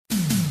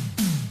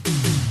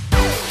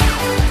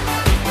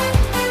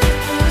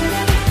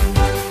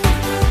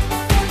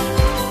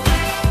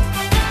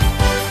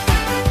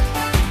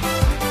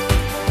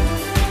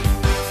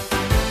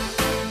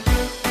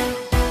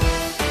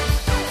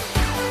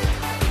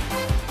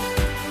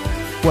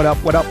What up?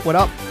 What up? What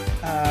up?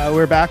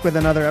 We're back with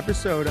another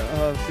episode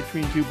of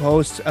Between Two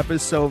Posts,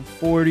 episode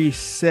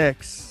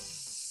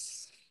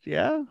 46.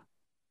 Yeah,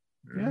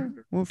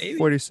 well, Maybe.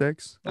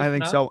 46. I Close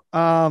think enough.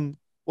 so.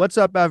 What's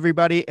up,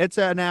 everybody? It's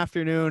an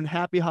afternoon.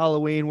 Happy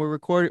Halloween. We're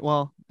recording.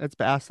 Well, it's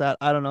past that.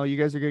 I don't know. You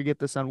guys are gonna get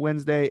this on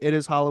Wednesday. It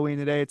is Halloween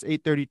today. It's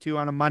 8:32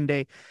 on a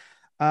Monday.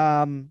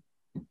 Um,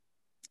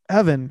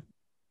 Evan,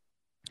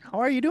 how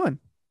are you doing?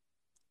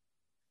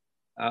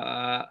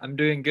 I'm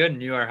doing good,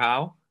 and you are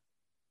how?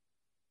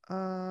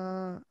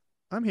 Uh,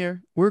 I'm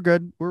here. We're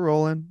good. We're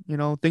rolling. You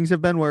know, things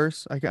have been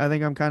worse. I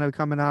think I'm kind of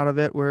coming out of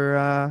it.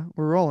 We're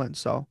rolling.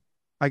 So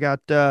I got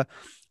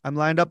I'm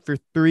lined up for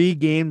 3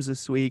 games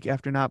this week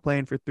after not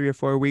playing for 3 or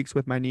 4 weeks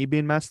with my knee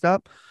being messed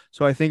up.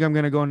 So I think I'm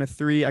gonna go into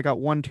three. I got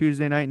one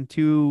Tuesday night and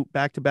two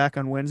back to back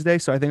on Wednesday.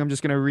 So I think I'm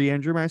just gonna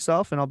re-injure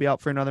myself and I'll be out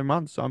for another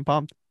month. So I'm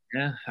pumped.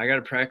 Yeah, I got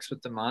to practice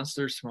with the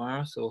monsters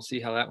tomorrow, so we'll see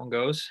how that one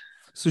goes.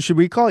 So should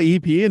we call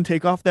EP and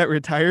take off that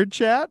retired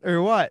chat or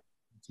what?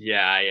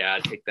 Yeah,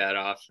 take that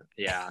off.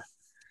 Yeah,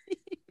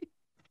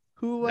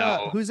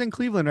 no. Who's in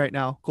Cleveland right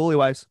now, goalie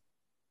wise?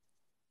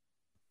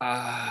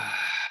 Uh,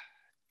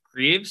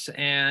 Greaves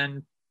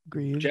and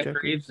Greaves, Jeff Jack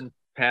Greaves Greaves. and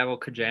Pavel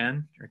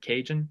Kajan or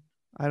Cajun.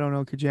 I don't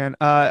know, Kajan.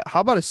 How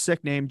about a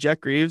sick name,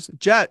 Jet Greaves?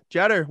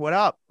 Jetter, what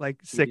up? Like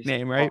sick He's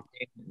name, right?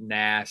 fucking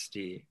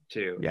nasty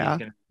too. He's Yeah.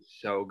 gonna be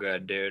so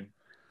good, dude.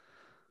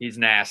 He's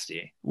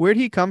nasty. Where'd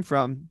he come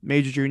from?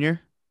 Major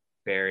Junior.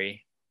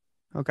 Very,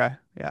 Okay,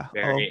 yeah. Oh,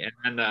 very.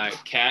 And then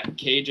Cat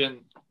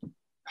Cajun.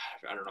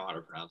 I don't know how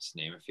to pronounce his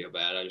name. I feel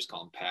bad. I just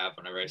call him Pav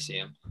whenever I see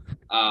him.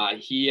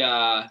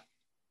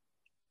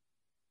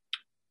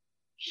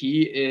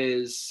 He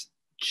is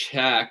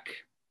Czech,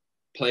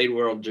 played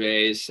World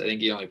Jays. I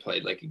think he only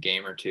played like a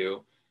game or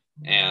two.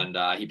 And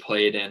he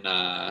played in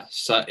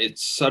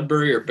it's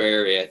Sudbury or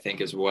Barry, I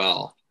think, as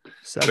well. But he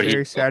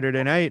Sudbury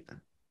Saturday night.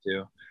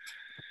 too.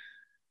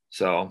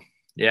 So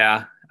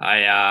yeah,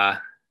 I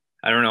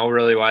don't know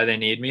really why they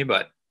need me,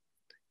 but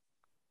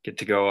get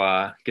to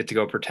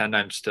go pretend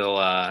I'm still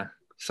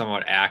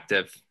somewhat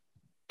active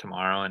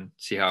tomorrow and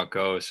see how it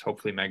goes.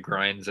 Hopefully my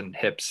groins and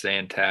hips stay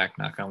intact,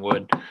 knock on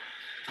wood.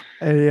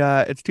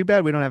 It's too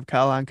bad we don't have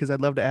Kyle on because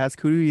I'd love to ask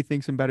who do you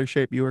think's in better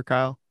shape, you or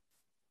Kyle?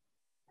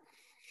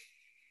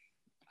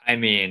 I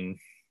mean,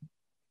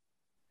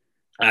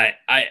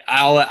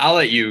 I'll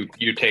let you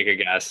take a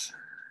guess.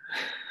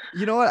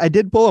 You know what? I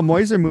did pull a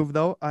Moiser move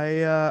though.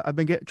 I've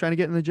been trying to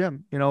get in the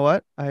gym. You know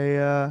what?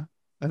 I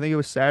think it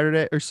was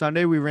Saturday or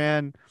Sunday we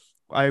ran.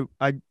 I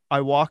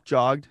walk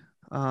jogged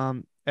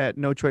at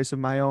no choice of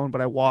my own, but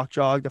I walk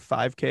jogged a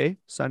 5K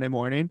Sunday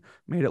morning.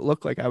 Made it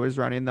look like I was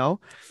running though.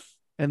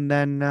 And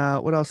then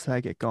what else did I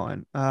get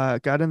going?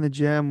 Got in the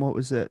gym. What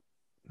was it?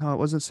 No, it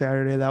wasn't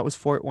Saturday. That was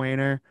Fort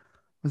Wayner.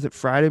 Was it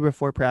Friday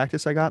before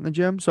practice I got in the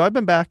gym? So I've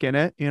been back in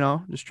it, just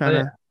Oh trying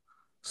yeah. to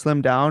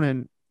slim down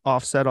and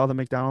offset all the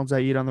McDonald's I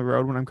eat on the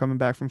road when I'm coming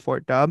back from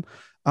Fort Dub.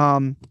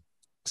 Um,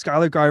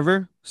 Skylar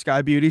Garver,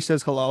 Sky Beauty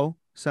says hello,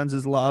 sends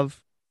his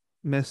love,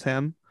 miss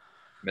him.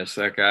 Miss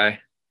that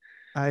guy.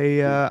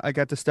 I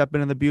got to step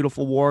into the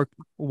beautiful war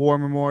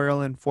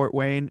memorial in Fort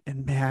Wayne,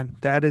 and man,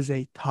 that is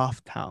a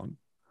tough town.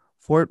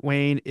 Fort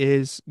Wayne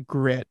is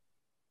grit,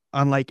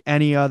 unlike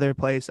any other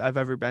place I've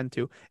ever been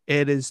to.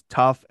 It is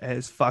tough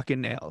as fucking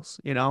nails.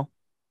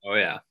 Oh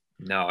yeah.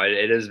 No,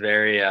 it is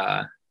very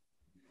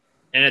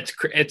and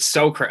it's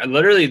so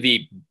literally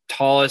the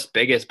tallest,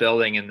 biggest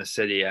building in the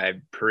city.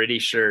 I'm pretty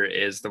sure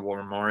is the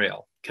War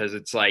Memorial because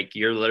it's like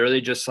you're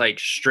literally just like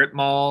strip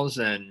malls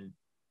and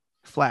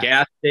Flats.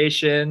 gas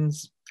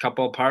stations,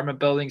 couple apartment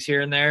buildings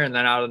here and there, and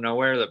then out of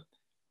nowhere the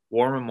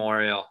War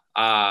Memorial.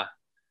 Yeah,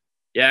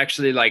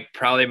 actually, like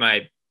probably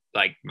my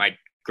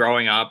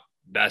growing up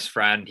best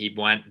friend, he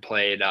went and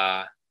played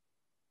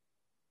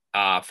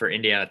for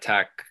Indiana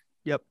Tech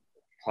Yep.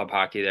 club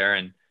hockey there,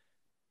 and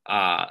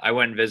I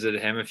went and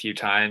visited him a few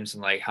times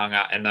and like hung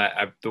out. And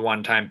the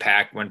one time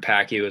when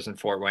Packy was in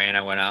Fort Wayne,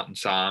 I went out and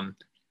saw him.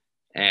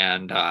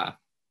 And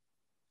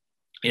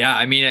yeah,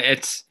 I mean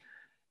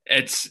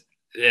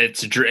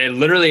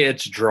literally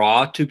its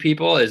draw to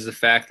people is the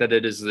fact that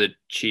it is the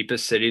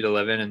cheapest city to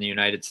live in the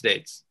United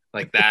States.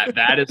 Like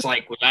that is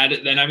like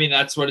that. Then I mean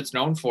that's what it's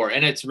known for,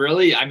 and it's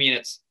really I mean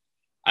it's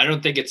I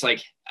don't think it's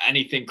like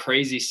anything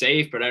crazy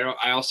safe, but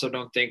I also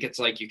don't think it's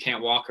like you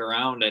can't walk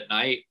around at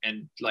night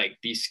and like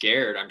be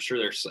scared. I'm sure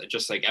there's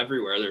just like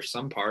everywhere there's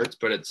some parts,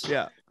 but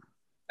Yeah.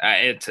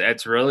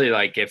 it's really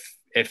like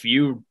if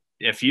you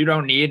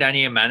don't need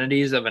any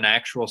amenities of an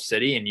actual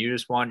city and you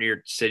just want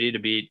your city to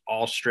be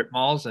all strip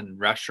malls and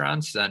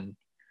restaurants, then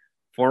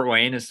Fort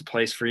Wayne is the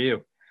place for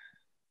you.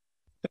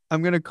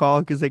 I'm gonna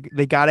call because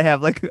they gotta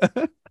have like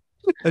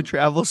a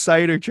travel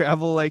site or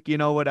travel like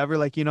whatever,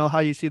 like how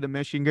you see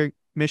the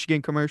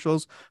Michigan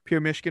commercials,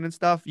 Pure Michigan and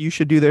stuff. You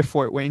should do their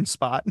Fort Wayne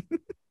spot.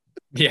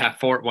 Yeah,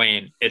 Fort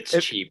Wayne, it's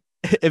if cheap.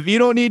 if you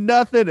don't need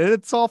nothing and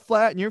it's all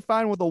flat and you're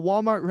fine with a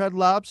Walmart, Red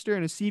Lobster,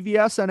 and a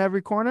CVS on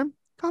every corner,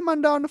 come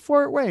on down to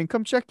Fort Wayne.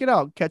 Come check it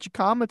out. Catch a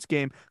Comets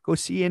game. Go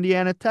see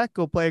Indiana Tech.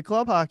 Go play a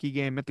club hockey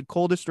game at the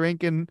coldest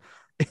rink in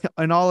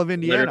all of Literally,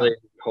 Indiana.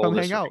 Come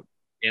coldest hang rink out.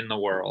 in the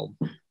world.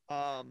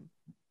 Um,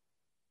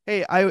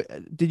 hey, I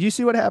did you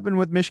see what happened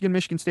with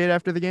Michigan State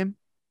after the game?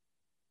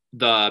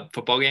 The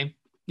football game.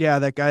 Yeah,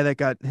 that guy that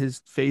got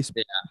his face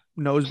Yeah.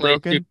 nose Play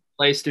stupid, broken.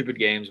 play stupid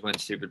games, win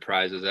stupid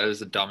prizes. That is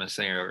the dumbest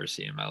thing I've ever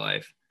seen in my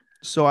life.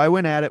 So I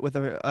went at it with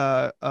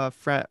a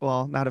friend,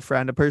 well, not a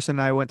friend, a person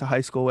I went to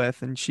high school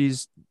with, and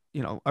she's,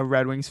 a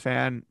Red Wings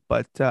fan,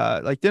 but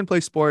like didn't play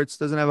sports,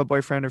 doesn't have a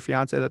boyfriend or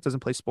fiance that doesn't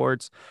play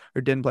sports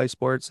or didn't play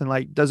sports and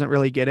like doesn't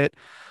really get it.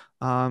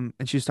 And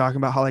she's talking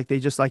about how like they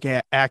just like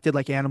acted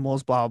like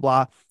animals, blah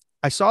blah.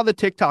 I saw the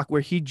TikTok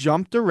where he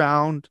jumped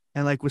around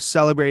and like was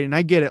celebrating.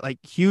 I get it, like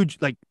huge,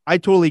 like I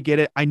totally get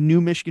it. I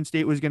knew Michigan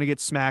State was gonna get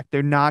smacked.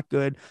 They're not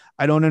good.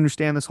 I don't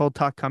understand this whole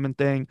tuck coming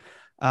thing.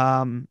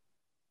 Um,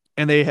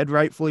 and they had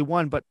rightfully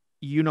won. But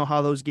you know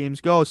how those games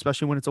go,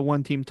 especially when it's a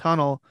one team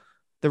tunnel.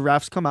 The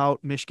refs come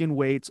out, Michigan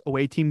waits,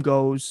 away team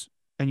goes,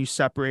 and you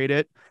separate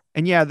it.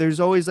 And yeah, there's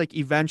always like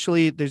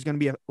eventually there's going to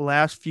be a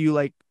last few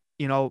like,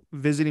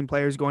 visiting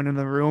players going into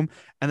the room,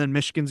 and then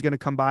Michigan's going to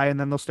come by and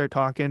then they'll start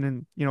talking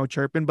and,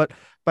 chirping. But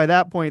by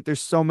that point,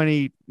 there's so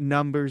many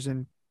numbers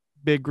and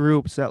big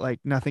groups that like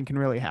nothing can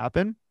really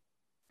happen.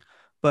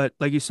 But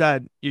like you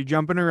said, you're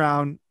jumping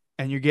around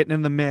and you're getting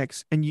in the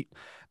mix. And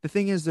the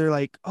thing is, they're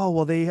like, oh,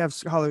 well, they have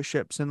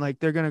scholarships and like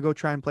they're going to go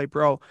try and play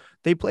pro.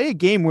 They play a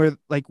game where,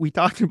 like we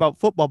talked about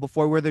football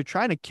before, where they're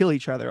trying to kill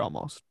each other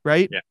almost,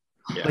 right? Yeah.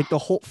 Yeah. Like the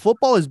whole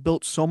football is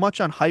built so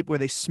much on hype where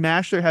they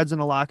smash their heads in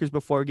the lockers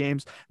before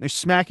games. They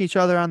smack each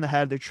other on the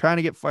head. They're trying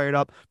to get fired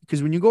up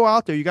because when you go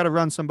out there, you got to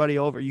run somebody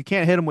over. You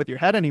can't hit them with your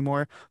head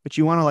anymore, but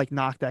you want to like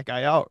knock that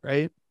guy out,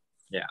 right?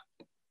 Yeah.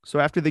 So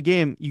after the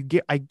game,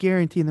 I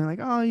guarantee, and they're like,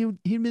 oh,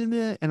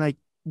 and like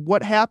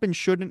what happened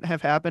shouldn't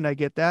have happened. I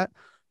get that,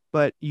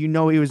 but he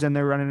was in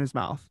there running his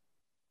mouth.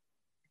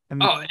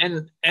 And Oh,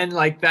 and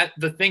like that.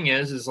 The thing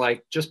is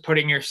like just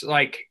putting your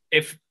like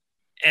if,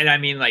 and I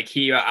mean like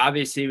he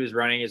obviously was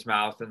running his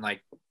mouth and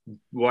like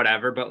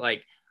whatever, but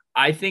like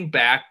I think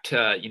back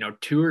to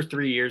 2 or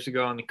 3 years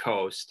ago on the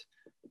coast,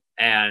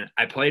 and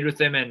I played with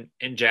him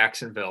in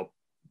Jacksonville.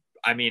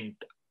 I mean,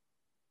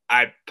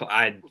 I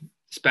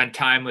spent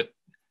time with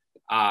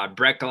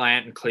Brett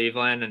Gallant in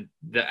Cleveland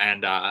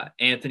and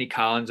Anthony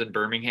Collins in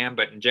Birmingham.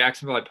 But in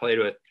Jacksonville, I played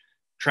with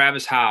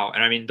Travis Howe,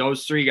 and I mean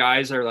those three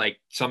guys are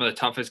like some of the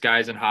toughest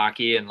guys in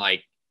hockey. And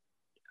like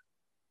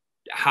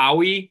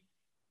Howie,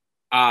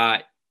 uh,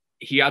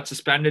 he got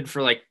suspended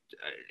for like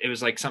it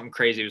was like something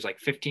crazy. It was like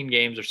 15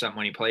 games or something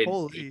when he played.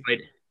 holy,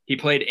 He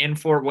played in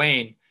Fort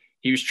Wayne.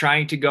 He was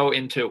trying to go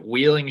into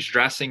Wheeling's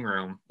dressing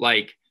room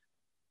like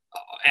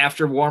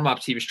after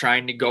warmups. He was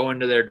trying to go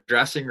into their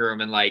dressing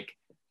room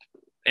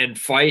and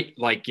fight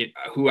like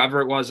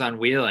whoever it was on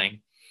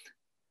Wheeling.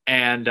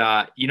 And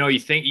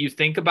you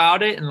think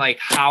about it, and like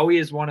Howie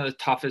is one of the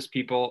toughest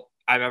people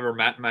I've ever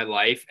met in my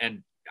life,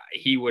 and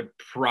he would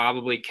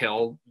probably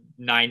kill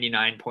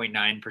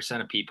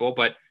 99.9% of people.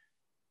 But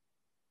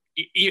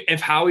if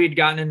Howie had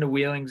gotten into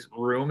Wheeling's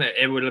room,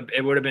 it would have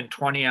been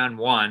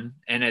 20-on-1.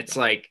 And it's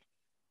like,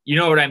 you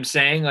know what I'm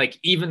saying? Like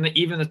even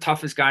the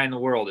toughest guy in the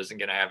world isn't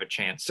going to have a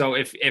chance. So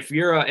if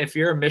you're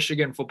a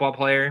Michigan football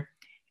player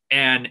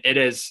and it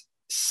is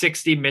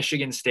 60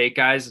 Michigan State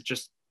guys that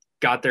just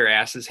got their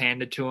asses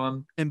handed to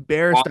them,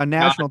 embarrassed on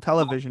national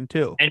television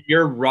too. and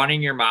you're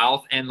running your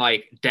mouth and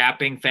like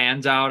dapping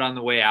fans out on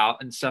the way out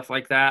and stuff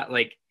like that,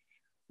 like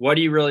what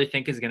do you really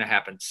think is going to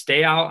happen?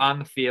 Stay out on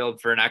the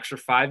field for an extra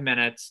 5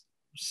 minutes,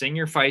 sing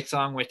your fight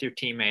song with your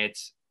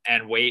teammates,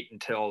 and wait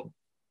until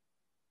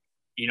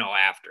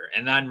after,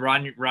 and then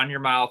run your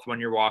mouth when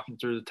you're walking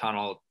through the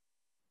tunnel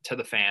to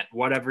the fan.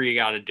 Whatever you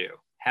got to do,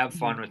 have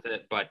fun with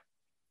it. But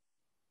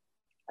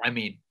I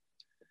mean,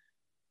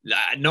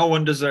 no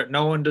one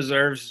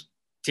deserves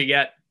to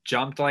get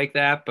jumped like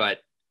that. But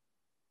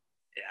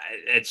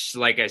it's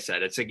like I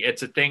said,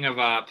 it's a thing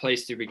of play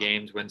stupid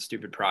games, win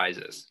stupid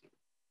prizes.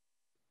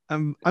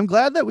 I'm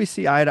glad that we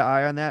see eye to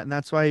eye on that, and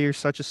that's why you're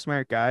such a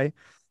smart guy.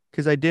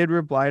 Because I did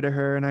reply to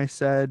her and I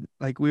said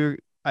like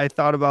I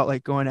thought about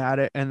like going at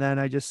it, and then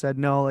I just said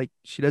no, like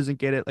she doesn't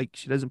get it, like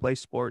she doesn't play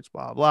sports,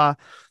 blah blah.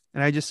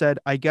 And I just said,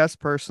 I guess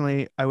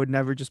personally, I would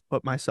never just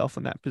put myself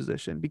in that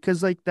position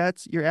because like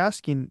that's you're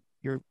asking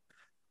you're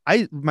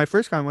I my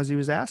first comment was he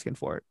was asking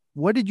for it.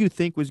 What did you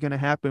think was going to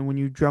happen when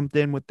you jumped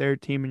in with their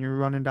team and you're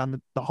running down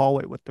the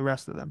hallway with the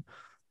rest of them?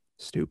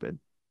 Stupid.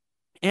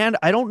 And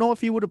I don't know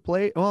if he would have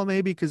played. Well,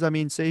 maybe because I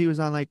mean, say he was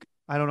on like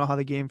I don't know how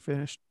the game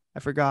finished. I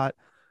forgot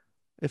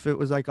if it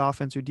was like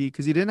offense or D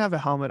because he didn't have a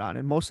helmet on,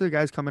 and most of the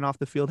guys coming off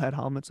the field had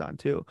helmets on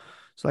too.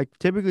 So like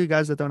typically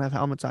guys that don't have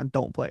helmets on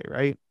don't play,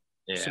 right?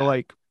 So Yeah.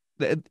 like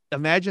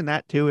imagine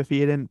that too if he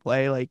didn't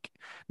play. Like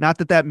not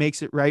that that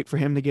makes it right for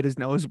him to get his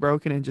nose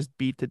broken and just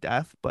beat to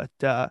death, but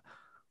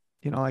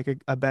like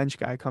a bench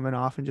guy coming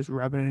off and just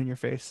rubbing it in your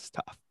face is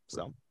tough.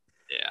 So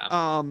Yeah.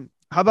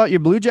 how about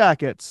your Blue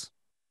Jackets?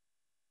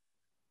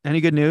 Any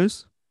good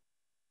news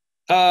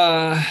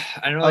I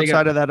know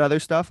outside of that other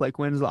stuff like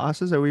wins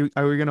losses? Are we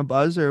gonna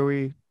buzz or are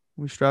we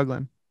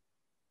struggling?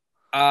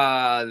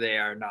 They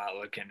are not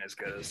looking as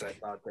good as I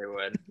thought they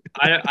would.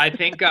 I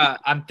think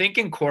I'm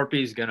thinking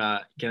Corpy's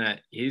gonna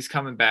he's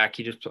coming back.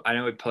 I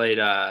know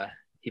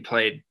he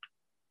played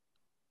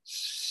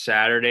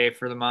Saturday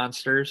for the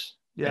Monsters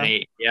and Yeah.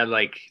 he had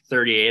like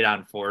 38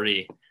 on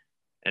 40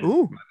 and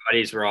Ooh. my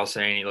buddies were all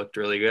saying he looked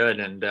really good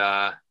and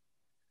I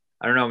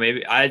don't know,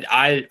 maybe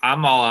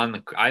I'm all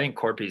on I think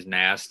Corpy's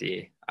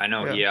nasty. I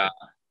know Yeah.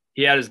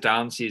 he had his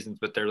down seasons,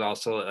 but there's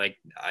also like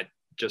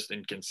just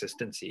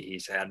inconsistency.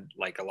 He's had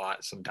like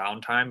some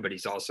downtime, but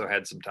he's also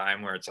had some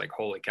time where it's like,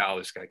 holy cow,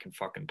 this guy can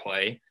fucking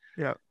play.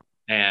 Yeah.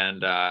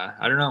 And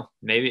I don't know,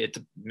 maybe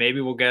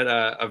we'll get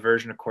a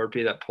version of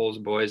Corpy that pulls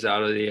boys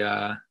out of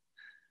the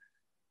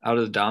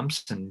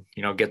dumps and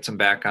gets them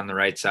back on the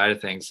right side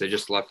of things. They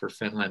just left for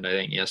Finland, I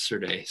think,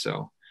 yesterday.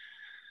 So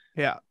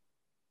Yeah.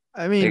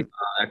 I they mean, got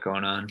that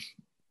going on.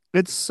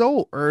 it's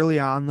so early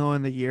on though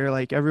in the year.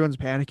 Like everyone's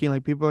panicking.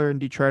 Like people are in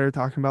Detroit are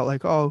talking about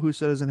like, oh, who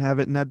doesn't have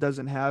it and that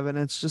doesn't have it. And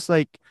it's just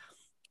like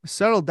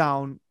settle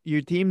down.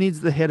 Your team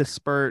needs to hit a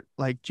spurt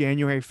like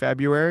January,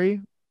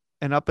 February.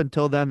 And up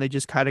until then, they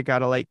just kind of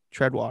gotta like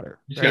tread water,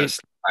 You just got to right?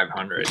 stay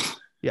 500.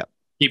 Yeah.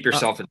 Keep Uh,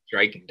 yourself in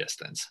striking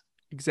distance.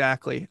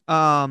 exactly.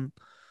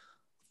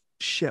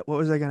 Shit, what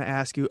was I gonna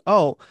ask you?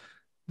 Oh,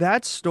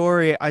 that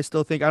story, I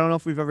still think I don't know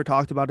if we've ever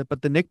talked about it,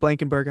 but the Nick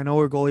Blankenberg, I know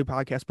we're a goalie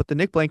podcast, but the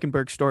Nick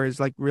Blankenberg story is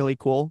like really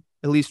cool,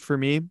 at least for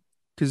me,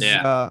 because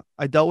Yeah.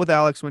 I dealt with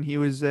Alex when he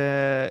was in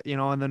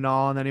the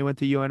NAL, and then he went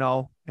to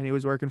UNO and he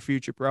was working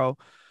Future Pro.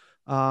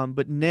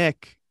 But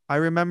Nick, I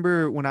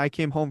remember when I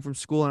came home from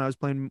school and I was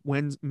playing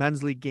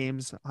men's league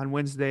games on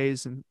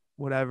Wednesdays and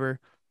whatever.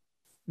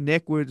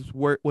 Nick was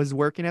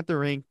working at the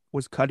rink,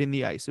 was cutting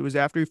the ice. It was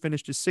after he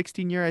finished his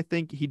 16 year, I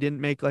think. He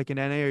didn't make like an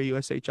NA or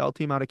USHL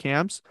team out of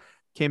camps.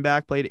 Came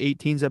back, played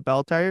 18s at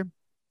Bell Tire,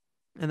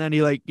 and then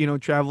he like,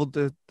 traveled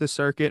the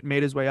circuit,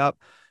 made his way up,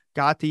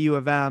 got to U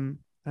of M.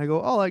 And I go,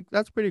 "Oh, like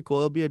that's pretty cool.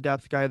 He'll be a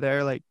depth guy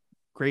there, like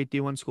great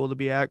D1 school to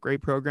be at,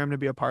 great program to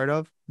be a part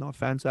of." No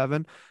offense,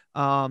 Evan.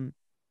 Um,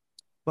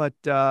 but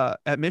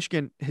at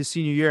Michigan, his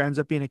senior year ends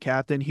up being a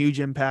captain, huge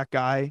impact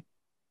guy,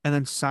 and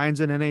then signs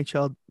an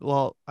NHL.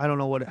 Well, I don't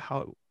know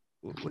how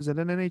was it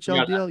an You NHL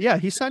got deal? Yeah,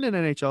 he signed an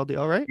NHL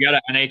deal, right? you got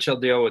an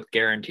NHL deal with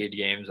guaranteed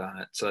games on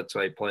it, so that's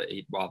why he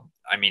played. Well,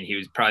 I mean, he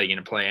was probably going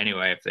to play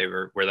anyway if they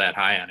were that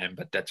high on him,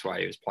 but that's why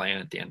he was playing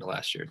at the end of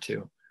last year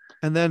too.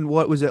 And then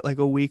what was it like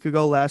a week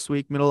ago, last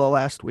week, middle of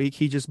last week?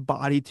 He just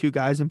bodied two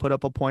guys and put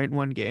up a point in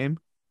one game.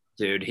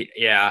 Dude,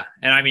 yeah,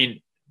 and I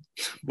mean,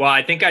 well,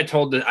 I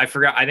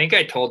forgot. I think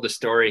I told the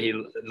story. He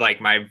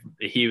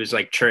was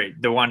like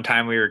the one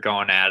time we were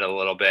going at it a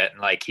little bit,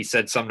 and like he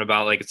said something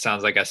about like it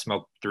sounds like I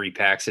smoke 3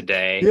 packs a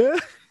day. Yeah.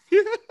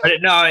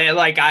 But no,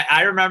 like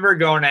I remember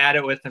going at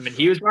it with him, and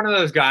he was one of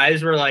those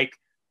guys where like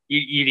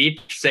you'd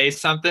each say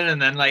something,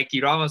 and then like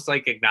you'd almost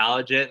like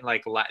acknowledge it, and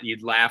like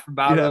you'd laugh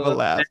about You'd it a have a little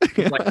laugh.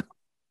 bit. Like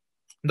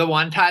the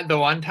one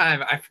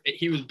time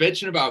he was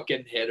bitching about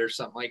getting hit or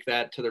something like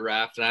that to the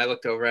ref, and I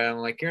looked over at him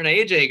like, "You're an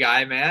AJ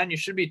guy, man. You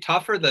should be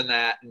tougher than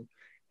that."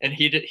 And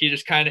he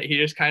just kind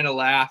of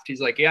laughed.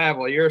 He's like, "Yeah,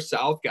 well, you're a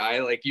South guy,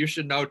 like you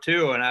should know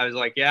too." And I was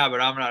like, "Yeah,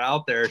 but I'm not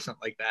out there," or something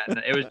like that. And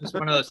it was just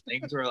one of those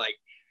things where like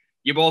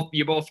you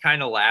both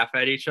kind of laugh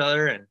at each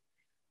other. And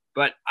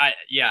but I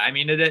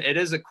mean it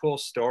is a cool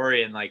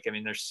story. And like I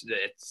mean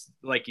it's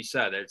like you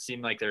said, it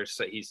seemed like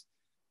he's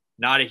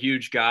not a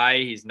huge guy.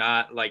 He's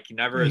not like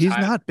never as He's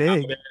high not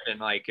big. and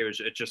like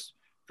it just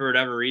for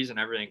whatever reason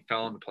everything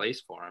fell into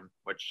place for him,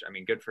 which I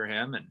mean good for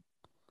him. And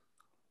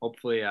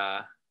hopefully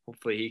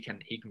he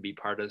can be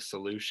part of the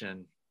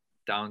solution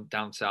down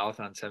south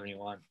on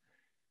 71.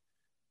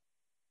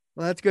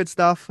 Well, that's good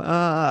stuff.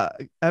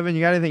 Evan, you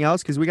got anything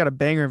else? Because we got a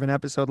banger of an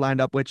episode lined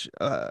up, which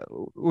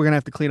we're gonna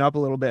have to clean up a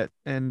little bit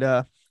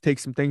and take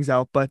some things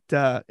out. But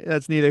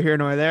that's neither here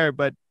nor there.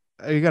 But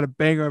you got a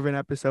banger of an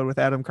episode with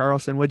Adam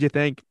Carlson. What'd you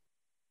think?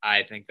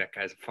 I think that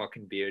guy's a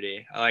fucking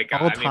beauty. Like,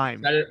 All I mean,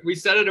 time. we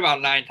said it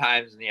about 9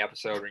 times in the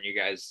episode when you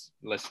guys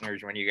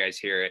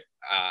hear it.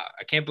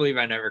 I can't believe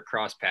I never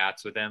crossed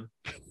paths with him.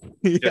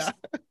 Yeah.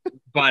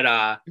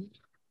 But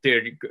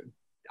dude,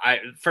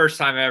 first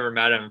time I ever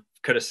met him,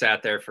 could have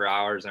sat there for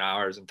hours and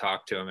hours and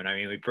talked to him. And I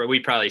mean, we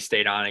probably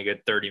stayed on a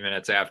good 30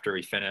 minutes after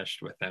we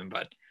finished with him,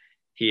 but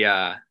he's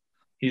a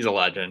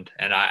legend.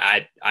 And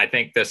I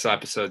think this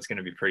episode's going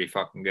to be pretty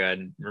fucking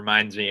good.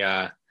 Reminds me,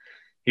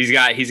 he's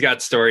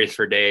got stories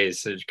for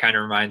days. So it kind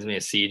of reminds me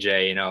of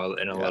CJ, in a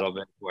little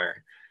bit,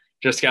 where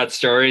just got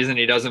stories and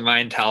he doesn't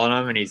mind telling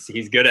them, and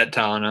he's good at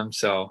telling them.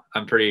 So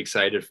I'm pretty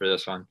excited for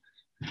this one.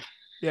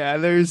 Yeah,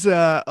 there's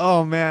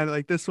oh man,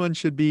 like this one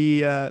should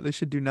be this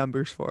should do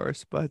numbers for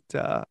us. But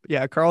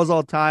yeah, Carl's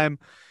all time.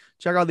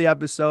 Check out the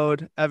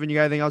episode. Evan, you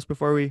got anything else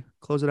before we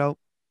close it out?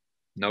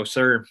 No,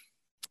 sir.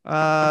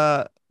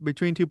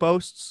 Between two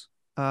posts,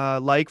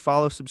 like,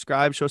 follow,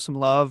 subscribe, show some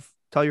love,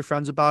 tell your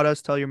friends about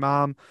us, tell your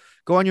mom.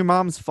 Go on your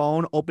mom's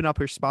phone, open up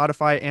her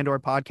Spotify and or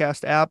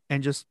podcast app,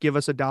 and just give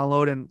us a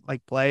download and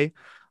like play.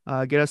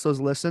 get us those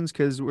listens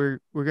because we're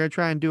gonna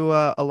try and do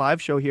a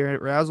live show here at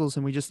Razzles,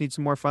 and we just need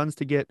some more funds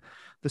to get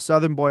the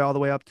Southern Boy all the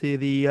way up to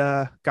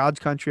the God's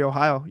country,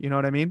 Ohio. You know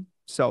what I mean?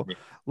 So,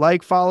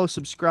 like, follow,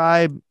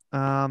 subscribe,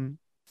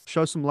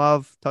 show some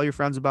love, tell your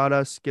friends about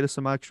us, get us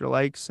some extra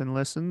likes and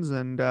listens,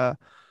 and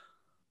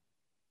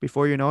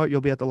before you know it,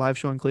 you'll be at the live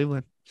show in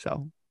Cleveland.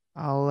 So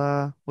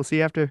we'll see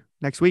you after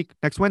next week,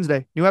 next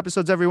Wednesday. New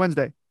episodes every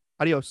Wednesday.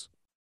 Adios.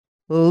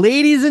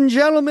 Ladies and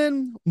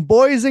gentlemen,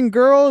 boys and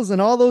girls,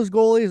 and all those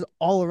goalies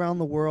all around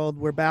the world,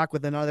 we're back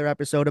with another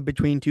episode of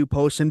Between Two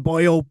Posts. And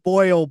boy, oh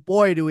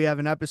boy, do we have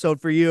an episode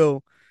for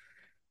you.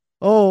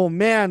 Oh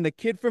man, the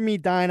kid from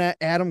Edina,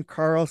 Adam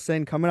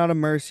Carlson, coming out of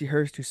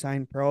Mercyhurst, who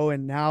signed pro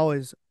and now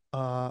is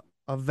a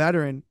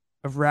veteran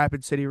of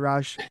Rapid City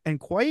Rush and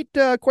quite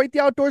the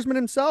outdoorsman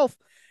himself.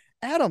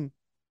 Adam,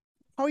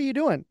 how are you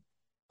doing?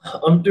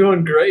 I'm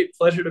doing great.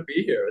 Pleasure to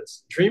be here.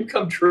 It's a dream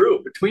come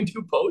true. Between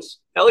two posts.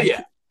 Hell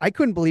yeah. I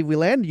couldn't believe we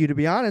landed you, to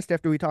be honest,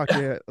 after we talked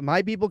to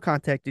my people,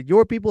 contacted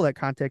your people that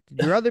contacted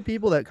your other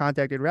people that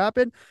contacted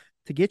Rapid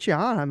to get you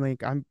on.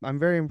 I'm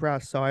very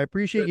impressed. So I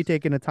appreciate you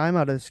taking the time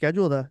out of the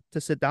schedule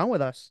to sit down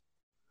with us.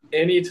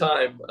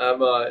 Anytime.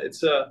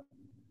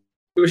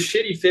 It was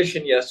shitty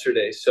fishing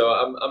yesterday, so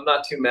I'm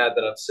not too mad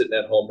that I'm sitting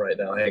at home right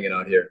now hanging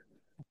out here.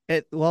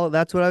 Well,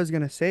 that's what I was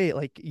gonna say.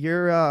 Like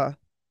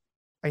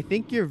I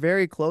think you're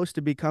very close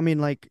to becoming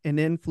like an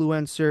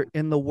influencer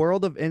in the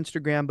world of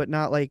Instagram, but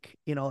not like,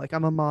 like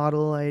I'm a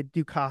model, I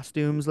do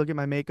costumes, look at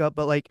my makeup,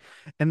 but like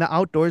in the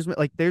outdoorsman,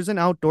 like there's an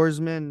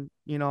outdoorsman,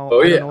 Oh I don't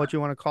know yeah. what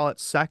you want to call it,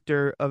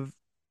 sector of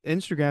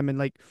Instagram. And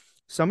like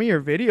some of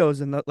your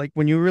videos and like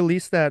when you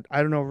released that,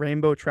 I don't know,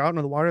 rainbow trout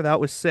into the water, that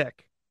was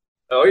sick.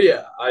 Oh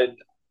yeah. I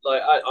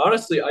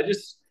honestly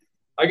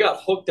I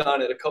got hooked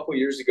on it a couple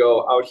years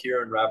ago out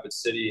here in Rapid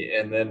City,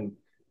 and then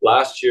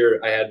last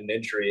year I had an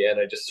injury and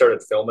I just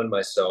started filming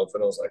myself,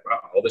 and I was like, wow,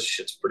 all this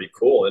shit's pretty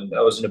cool. And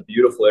I was in a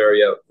beautiful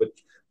area, which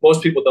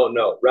most people don't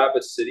know.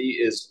 Rapid City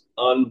is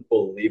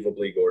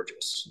unbelievably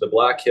gorgeous. The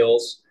Black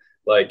Hills,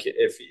 like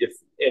if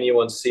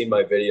anyone's seen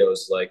my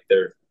videos, like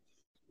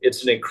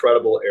it's an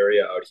incredible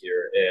area out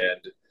here.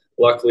 And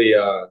luckily,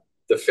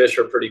 the fish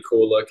are pretty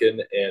cool looking,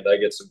 and I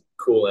get some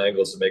cool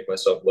angles to make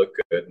myself look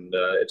good, and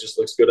it just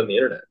looks good on the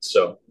internet.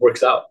 So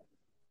works out.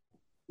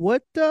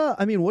 What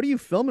are you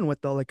filming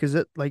with though? Like, is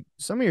it like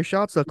some of your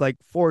shots look like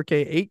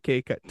 4K,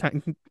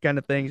 8K kind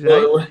of things,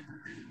 right?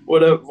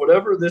 Well,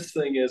 whatever this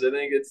thing is, I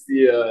think it's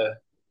the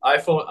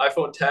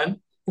iPhone 10.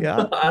 Yeah,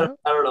 yeah.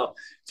 I don't know.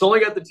 It's only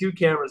got the two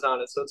cameras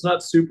on it, so it's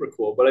not super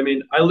cool. But I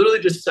mean, I literally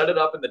just set it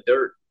up in the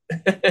dirt,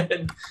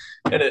 and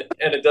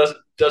it does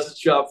its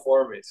job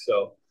for me.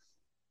 So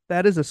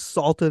That is a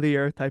salt of the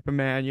earth type of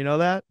man. You know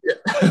that?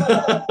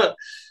 yeah,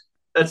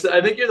 that's.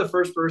 I think you're the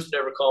first person to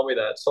ever call me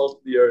that. Salt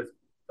of the earth.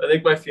 I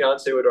think my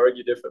fiance would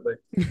argue differently.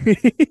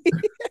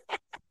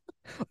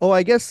 Oh,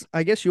 I guess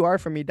you are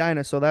from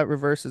Edina, so that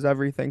reverses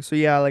everything. So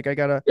yeah, like I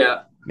gotta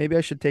Yeah, maybe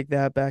I should take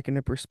that back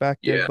into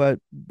perspective. yeah, But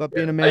yeah.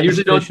 being a I man that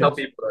usually don't tell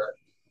fishes, people that.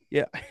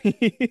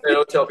 yeah. I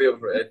don't tell people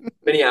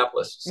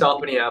Minneapolis,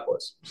 South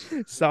Minneapolis.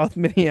 South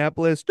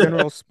Minneapolis,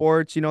 General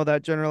Sports,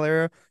 that general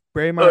area, Oh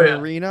Braemar yeah.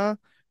 Arena,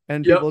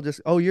 and Yep. people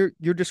just, oh, you're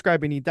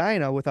describing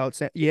Edina without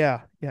saying,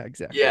 yeah, yeah,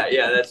 exactly. Yeah,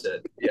 yeah, that's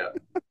it. Yeah,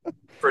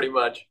 pretty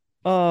much.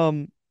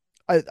 Um,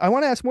 I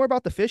want to ask more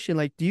about the fishing.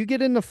 Like, do you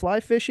get into fly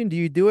fishing? Do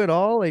you do it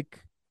all?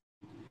 Like,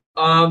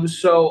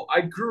 So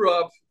I grew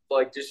up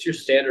like just your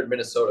standard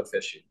Minnesota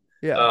fishing.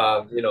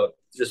 yeah,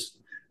 Just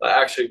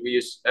actually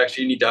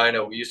actually in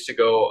Edina we used to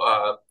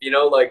go.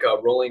 Like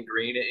Rolling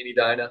Green in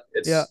Edina.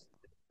 yeah,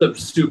 It's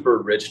a super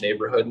rich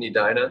neighborhood in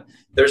Edina.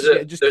 There's yeah.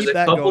 a Just there's keep a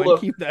that couple going.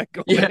 of Keep that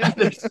yeah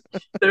going.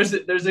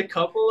 there's a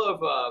couple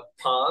of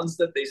ponds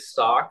that they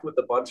stocked with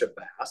a bunch of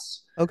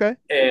bass, Okay.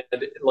 and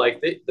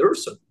like there were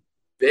some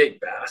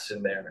big bass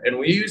in there, and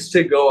we used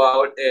to go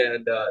out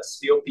and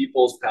steal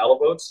people's paddle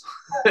boats.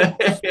 and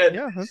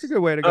Yeah, that's a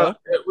good way to go.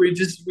 we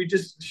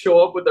just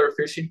show up with our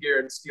fishing gear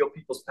and steal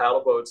people's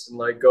paddle boats and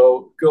like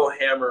go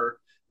hammer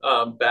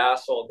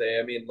bass all day.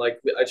 I mean,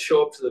 like I'd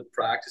show up to the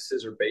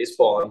practices or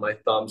baseball and my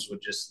thumbs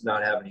would just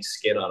not have any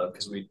skin on them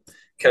because we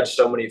catch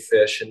so many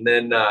fish. And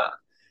then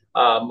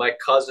my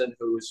cousin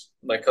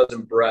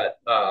Brett,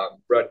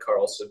 Brett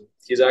Carlson.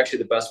 He's actually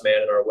the best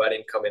man in our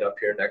wedding coming up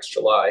here next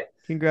July.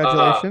 Uh,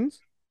 Congratulations.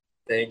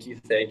 Thank you,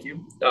 thank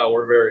you.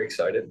 We're very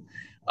excited.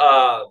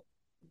 Uh,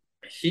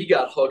 he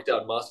got hooked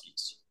on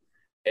muskies,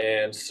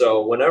 and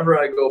so whenever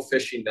I go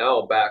fishing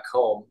now back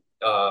home,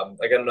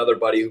 I got another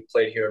buddy who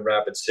played here in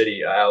Rapid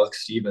City,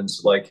 Alex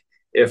Stevens. Like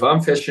if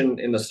I'm fishing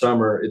in the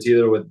summer, it's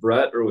either with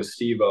Brett or with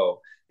Steve-O,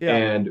 Yeah.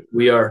 and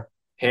we are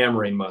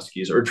hammering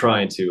muskies or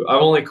trying to.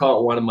 I've only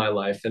caught one in my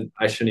life, and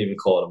I shouldn't even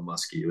call it a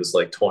muskie. It was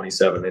like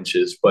 27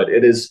 inches, but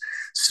it is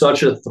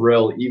such a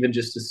thrill, even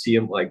just to see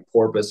him like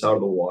porpoise out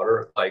of the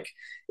water. Like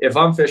if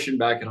I'm fishing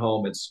back at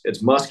home, it's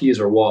muskies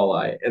or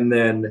walleye. And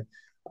then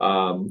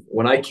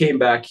when I came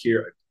back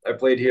here, I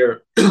played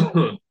here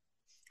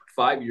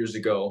 5 years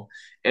ago,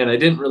 and I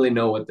didn't really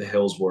know what the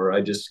hills were.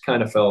 I just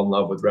kind of fell in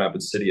love with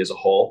Rapid City as a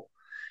whole.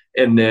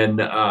 And then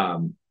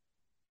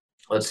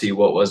let's see,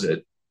 what was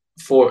it?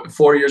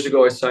 4 years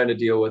ago, I signed a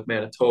deal with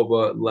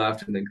Manitoba,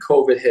 left, and then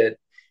COVID hit.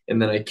 And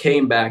then I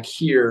came back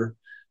here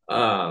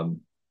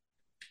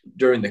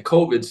during the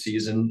COVID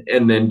season.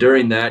 And then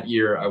during that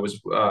year, I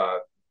was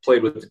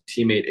played with a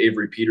teammate,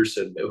 Avery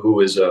Peterson, who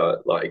is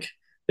like,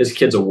 this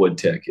kid's a wood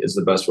tick is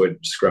the best way to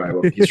describe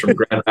him. He's from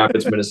Grand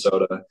Rapids,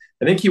 Minnesota.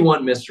 I think he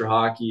won Mr.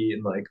 Hockey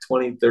in like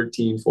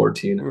 2013,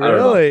 14. Really? I don't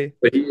know.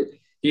 But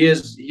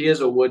he is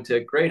a wood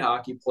tick, great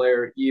hockey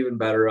player, even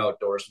better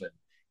outdoorsman.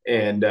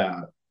 And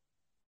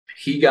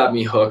he got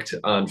me hooked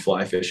on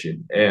fly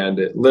fishing. And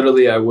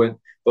literally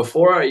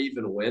before I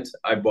even went,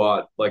 I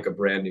bought like a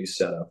brand new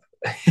setup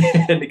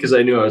because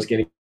I knew I was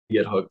going to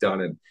get hooked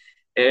on it.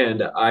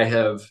 And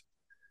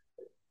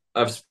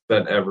I've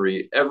spent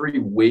every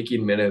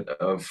waking minute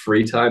of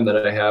free time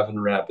that I have in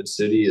Rapid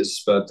City is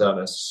spent on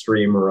a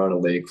stream or on a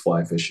lake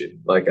fly fishing.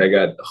 Like I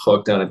got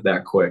hooked on it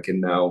that quick.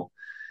 And now,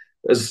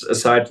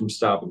 aside from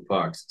stopping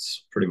pucks,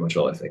 it's pretty much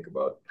all I think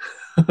about.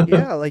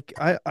 Yeah, like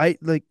I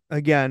like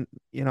again,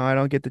 I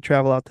don't get to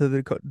travel out to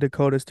the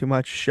Dakotas too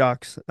much.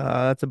 Shucks,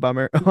 that's a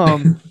bummer.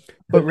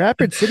 But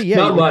Rapid City, yeah,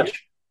 Not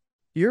much.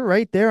 You're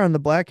right there on the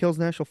Black Hills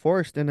National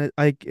Forest, and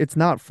it's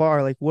not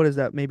far. Like, what is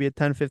that? Maybe a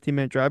 10-15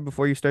 minute drive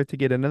before you start to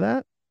get into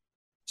that?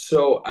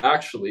 So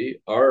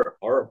actually, our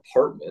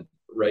apartment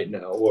right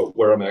now,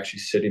 where I'm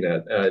actually sitting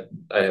at,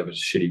 I have a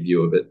shitty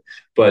view of it,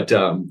 but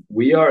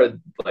we are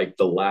like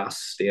the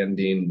last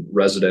standing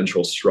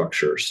residential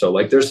structure. So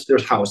like,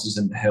 there's houses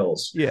in the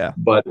hills, Yeah.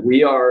 but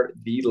we are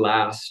the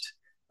last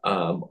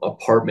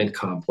apartment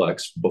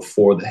complex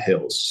before the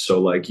hills.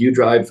 So like, you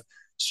drive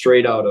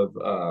south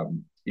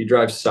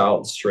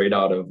straight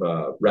out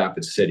of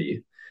Rapid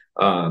City.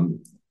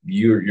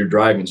 You're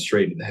driving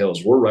straight to the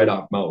hills. We're right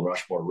off Mount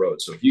Rushmore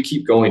Road. So if you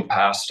keep going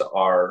past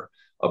our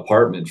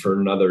apartment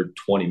for another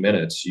 20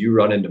 minutes, you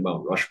run into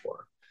Mount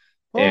Rushmore.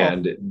 Oh.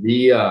 And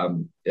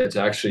it's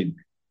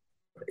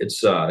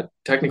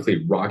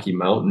technically Rocky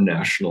Mountain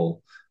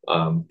National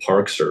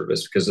Park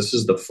Service, because this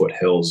is the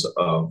foothills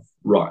of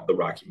the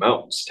Rocky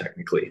Mountains,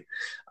 technically.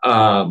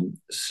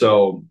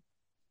 So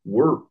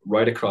we're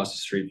right across the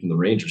street from the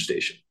ranger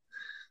station.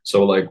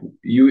 So like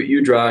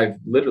you drive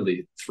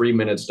literally 3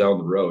 minutes down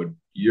the road,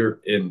 you're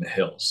in the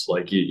hills.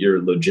 Like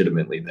you're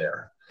legitimately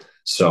there.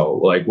 So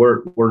like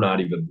we're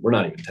not even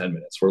 10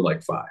 minutes. We're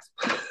like 5.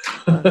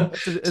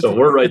 So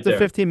we're right there.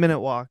 It's a 15-minute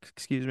walk.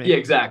 Excuse me. Yeah,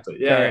 exactly.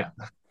 Yeah.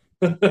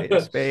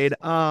 Spade.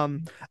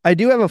 I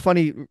do have a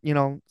funny,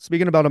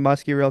 speaking about a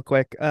muskie real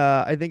quick.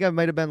 I think I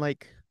might have been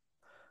like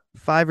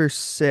 5 or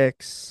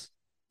 6.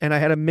 And I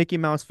had a Mickey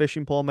Mouse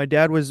fishing pole.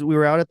 We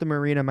were out at the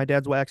marina. My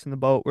dad's waxing the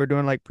boat. We're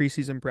doing like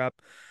preseason prep.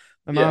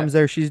 My mom's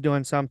there. She's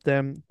doing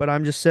something, but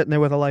I'm just sitting there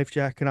with a life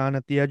jacket on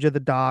at the edge of the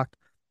dock,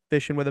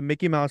 fishing with a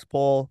Mickey Mouse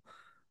pole.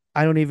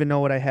 I don't even know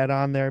what I had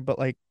on there, but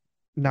like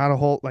not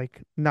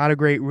a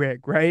great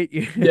rig, right?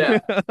 Yeah.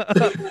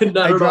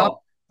 Not at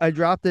all. I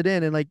dropped it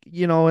in, and like,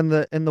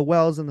 in the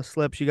wells and the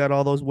slips, you got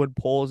all those wood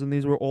poles, and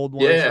these were old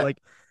ones. Yeah. So like,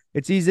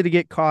 it's easy to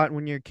get caught.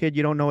 When you're a kid,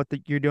 you don't know what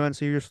you're doing.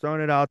 So you're just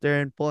throwing it out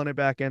there and pulling it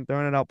back in,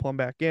 throwing it out, pulling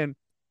back in.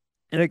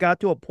 And it got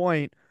to a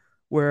point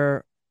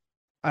where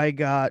I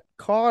got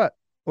caught,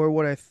 or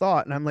what I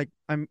thought. And I'm like,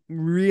 I'm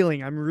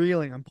reeling,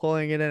 I'm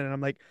pulling it in. And I'm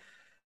like,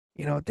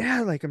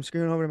 Dad, like I'm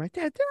screaming over to my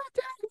dad,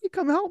 Dad, can you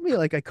come help me?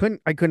 Like I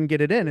couldn't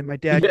get it in. And my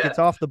dad gets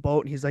off the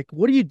boat and he's like,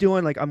 what are you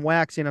doing? Like I'm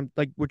waxing. I'm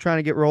like, we're trying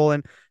to get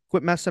rolling.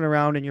 Quit messing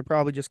around. And you're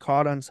probably just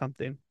caught on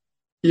something.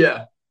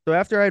 Yeah. So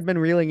after I'd been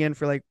reeling in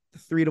for like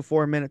 3 to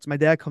 4 minutes, my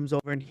dad comes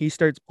over and he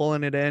starts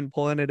pulling it in.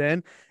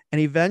 And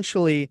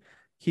eventually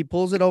he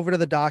pulls it over to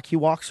the dock. He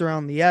walks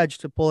around the edge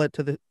to pull it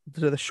to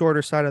the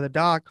shorter side of the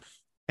dock,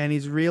 and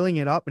he's reeling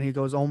it up and he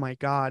goes, oh my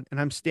God. And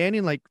I'm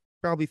standing like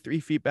probably 3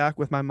 feet back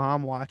with my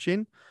mom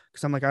watching,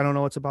 because I'm like, I don't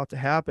know what's about to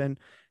happen.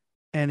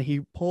 And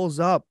he pulls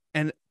up,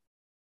 and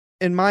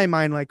in my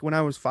mind, like when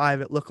I was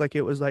 5, it looked like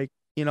it was like,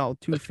 2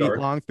 feet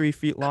long, 3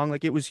 feet long.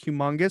 Like it was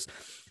humongous,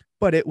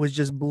 but it was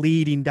just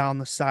bleeding down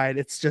the side.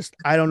 It's just,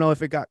 I don't know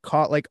if it got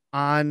caught like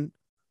on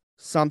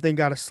something,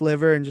 got a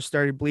sliver and just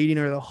started bleeding,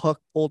 or the hook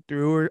pulled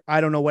through, or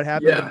I don't know what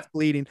happened, but it's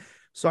bleeding.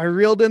 So I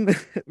reeled in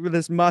with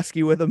this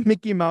muskie with a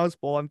Mickey Mouse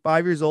pole. I'm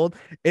 5 years old.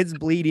 It's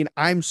bleeding.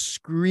 I'm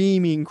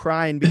screaming,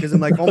 crying, because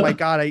I'm like, oh my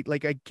God,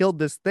 I killed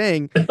this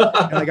thing. And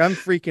like, I'm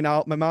freaking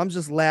out. My mom's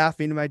just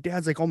laughing. And my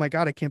dad's like, oh my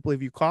God, I can't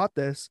believe you caught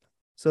this.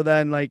 So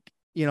then like,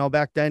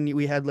 back then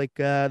we had like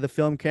the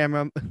film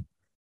camera.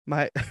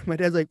 My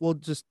dad's like, well,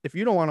 just if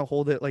you don't want to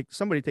hold it, like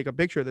somebody take a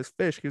picture of this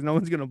fish, because no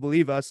one's gonna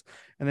believe us.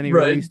 And then he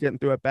released it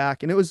and threw it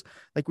back. And it was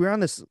like, we were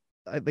on this,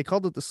 they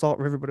called it the Salt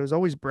River, but it was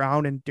always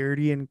brown and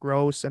dirty and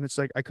gross. And it's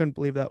like, I couldn't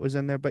believe that was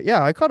in there. But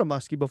yeah, I caught a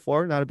muskie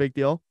before, not a big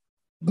deal.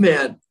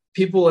 Man,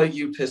 people like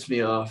you piss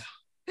me off.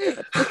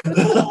 Like,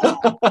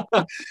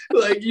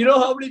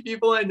 how many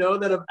people I know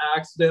that have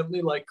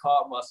accidentally like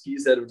caught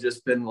muskies that have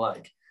just been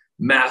like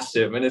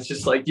massive, and it's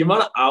just like the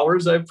amount of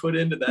hours I've put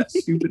into that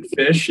stupid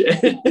fish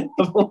and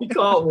I've only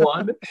caught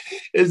one.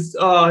 Is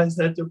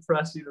that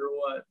depressing or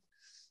what?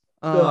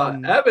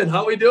 Evan,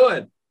 how we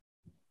doing?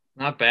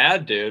 Not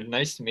bad, dude.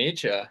 Nice to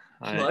meet you.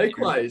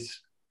 Likewise.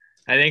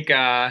 I think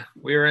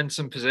we were in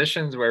some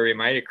positions where we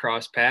might have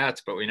crossed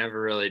paths, but we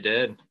never really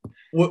did.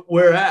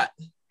 Where at?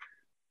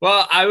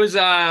 Well, I was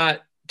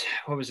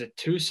what was it,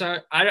 Tucson?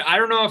 I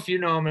don't know if you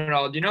know him at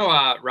all. Do you know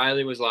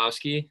Riley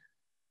Wazlowski?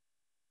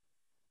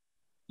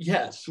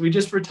 Yes, we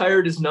just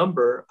retired his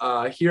number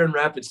here in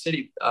Rapid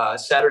City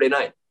Saturday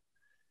night.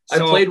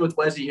 So, I played with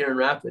Wesley here in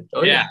Rapid.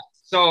 Oh yeah.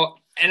 So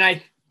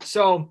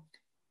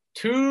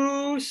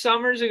 2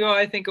 summers ago,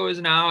 I think it was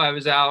now, I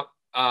was out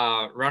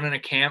running a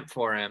camp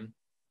for him.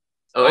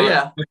 Oh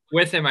yeah.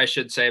 With him, I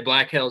should say,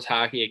 Black Hills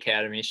Hockey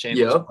Academy.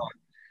 Shameless Yep. plug.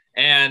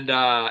 And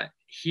I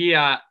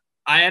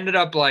ended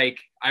up like,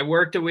 I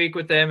worked a week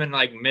with him in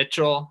like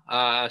Mitchell,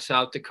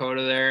 South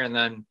Dakota there. And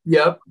then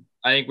Yep.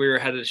 I think we were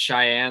headed to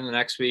Cheyenne the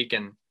next week.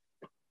 And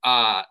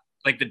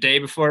like the day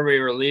before we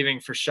were leaving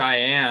for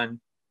Cheyenne,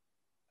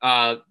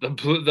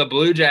 the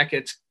Blue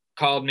Jackets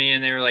called me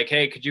and they were like,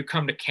 "Hey, could you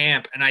come to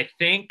camp?" And I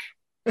think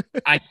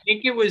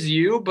it was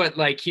you, but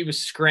like he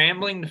was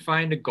scrambling to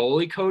find a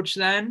goalie coach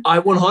then. I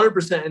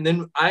 100%. And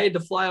then I had to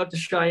fly out to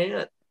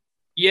Cheyenne.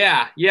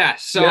 Yeah.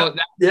 So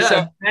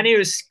so then he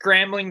was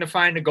scrambling to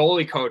find a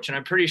goalie coach, and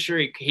I'm pretty sure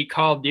he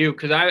called you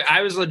because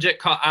I was legit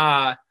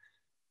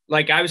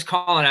like I was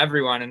calling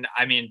everyone, and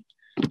I mean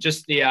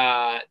just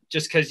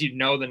because you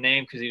know the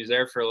name because he was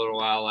there for a little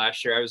while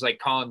last year. I was like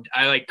called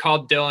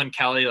Dylan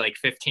Kelly like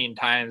 15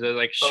 times. I was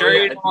like,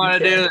 you don't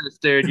want to do this,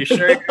 dude. You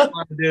sure you don't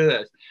want to do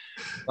this?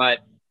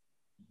 But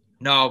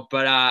no,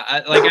 but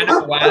I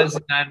know Wes,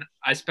 and then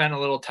I spent a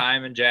little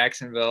time in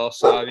Jacksonville,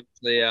 so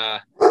obviously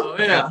I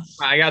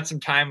got some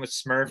time with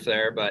Smurf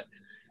there, but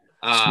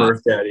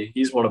Smurf Daddy,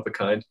 he's one of a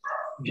kind.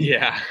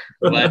 Yeah.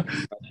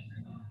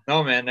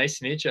 No, man, nice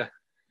to meet you.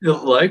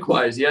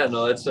 Likewise, yeah.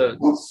 No, it's a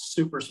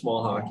super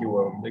small hockey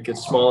world. It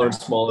gets smaller and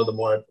smaller the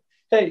more.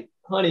 Hey,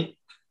 honey,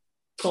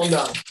 calm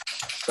down.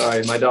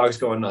 Sorry, my dog's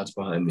going nuts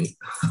behind me.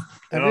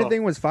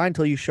 Everything was fine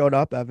until you showed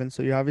up, Evan.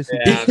 So you obviously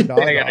I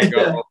gotta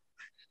go.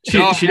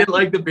 She didn't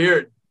like the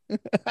beard.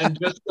 And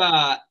just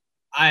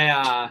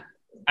I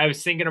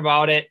was thinking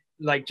about it,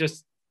 like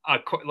just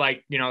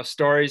like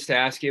stories to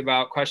ask you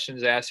about,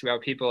 questions to ask you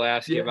about, people to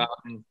ask you about,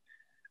 and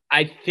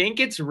I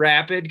think it's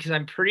Rapid because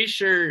I'm pretty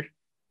sure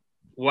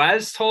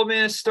Wes told me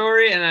a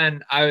story,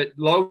 and then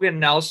Logan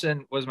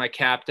Nelson was my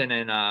captain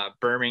in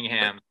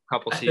Birmingham a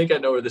couple seasons. I think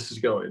I know where this is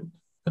going.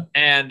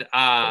 And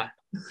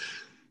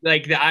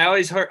like I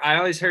always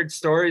heard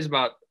stories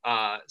about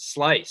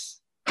Slice.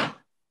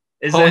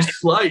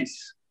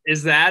 Slice.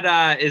 Is that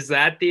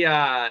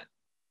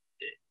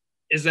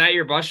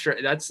your bus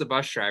driver? That's the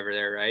bus driver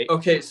there, right?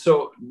 Okay,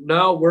 so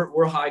now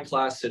we're high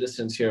class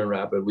citizens here in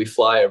Rapid. We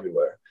fly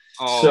everywhere.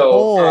 Oh,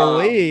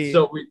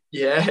 so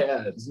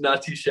it's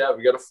not too shabby.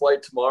 We got a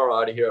flight tomorrow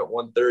out of here at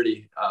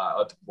 1:30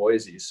 out to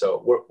Boise.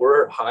 So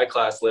we're high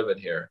class living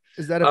here.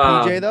 Is that a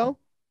PJ though?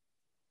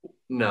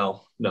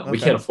 No, okay. We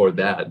can't afford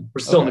that.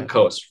 We're still on the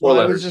coast. We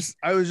were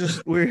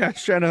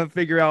trying to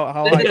figure out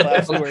how high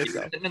class we were.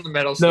 So. In the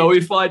middle. No, we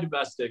fly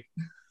domestic.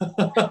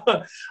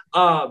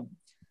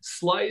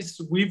 Slice,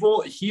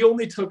 he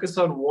only took us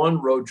on one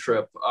road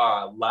trip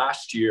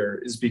last year,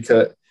 is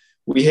because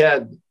we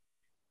had,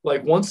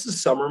 like, once the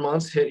summer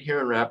months hit here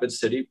in Rapid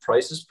City,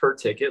 prices per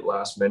ticket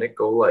last minute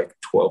go like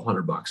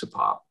 $1,200 a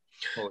pop.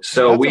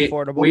 So that's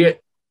affordable.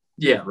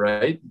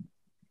 Right.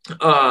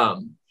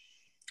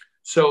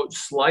 So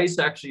Slice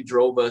actually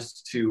drove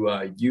us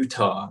to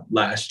Utah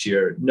last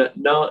year.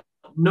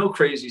 No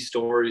crazy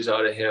stories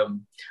out of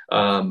him,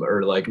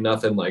 or like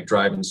nothing like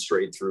driving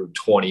straight through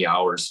 20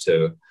 hours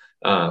to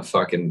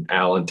fucking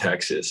Allen,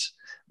 Texas.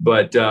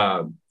 But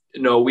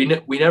no, we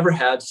never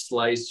had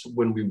Slice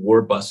when we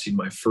were busing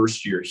my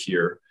first year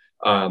here.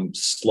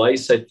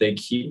 Slice, I think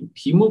he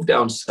moved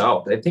down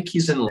south. I think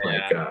he's in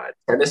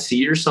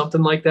Tennessee or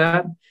something like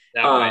that.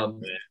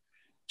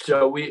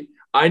 So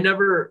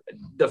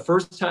the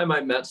first time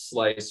I met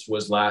Slice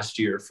was last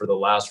year for the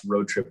last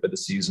road trip of the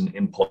season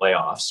in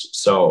playoffs.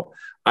 So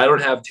I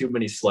don't have too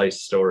many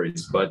Slice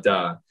stories, but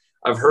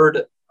I've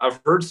heard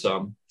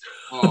some.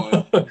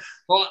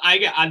 Well, I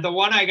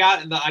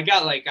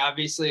got like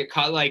obviously a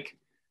cut. Like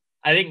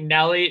I think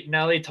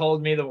Nelly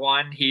told me the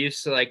one he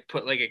used to like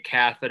put like a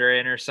catheter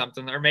in or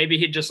something, or maybe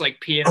he'd just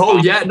like pee in.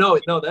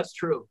 No, that's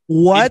true.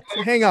 What?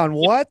 Hang on,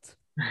 what?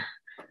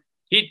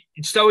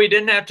 So he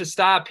didn't have to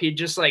stop. He'd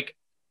just like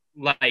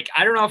I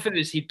don't know if it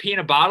is he'd pee in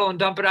a bottle and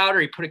dump it out, or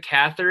he put a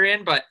catheter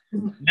in. But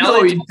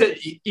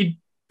he'd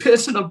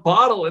piss in a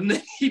bottle and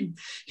then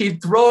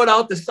he'd throw it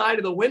out the side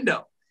of the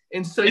window.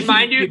 And so,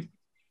 mind you,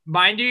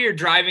 you're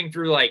driving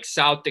through like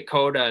South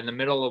Dakota in the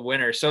middle of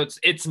winter, so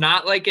it's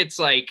not like it's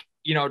like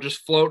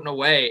just floating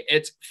away.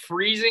 It's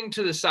freezing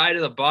to the side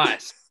of the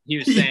bus. He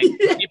was saying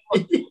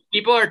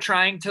people are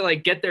trying to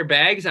like get their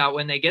bags out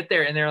when they get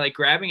there, and they're like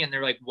grabbing it, and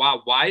they're like,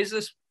 "Wow, why is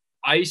this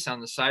ice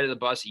on the side of the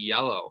bus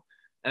yellow?"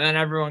 And then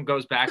everyone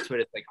goes back to it.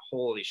 It's like,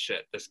 holy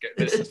shit, this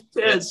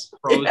is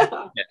frozen.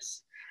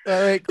 Yes.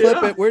 All right,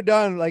 clip it. We're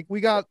done. Like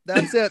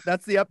that's it.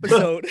 That's the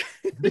episode.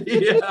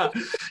 Yeah.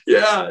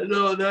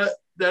 No,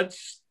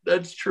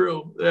 that's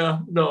true. Yeah.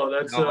 No,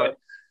 that's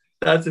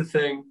That's a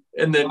thing.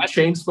 And then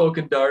chain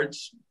smoking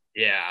darts.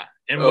 Yeah.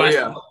 And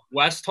Oh,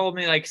 Wes told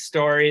me like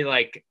story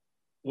like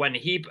when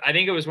I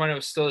think it was when it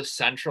was still a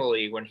Central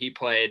League when he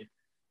played.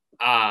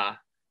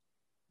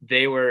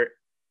 They were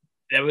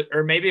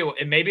or maybe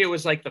it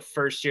was like the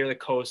first year the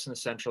Coast and the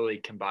Central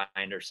League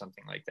combined or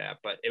something like that.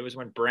 But it was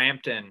when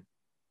Brampton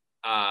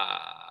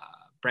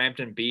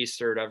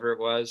Beast or whatever it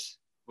was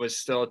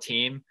still a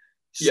team.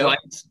 Yep.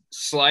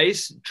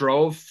 Slice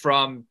drove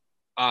from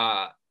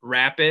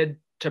Rapid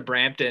to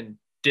Brampton,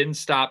 didn't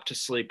stop to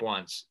sleep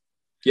once.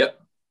 Yep.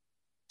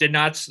 Did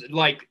not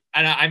like,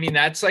 and I mean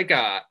that's like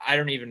I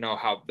don't even know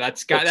how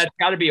that's got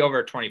to be over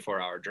a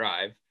 24-hour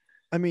drive.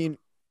 I mean,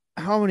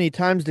 how many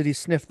times did he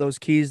sniff those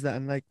keys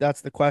then? Like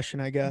that's the question,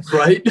 I guess.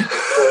 Right.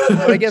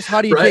 But I guess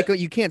how do you right.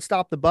 you can't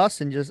stop the bus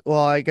and just,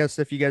 well, I guess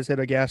if you guys hit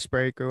a gas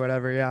break or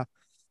whatever, yeah.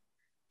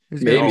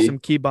 There's gonna be some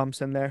key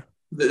bumps in there.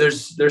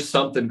 There's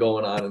something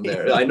going on in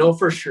there. I know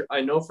for sure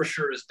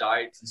his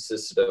diet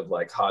consisted of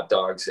like hot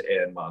dogs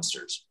and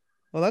Monsters.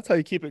 Well, that's how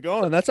you keep it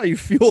going. That's how you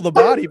fuel the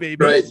body,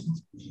 baby. Right.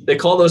 They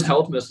call those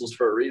health missiles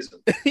for a reason.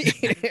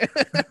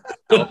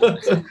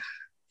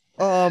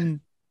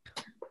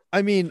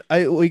 I mean,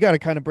 we got to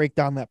kind of break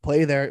down that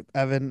play there,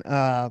 Evan.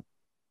 I'm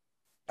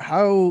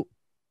a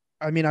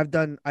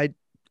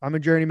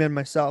journeyman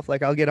myself.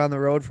 Like I'll get on the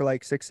road for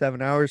like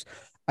 6-7 hours.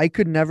 I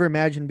could never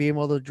imagine being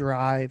able to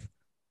drive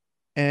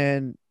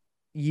and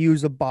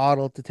use a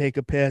bottle to take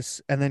a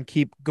piss and then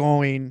keep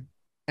going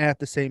at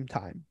the same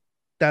time.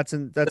 That's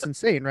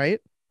insane, right?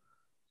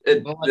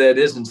 That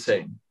is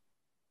insane.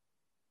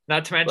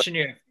 Not to mention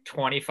you have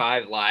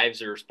 25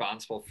 lives you're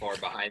responsible for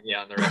behind you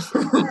on the rest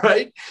of it.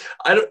 Right?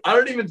 I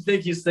don't even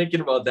think he's thinking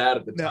about that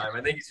at the time.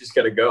 I think he's just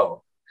got to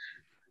go.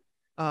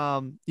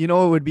 You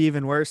know what would be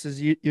even worse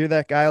is you're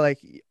that guy like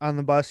on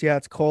the bus. Yeah,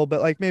 it's cold,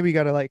 but like maybe you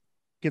got to like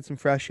get some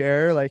fresh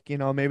air. Like, you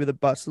know, maybe the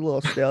bus is a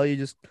little stale. You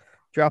just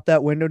drop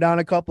that window down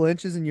a couple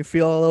inches and you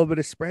feel a little bit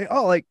of spray.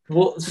 Oh, like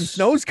some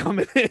snow's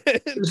coming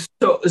in.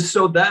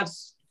 So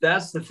that's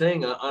the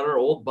thing. On our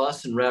old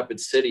bus in Rapid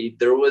City,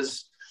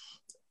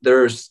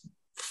 there's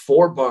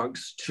 4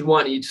 bunks, 2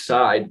 on each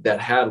side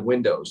that had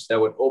windows that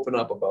would open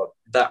up about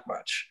that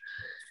much.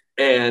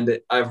 And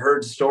I've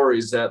heard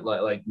stories that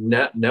like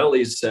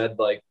Nelly said,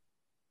 like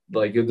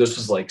this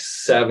was like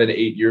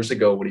 7-8 years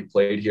ago when he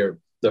played here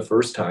the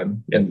first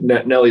time. And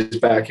Nelly's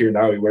back here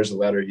now. He wears a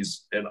letter.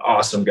 He's an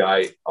awesome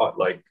guy,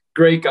 like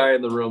great guy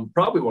in the room.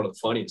 Probably one of the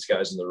funniest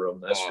guys in the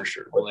room. That's for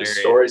sure. With the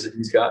stories that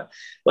he's got,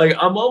 like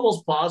I'm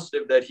almost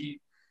positive that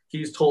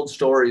he's told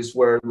stories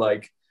where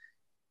like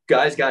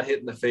guys got hit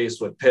in the face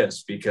with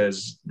piss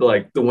because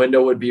like the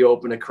window would be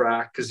open a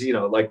crack because, you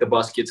know, like the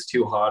bus gets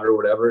too hot or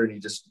whatever and you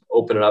just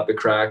open it up a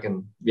crack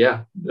and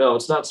no,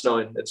 it's not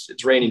snowing.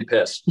 It's raining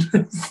piss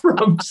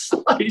from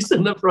Slice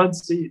in the front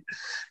seat.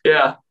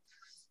 Yeah.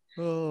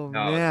 Oh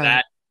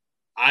man.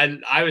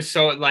 I was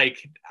so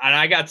like, and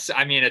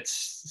I mean,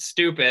 it's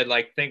stupid,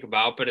 like think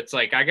about, but it's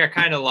like, I got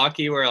kind of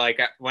lucky where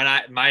like when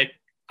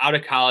out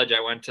of college,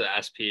 I went to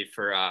the SP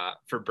for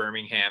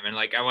Birmingham and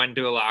like, I went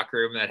into a locker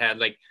room that had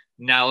like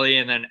Nelly.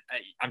 And then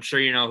I'm sure,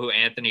 you know who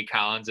Anthony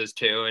Collins is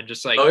too. And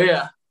just like, oh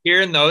yeah,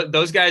 hearing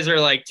those guys are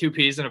like 2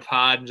 peas in a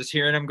pod and just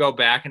hearing them go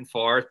back and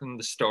forth and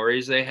the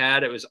stories they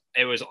had, it was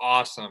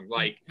awesome.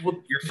 Like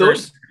your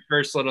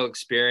first little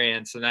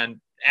experience. And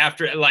then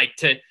after like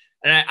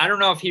and I don't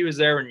know if he was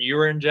there when you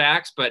were in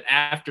Jax, but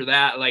after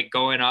that, like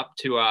going up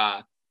to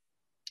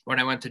when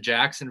I went to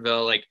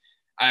Jacksonville, like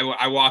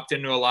I walked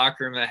into a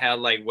locker room that had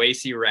like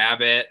Wasey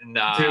Rabbit and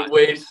I love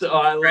Wace.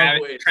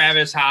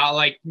 Travis Howe,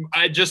 like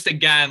I just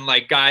again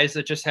like guys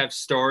that just have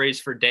stories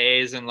for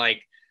days and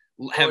like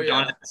have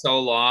done it so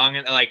long,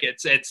 and like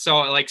it's so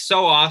like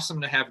so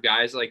awesome to have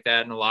guys like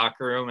that in the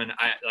locker room. And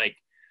I like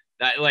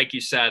that, like you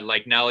said,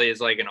 like Nelly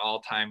is like an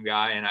all-time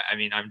guy. And I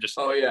mean, I'm just,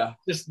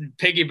 just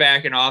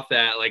piggybacking off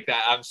that, like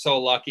that. I'm so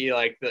lucky.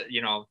 Like that,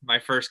 you know, my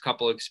first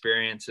couple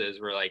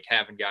experiences were like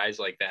having guys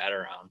like that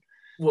around.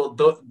 Well,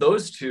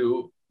 those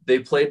two, they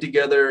played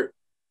together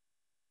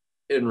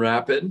in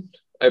Rapid,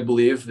 I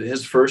believe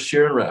his first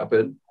year in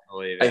Rapid.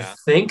 I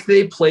think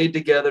they played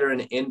together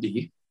in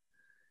Indy.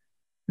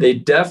 They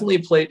definitely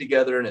played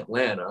together in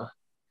Atlanta.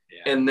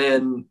 Yeah. And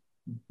then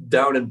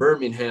down in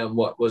Birmingham,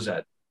 what was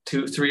that?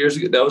 2-3 years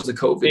ago, that was the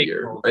COVID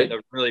year, right?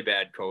 The really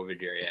bad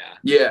COVID year,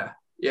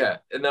 yeah.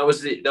 And that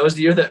was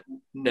the year that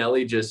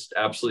Nelly just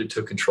absolutely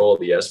took control of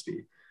the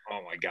SP.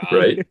 Oh my god!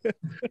 Right?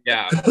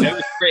 Yeah,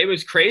 it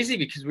was crazy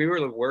because we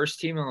were the worst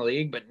team in the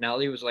league, but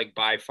Nelly was like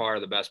by far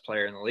the best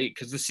player in the league.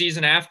 Because the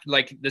season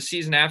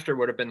after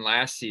would have been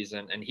last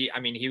season, and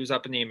he was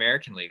up in the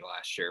American League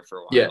last year for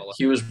a while. Yeah,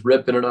 he was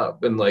ripping it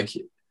up, and like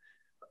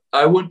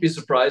I wouldn't be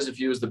surprised if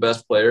he was the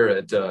best player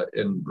at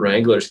in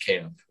Wranglers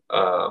camp.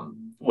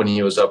 When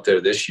he was up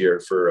there this year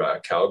for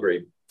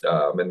Calgary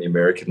in the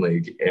American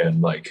League.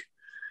 And like,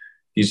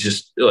 he's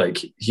just like,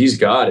 he's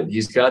got it.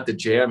 He's got the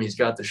jam. He's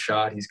got the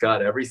shot. He's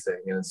got everything.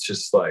 And it's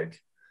just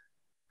like,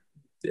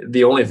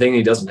 the only thing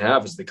he doesn't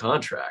have is the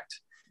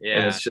contract. Yeah.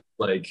 And it's just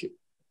like,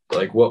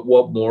 Like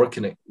what more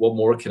can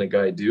a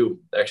guy do?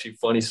 Actually,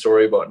 funny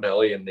story about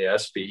Nelly and the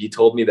SB. He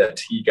told me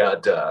that he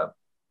got that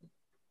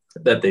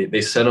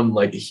they sent him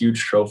like a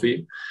huge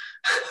trophy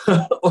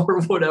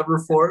or whatever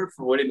for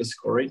winning the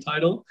scoring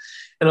title.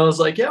 And I was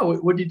like, yeah,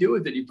 what do you do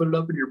with it? You put it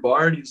up in your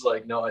bar? And he's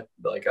like, no, I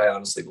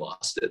honestly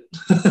lost it.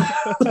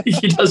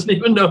 He doesn't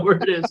even know where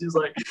it is. He's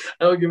like,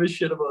 I don't give a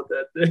shit about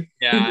that thing.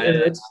 Yeah.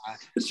 And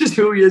it's just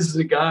who he is as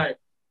a guy.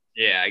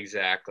 Yeah,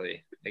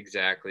 exactly.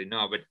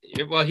 No, but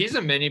well, he's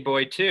a mini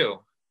boy too.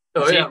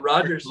 Oh yeah,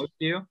 Rogers. Close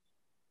to you?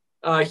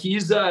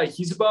 He's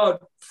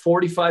about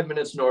 45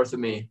 minutes north of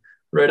me,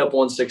 right up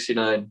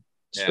 169,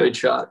 straight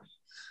shot.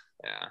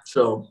 Yeah.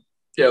 So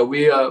yeah,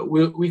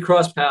 we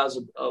cross paths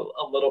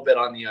a little bit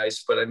on the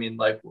ice, but I mean,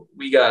 like,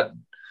 we got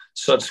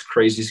such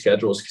crazy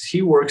schedules because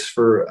he works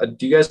for.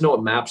 Do you guys know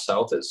what Map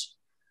South is?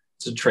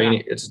 It's a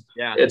training.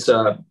 Yeah. It's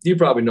you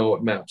probably know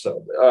what Map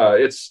South.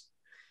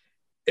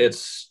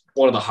 It's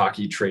one of the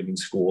hockey training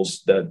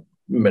schools that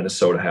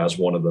Minnesota has,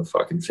 one of the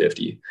fucking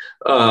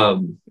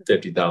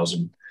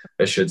 50,000,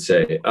 I should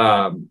say.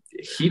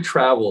 He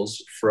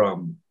travels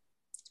from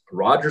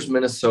Rogers,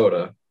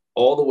 Minnesota,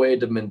 all the way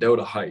to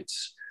Mendota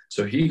Heights.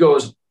 So he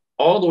goes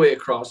all the way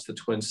across the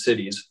Twin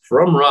Cities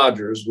from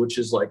Rogers, which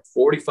is like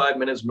 45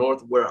 minutes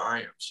north of where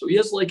I am. So he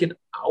has like an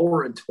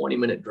hour and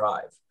 20-minute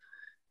drive.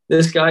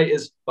 This guy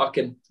is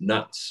fucking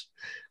nuts.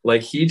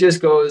 Like, he just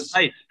goes...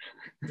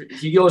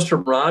 He goes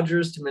from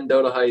Rogers to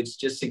Mendota Heights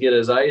just to get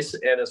his ice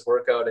and his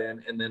workout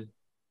in, and then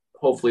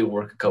hopefully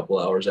work a couple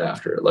hours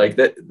after. Like,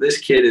 that, this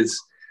kid is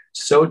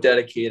so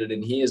dedicated,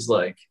 and he is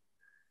like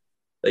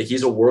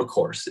he's a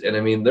workhorse. And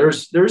I mean,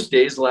 there's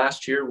days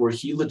last year where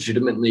he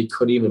legitimately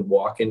couldn't even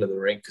walk into the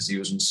rink because he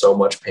was in so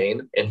much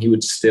pain, and he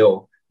would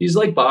still. He's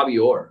like Bobby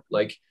Orr.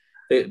 Like,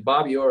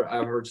 Bobby Orr,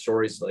 I've heard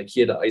stories like he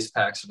had ice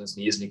packs on his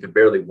knees and he could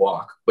barely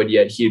walk, but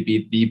yet he'd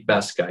be the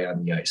best guy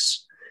on the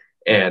ice.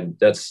 And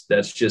that's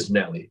just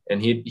Nelly.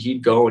 And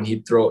he'd go and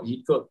he'd throw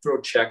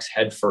checks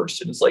head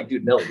first. And it's like,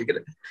 dude, Nelly, you're gonna,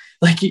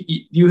 like,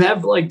 you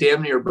have like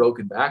damn near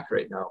broken back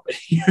right now, but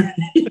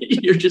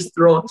you're just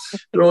throwing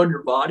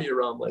your body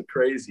around like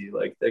crazy.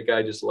 Like, that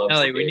guy just loves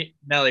Nelly.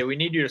 We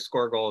need you to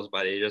score goals,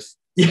 buddy. Just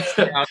he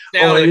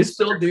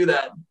still do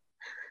that.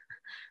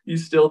 He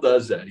still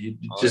does that. He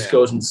just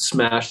goes and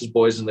smashes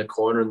boys in the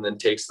corner and then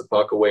takes the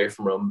puck away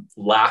from him,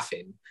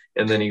 laughing,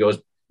 and then he goes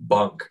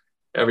bunk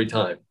every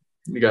time.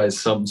 The guy's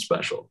something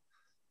special.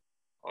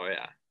 Oh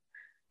yeah,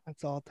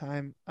 that's all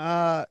time.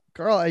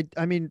 Carl,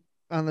 I mean,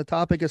 on the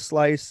topic of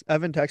Slice,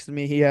 Evan texted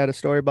me. He had a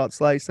story about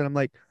Slice, and I'm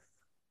like,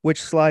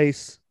 which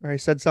Slice? Or I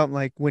said something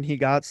like when he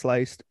got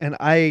sliced, and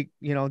I,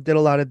 did a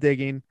lot of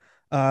digging.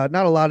 Not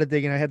a lot of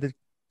digging. I had to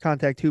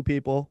contact two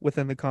people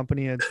within the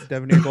company at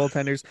Devanir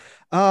Goaltenders.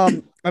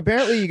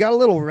 Apparently, you got a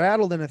little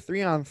rattled in a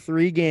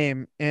 3-on-3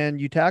 game, and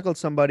you tackled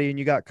somebody, and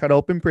you got cut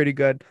open pretty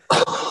good.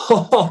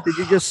 Did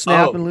you just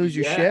snap and lose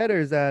your shit, or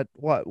is that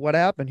what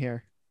happened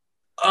here?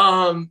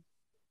 Well,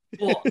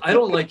 I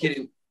don't like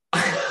getting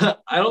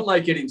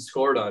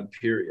scored on,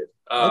 period.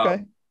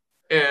 Okay.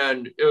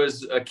 And it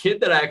was a kid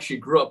that I actually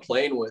grew up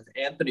playing with,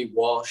 Anthony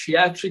Walsh. He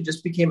actually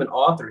just became an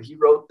author. He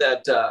wrote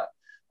that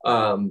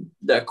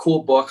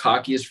cool book,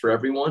 Hockey is for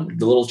Everyone,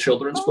 the little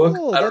children's book.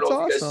 I don't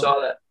know if you guys saw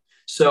that.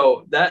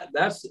 So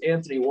that's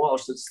Anthony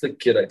Walsh. That's the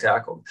kid I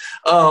tackled.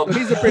 So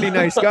he's a pretty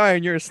nice guy,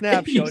 and you're a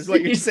snapshot, is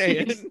what you're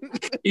saying.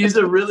 He's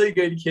a really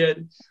good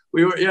kid.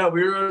 We were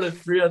on a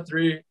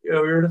 3-on-3. We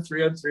were in a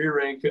 3-on-3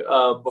 rink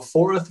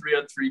before a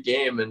 3-on-3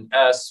 game, and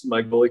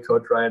my goalie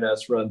coach Ryan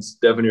S runs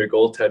Devanir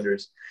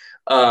Goaltenders.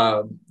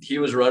 He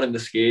was running the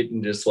skate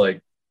and just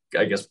like,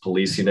 I guess,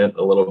 policing it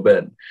a little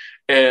bit,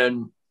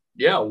 and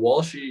yeah,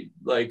 Walshy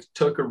like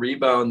took a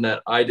rebound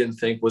that I didn't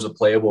think was a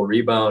playable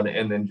rebound,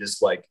 and then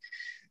just like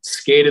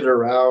skated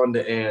around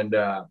and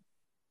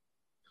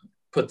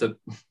put the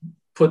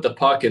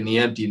puck in the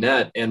empty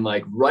net. And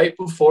like right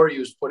before he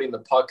was putting the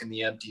puck in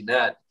the empty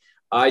net,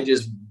 I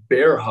just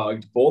bear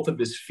hugged both of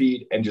his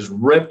feet and just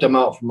ripped him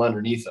out from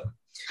underneath him.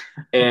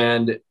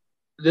 And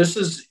this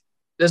is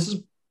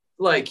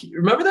like,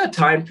 remember that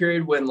time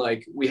period when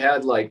like we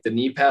had like the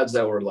knee pads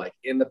that were like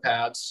in the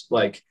pads,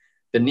 like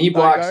the knee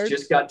blocks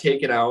just got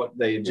taken out.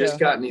 They had just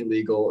gotten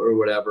illegal or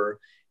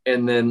whatever.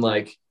 And then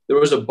like there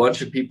was a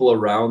bunch of people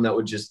around that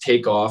would just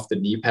take off the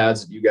knee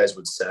pads that you guys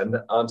would send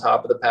on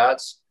top of the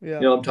pads. Yeah.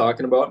 You know what I'm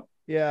talking about?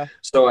 Yeah.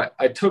 So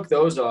I took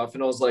those off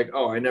and I was like,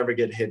 oh, I never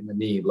get hit in the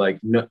knee. Like,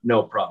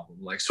 no problem.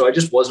 Like, so I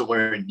just wasn't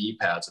wearing knee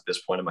pads at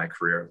this point in my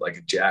career, like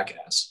a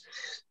jackass.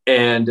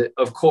 And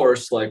of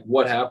course, like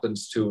what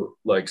happens to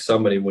like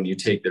somebody when you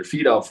take their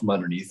feet out from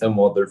underneath them?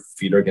 Well, their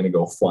feet are going to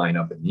go flying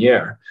up in the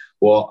air.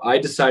 Well, I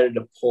decided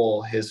to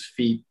pull his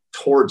feet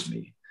towards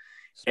me.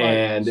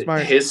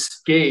 Smart. His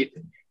skate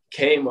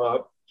came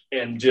up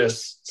and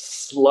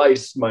just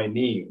sliced my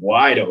knee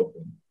wide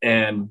open.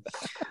 And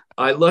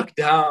I look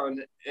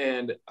down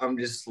and I'm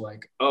just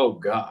like, oh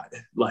God,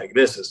 like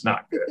this is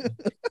not good.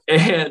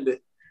 And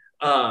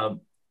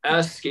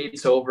as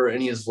skates over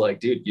and he's like,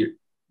 dude,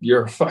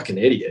 you're a fucking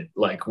idiot.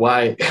 Like,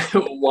 why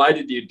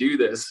did you do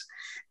this?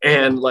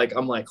 And like,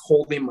 I'm like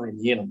holding my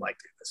knee and I'm like,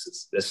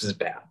 this is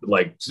bad.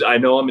 Like, I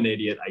know I'm an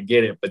idiot. I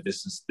get it, but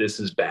this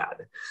is bad.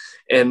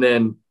 And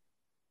then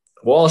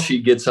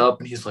Walshy gets up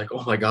and he's like,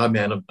 oh my God,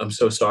 man, I'm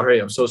so sorry.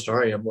 I'm so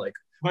sorry. I'm like,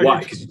 why?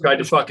 Because you tried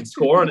to fucking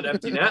score on an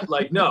empty net?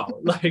 Like,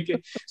 no. Like,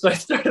 so I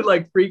started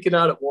like freaking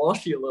out at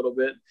Walshy a little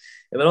bit.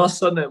 And then all of a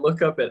sudden I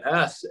look up at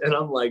S and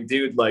I'm like,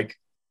 dude, like,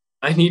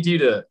 I need you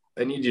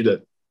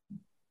to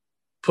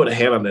put a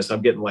hand on this.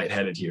 I'm getting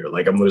lightheaded here.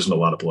 Like, I'm losing a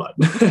lot of blood.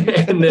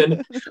 And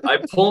then I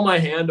pull my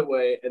hand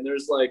away and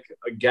there's like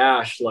a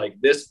gash like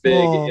this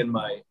big in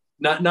my,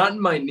 not in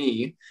my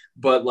knee,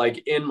 but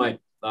like in my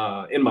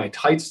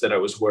tights that I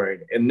was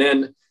wearing. And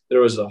then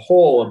there was a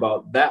hole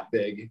about that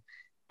big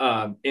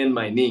in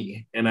my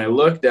knee. And I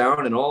looked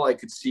down and all I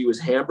could see was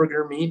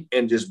hamburger meat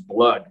and just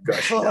blood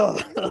gushing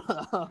out.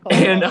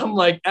 And I'm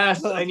like,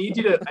 S, I need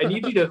you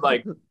to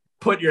like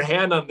put your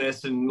hand on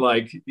this and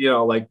like, you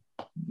know, like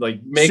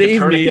make a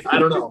tourniquet. I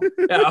don't know.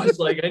 Yeah, I was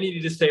like, I need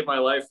you to save my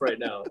life right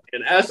now.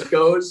 And S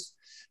goes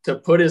to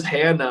put his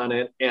hand on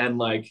it and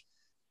like,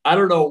 I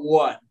don't know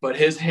what, but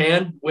his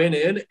hand went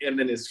in and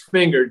then his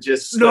finger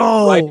just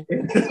right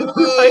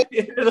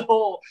into the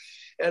hole.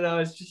 And I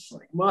was just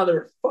like,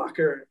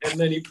 motherfucker. And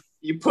then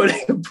he put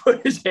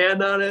his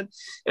hand on it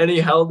and he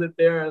held it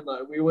there. And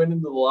like, we went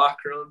into the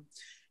locker room.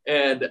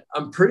 And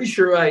I'm pretty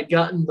sure I had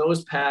gotten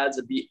those pads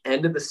at the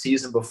end of the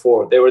season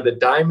before. They were the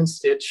Diamond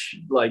Stitch,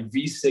 like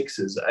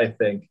V6s, I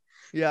think.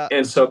 Yeah.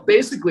 And so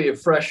basically a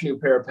fresh new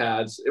pair of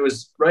pads. It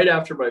was right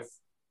after my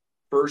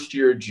first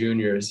year of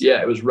juniors.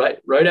 Yeah, it was right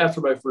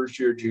after my first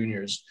year of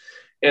juniors.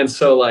 And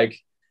so like,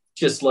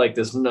 just like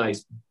this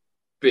nice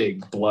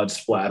big blood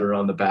splatter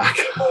on the back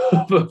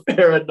of a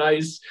pair of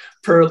nice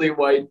pearly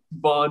white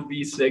Vaughn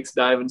V6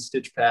 Diamond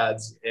Stitch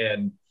pads.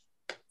 And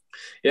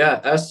yeah,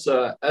 S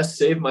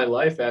saved my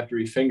life after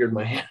he fingered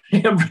my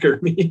hamburger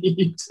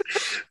meat.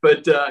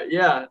 But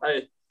yeah,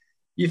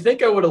 you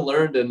think I would have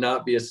learned to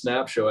not be a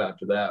snap show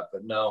after that,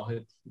 but no,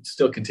 it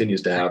still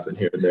continues to happen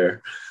here and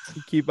there.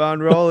 You keep on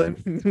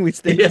rolling. We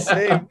stay the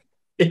same.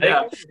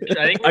 Yeah.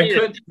 I think we need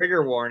a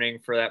trigger warning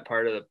for that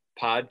part of the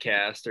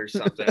podcast or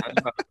something. I'm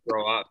about to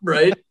throw up.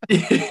 Right?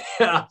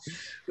 Yeah.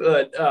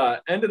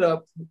 But ended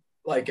up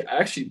like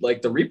actually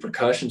like the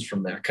repercussions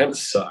from that kind of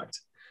sucked.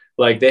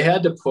 Like they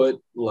had to put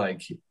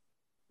like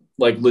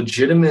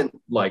legitimate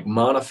like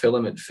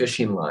monofilament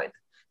fishing line.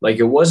 Like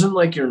it wasn't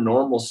like your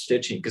normal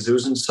stitching because it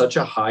was in such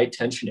a high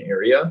tension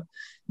area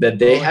that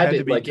they had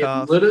to like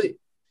tough.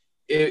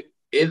 It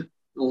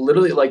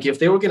literally like if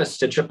they were going to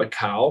stitch up a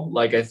cow,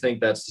 like I think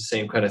that's the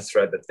same kind of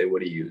thread that they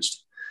would have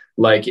used.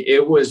 Like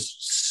it was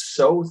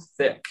so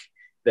thick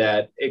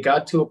that it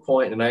got to a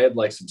point and I had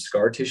like some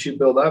scar tissue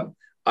build up.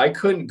 I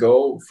couldn't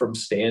go from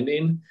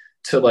standing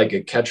to like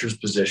a catcher's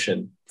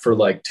position for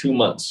like 2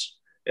 months.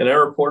 And I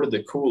reported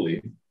to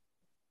Cooley.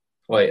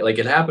 Like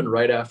it happened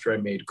right after I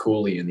made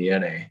Cooley in the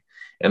NA.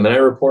 And then I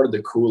reported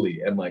to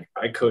Cooley and like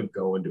I couldn't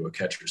go into a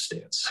catcher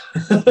stance.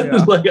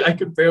 Yeah. Like I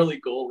could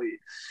barely goalie.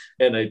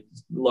 And I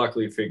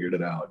luckily figured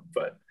it out.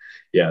 But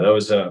yeah,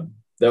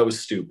 that was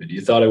stupid.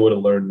 You thought I would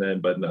have learned then,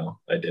 but no,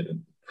 I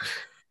didn't.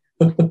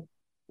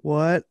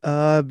 What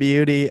a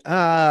beauty.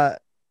 I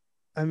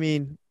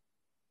mean,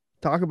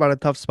 talk about a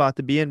tough spot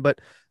to be in, but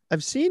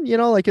I've seen, you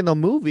know, like in the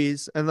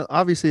movies, and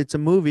obviously it's a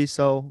movie,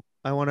 so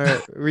I want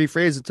to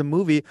rephrase it's a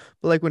movie,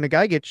 but like when a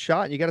guy gets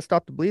shot and you got to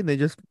stop the bleeding, they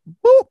just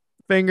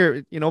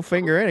finger in,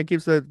 it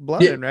keeps the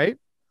blood in, right?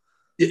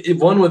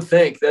 One would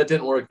think that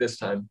didn't work this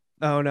time.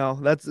 Oh no,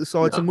 it's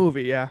a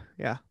movie. Yeah.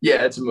 Yeah,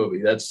 it's a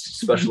movie. That's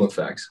special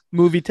effects.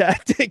 Movie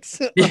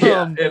tactics.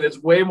 Yeah, and it's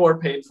way more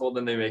painful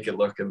than they make it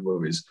look in the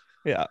movies.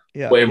 Yeah.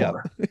 Way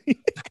more.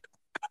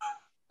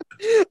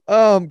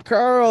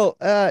 Carl,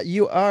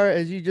 you are,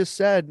 as you just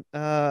said,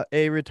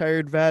 a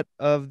retired vet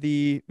of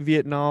the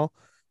Vietnam,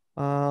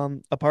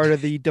 a part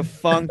of the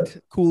defunct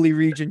Cooley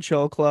Region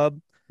Show Club.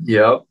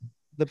 Yep.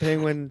 The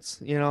Penguins,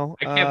 you know.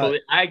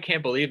 I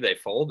can't believe they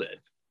folded.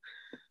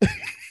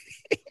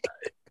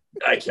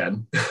 I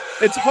can.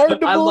 It's hard to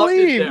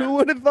believe. Who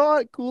would have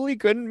thought Cooley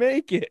couldn't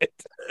make it?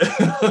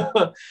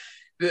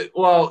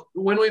 Well,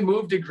 when we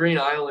moved to Green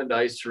Island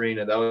Ice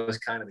Arena, that was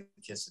kind of the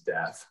kiss of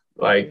death.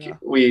 Like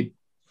we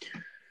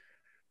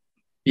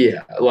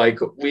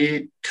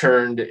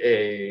turned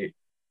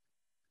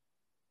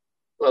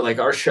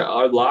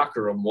our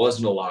locker room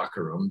wasn't a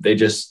locker room. They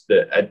just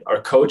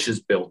our coaches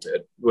built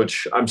it,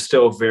 which I'm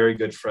still very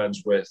good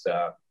friends with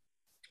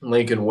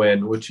Lincoln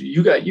Wynn, which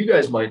you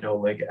guys might know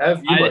Lincoln.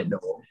 You might know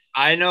him.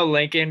 I know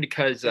Lincoln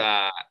because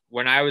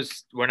when I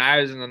was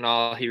in the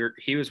Null,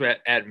 he was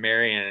at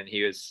Marion and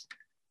he was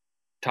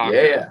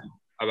talking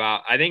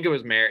about, I think it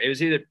was Marion.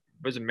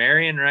 Was it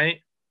Marion,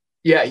 right?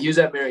 Yeah, he was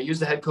at Marion. He was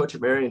the head coach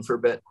at Marion for a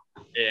bit.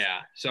 Yeah,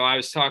 so I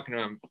was talking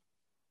to him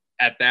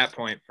at that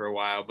point for a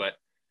while, but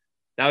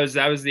that was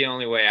the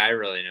only way I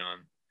really knew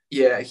him.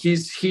 Yeah,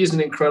 he's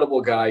an incredible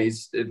guy.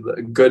 He's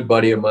a good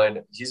buddy of mine.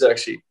 He's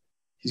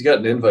got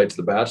an invite to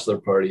the bachelor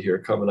party here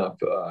coming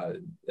up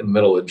in the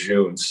middle of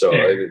June. So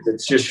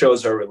it just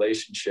shows our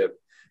relationship.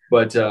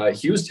 But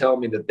he was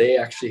telling me that they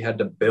actually had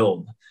to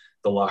build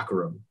the locker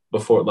room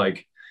before,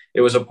 like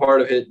it was a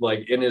part of it,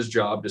 like in his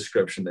job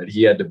description that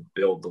he had to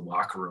build the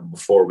locker room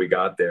before we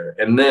got there.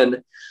 And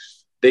then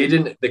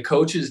the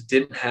coaches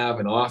didn't have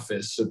an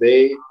office. So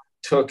they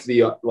took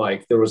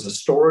like there was a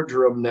storage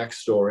room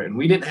next door and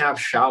we didn't have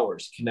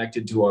showers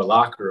connected to our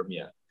locker room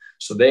yet.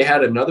 So they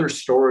had another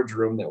storage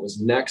room that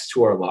was next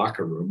to our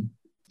locker room.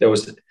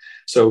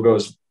 So it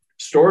goes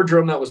storage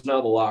room that was now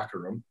the locker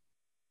room,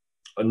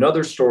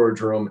 another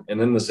storage room, and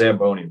then the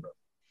Zamboni room.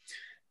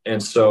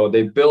 And so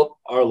they built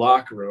our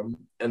locker room,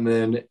 and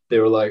then they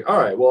were like, all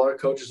right, well, our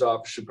coach's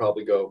office should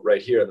probably go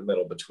right here in the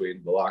middle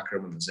between the locker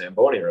room and the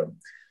Zamboni room.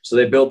 So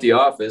they built the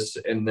office,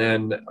 and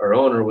then our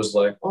owner was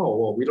like, oh,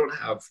 well, we don't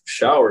have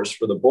showers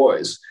for the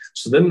boys.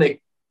 So then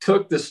they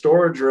took the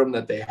storage room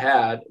that they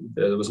had,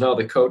 that was now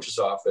the coach's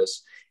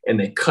office, and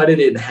they cut it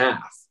in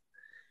half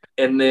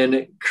and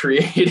then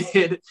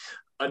created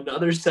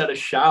another set of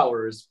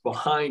showers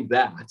behind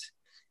that.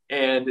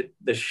 And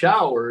the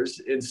showers,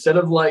 instead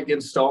of like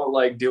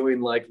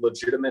doing like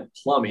legitimate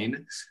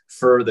plumbing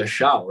for the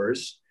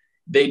showers,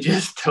 they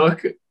just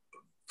took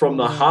from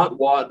the hot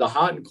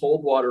and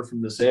cold water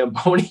from the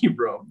Zamboni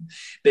room.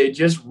 They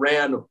just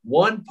ran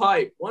one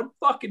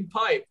fucking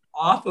pipe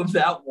off of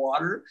that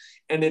water,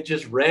 and it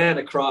just ran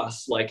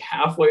across like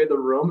halfway the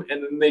room.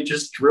 And then they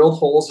just drilled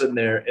holes in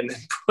there and then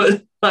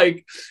put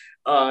like,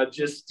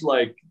 just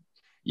like,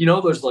 you know,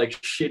 there's like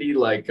shitty,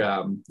 like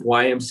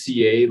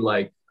YMCA,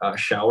 like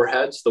shower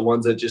heads, the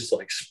ones that just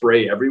like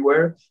spray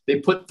everywhere. They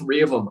put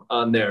 3 of them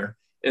on there,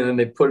 and then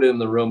they put it in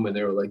the room, and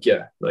they were like,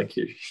 yeah, like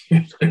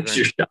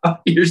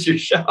here's your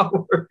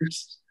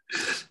showers.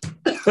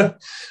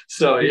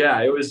 So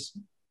yeah, it was,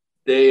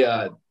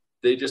 they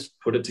just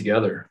put it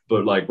together,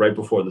 but like right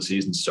before the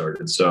season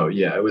started. So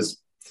yeah, it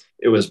was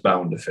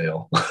bound to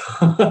fail.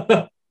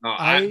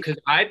 Because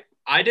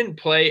I didn't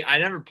play. I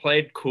never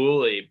played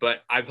Cooley, but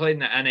I played in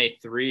the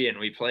NA3, and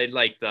we played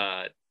like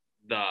the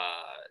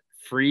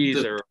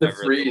freeze or whatever.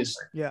 The freeze.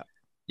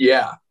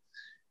 Yeah.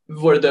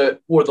 Where the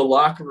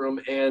locker room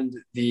and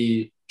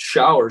the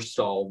shower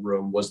stall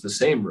room was the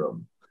same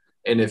room.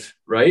 And if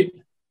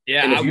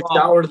if you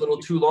showered a little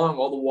too long,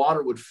 all the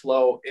water would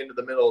flow into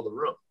the middle of the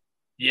room.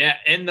 Yeah,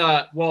 and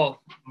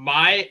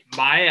my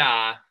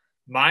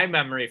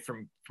memory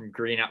from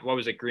Green, what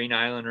was it, Green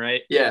Island,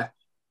 right? Yeah.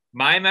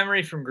 My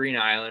memory from Green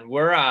Island,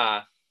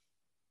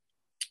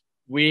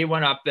 we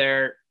went up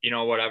there, you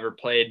know, whatever,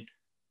 played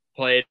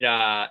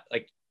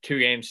like 2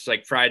 games,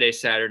 like Friday,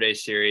 Saturday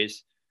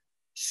series.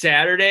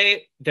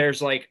 Saturday,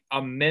 there's like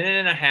a minute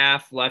and a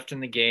half left in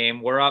the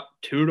game. We're up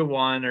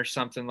 2-1 or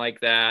something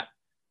like that.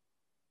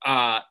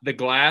 The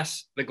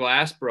glass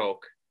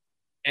broke,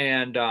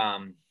 and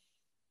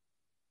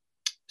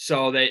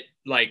so they,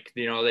 like,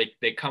 you know,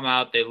 they come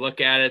out, they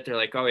look at it, they're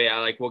like, oh yeah,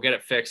 like we'll get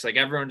it fixed. Like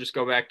everyone just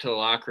go back to the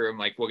locker room,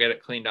 like we'll get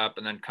it cleaned up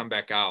and then come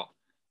back out.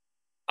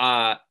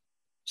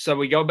 So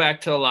we go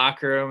back to the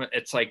locker room.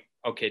 It's like,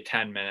 okay,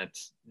 10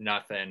 minutes,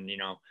 nothing, you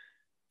know,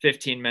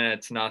 15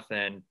 minutes,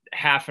 nothing.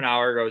 Half an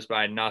hour goes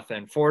by,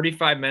 nothing.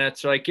 45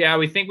 minutes, they're like, yeah,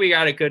 we think we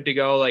got it good to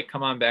go. Like,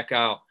 come on back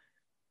out.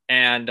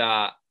 And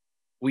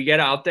we get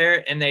out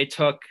there, and they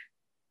took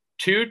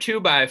 2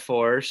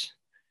 2x4s,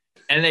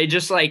 and they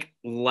just like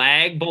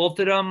lag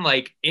bolted them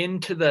like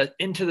into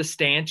the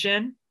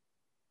stanchion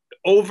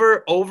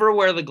over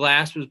where the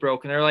glass was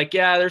broken. They're like,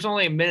 yeah, there's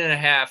only a minute and a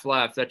half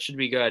left. That should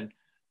be good.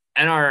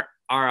 And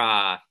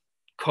our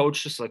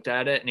coach just looked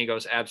at it, and he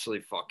goes,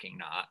 absolutely fucking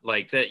not.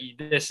 Like, that,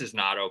 this is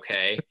not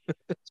okay.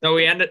 So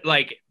we ended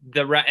like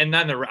and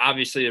then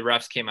obviously the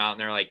refs came out, and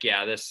they're like,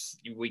 yeah,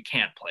 we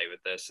can't play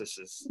with this. This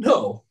is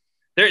no.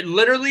 They're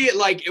literally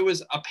like, it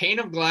was a pane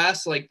of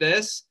glass like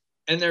this,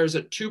 and there's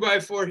a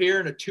 2x4 here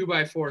and a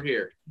 2x4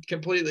 here,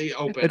 completely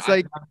open. It's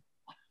like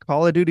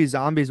Call of Duty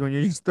Zombies when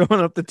you're just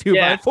throwing up the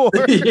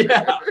 2x4.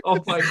 Yeah. Oh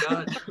my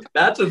god,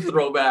 that's a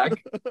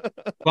throwback.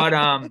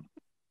 But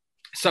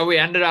so we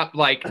ended up,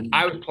 like,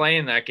 I was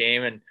playing that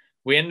game, and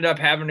we ended up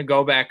having to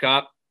go back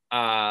up.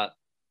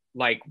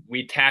 Like,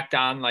 we tacked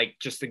on like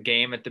just the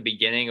game at the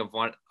beginning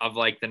of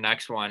like the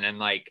next one, and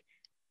like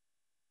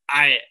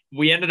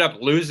we ended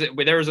up losing.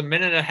 There was a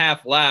minute and a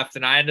half left,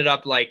 and I ended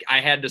up like I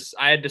had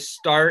to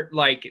start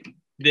like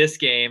this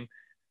game,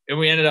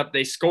 and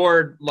they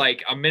scored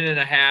like a minute and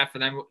a half,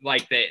 and then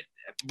like they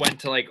went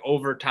to like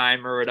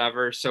overtime or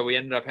whatever. So we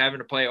ended up having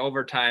to play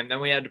overtime.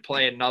 Then we had to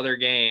play another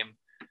game.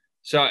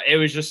 So it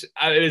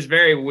was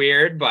very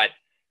weird, but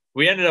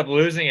we ended up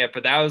losing it.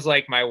 But that was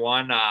like my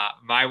one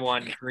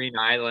Green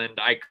Island.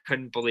 I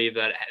couldn't believe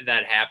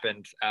that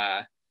happened.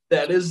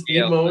 That is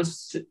the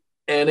most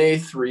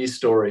NA3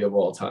 story of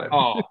all time.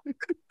 Oh,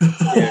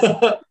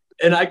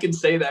 and I can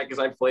say that because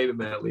I played in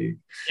that league.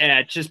 Yeah,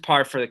 it's just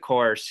par for the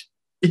course.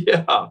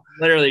 Yeah,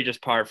 literally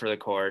just par for the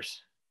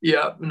course.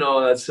 Yeah,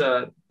 no, that's.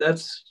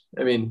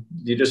 I mean,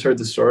 you just heard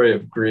the story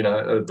of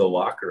the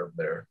locker room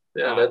there.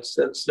 Yeah,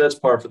 that's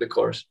par for the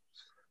course.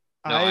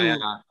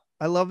 No,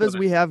 I love as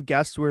we have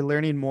guests, we're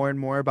learning more and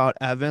more about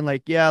Evan.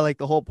 Like, yeah, like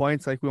the whole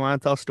point's like we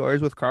want to tell stories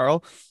with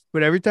Carl,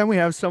 but every time we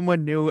have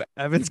someone new,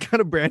 Evan's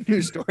got a brand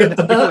new story that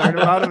we learn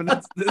about him,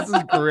 and this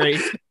is great.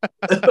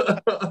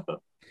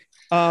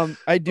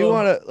 I do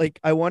want to like.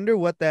 I wonder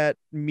what that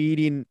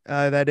meeting,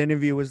 that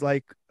interview was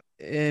like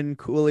in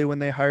Cooley when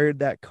they hired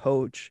that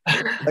coach.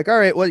 Like, all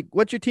right,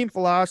 what's your team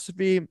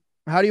philosophy?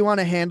 How do you want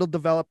to handle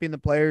developing the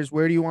players?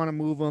 Where do you want to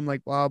move them?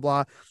 Like, blah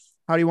blah.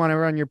 How do you want to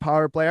run your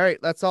power play? All right,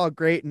 that's all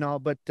great and all,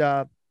 but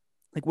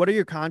like, what are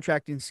your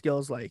contracting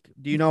skills like?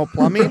 Do you know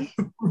plumbing?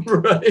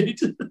 Right.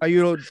 Are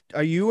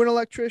you an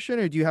electrician,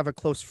 or do you have a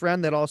close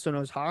friend that also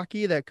knows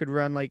hockey that could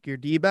run like your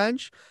D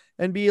bench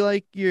and be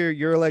like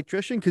your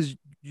electrician? Because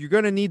you're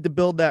gonna need to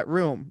build that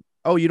room.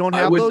 Oh, you don't I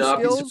have would those not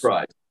be skills?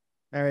 surprised.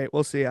 All right,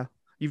 we'll see ya.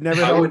 You've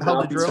never I would held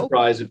a not be drill?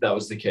 surprised if that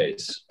was the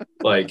case.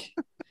 Like,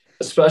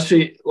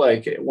 especially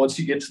like once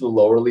you get to the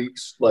lower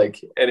leagues, like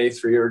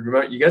NA3, or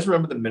remember, you guys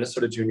remember the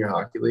Minnesota Junior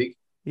Hockey League,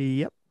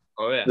 Yep.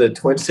 Oh yeah. the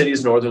Twin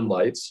Cities Northern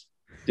Lights?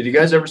 Did you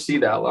guys ever see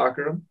that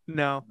locker room?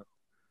 No.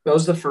 That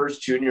was the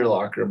first junior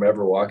locker room I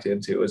ever walked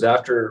into. It was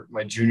after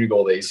my junior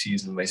gold A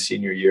season, my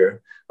senior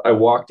year. I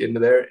walked into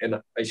there, and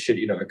I shit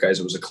you not, guys,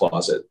 it was a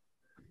closet.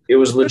 It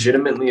was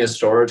legitimately a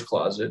storage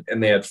closet,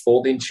 and they had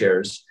folding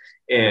chairs.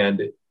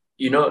 And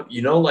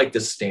like the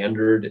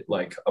standard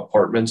like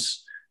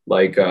apartments,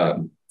 like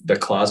the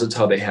closets,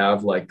 how they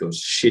have like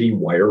those shitty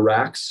wire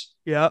racks.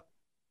 Yep.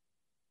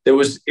 It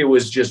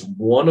was just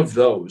one of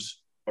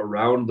those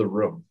around the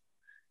room,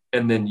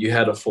 and then you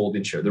had a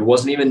folding chair. There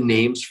wasn't even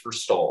names for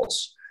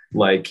stalls.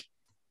 Like,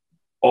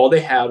 all they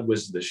had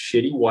was the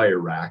shitty wire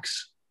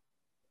racks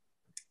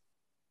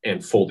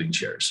and folding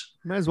chairs.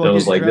 Might as well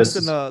was get like, dressed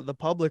this in is- the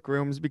public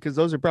rooms, because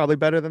those are probably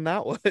better than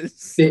that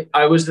was.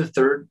 I was the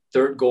third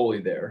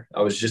goalie there.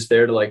 I was just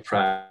there to like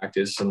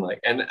practice,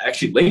 and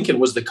actually Lincoln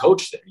was the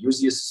coach there. He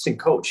was the assistant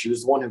coach. He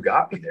was the one who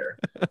got me there.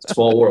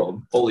 Small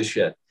world. Holy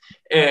shit.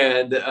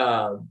 And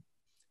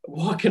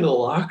walk into the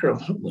locker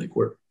room, I'm like,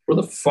 where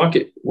the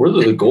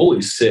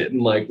goalies sit?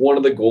 And like one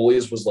of the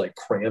goalies was like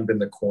crammed in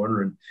the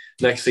corner. And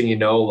next thing you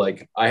know,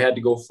 like I had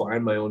to go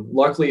find my own.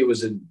 Luckily, it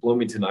was in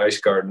Bloomington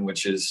Ice Garden,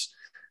 which is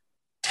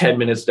 10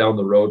 minutes down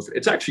the road.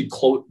 It's actually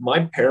close. My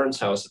parents'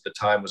 house at the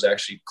time was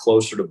actually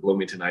closer to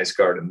Bloomington Ice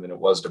Garden than it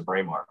was to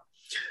Braemar.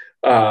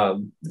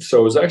 So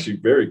it was actually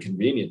very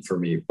convenient for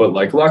me. But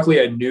like,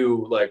 luckily I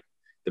knew like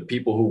the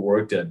people who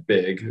worked at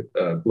Big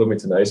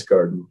Bloomington Ice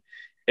Garden,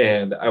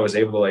 and I was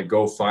able to like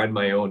go find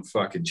my own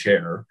fucking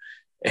chair.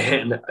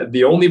 And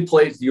the only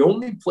place there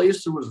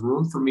was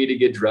room for me to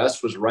get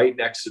dressed was right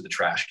next to the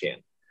trash can.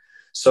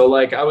 So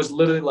like I was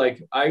literally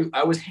like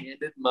I was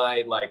handed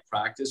my like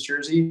practice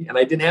jersey, and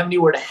I didn't have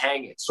anywhere to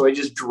hang it, so I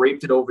just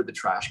draped it over the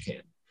trash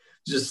can.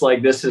 Just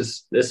like, this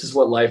is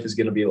what life is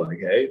gonna be like,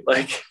 hey?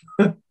 Like,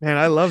 Man,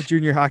 I love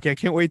junior hockey. I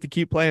can't wait to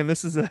keep playing.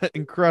 This is an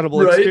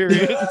incredible right?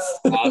 experience.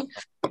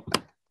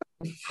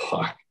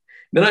 Fuck.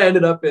 Then I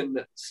ended up in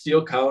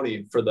Steele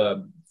County for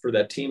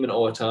that team in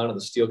Owatonna,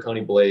 the Steele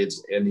County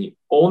Blades. And the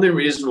only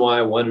reason why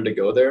I wanted to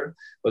go there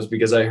was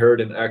because I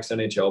heard an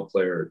ex-NHL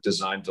player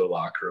designed the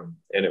locker room,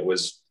 and it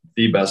was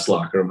the best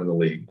locker room in the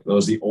league. That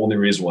was the only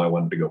reason why I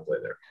wanted to go play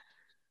there.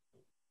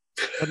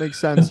 That makes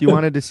sense. You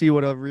wanted to see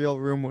what a real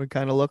room would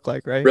kind of look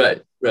like, right?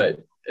 Right.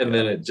 And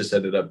then it just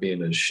ended up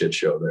being a shit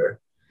show there.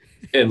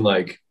 And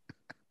like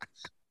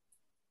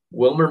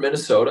Wilmer,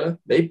 Minnesota,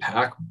 they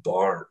pack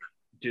barn.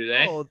 Do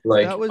they? Oh,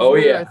 Like, that was oh,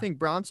 where yeah. I think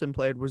Bronson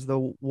played, was the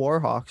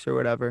Warhawks or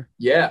whatever.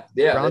 Yeah.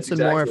 Bronson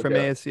exactly Moore what from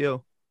they are.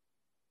 ASU.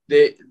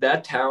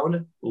 That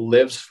town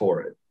lives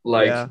for it.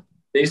 Like, Yeah.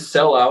 they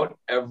sell out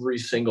every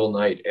single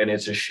night, and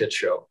it's a shit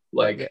show.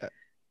 Like, Yeah.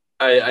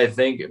 I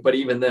think, but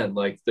even then,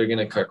 like, they're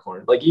gonna cut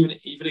corners. Like, even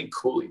in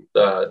Cooley,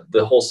 the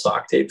whole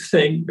sock tape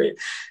thing,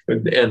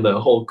 and the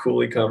whole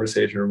Cooley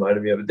conversation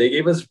reminded me of it. They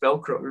gave us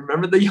Velcro.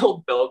 Remember the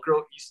old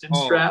Velcro Easton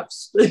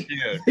straps? Dude.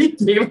 They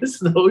gave us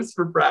those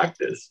for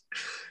practice.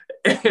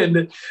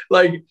 And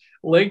like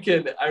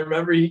Lincoln, I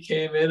remember he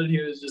came in and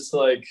he was just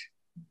like,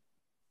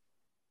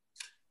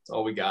 "That's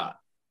all we got."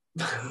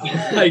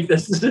 Like,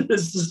 this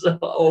is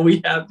all we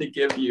have to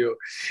give you.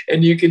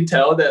 And you can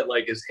tell that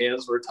like his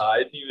hands were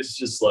tied, and he was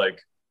just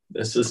like,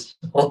 "This is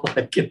all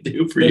I can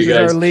do for This you is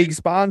guys." our league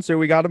sponsor.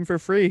 We got him for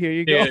free. Here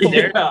you go.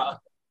 Dude, Yeah.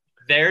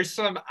 There's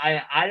some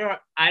I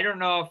don't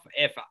know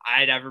if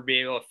I'd ever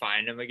be able to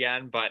find him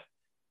again, but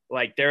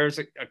like there's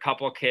a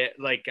couple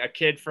like a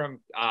kid from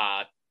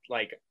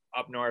like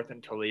up north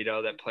in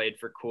Toledo that played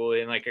for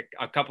Cooley, and like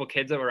a couple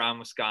kids that were around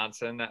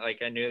Wisconsin that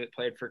like I knew that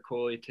played for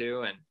Cooley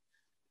too. And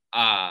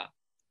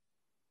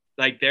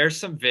like there's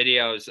some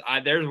videos.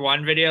 There's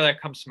one video that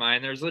comes to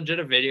mind. There's legit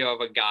a video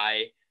of a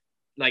guy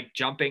like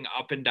jumping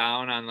up and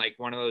down on like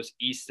one of those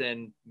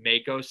Easton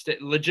Mako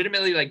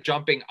legitimately like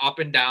jumping up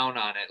and down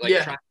on it,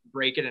 like trying to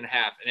break it in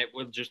half, and it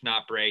would just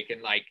not break.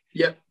 And like,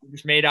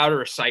 it's made out of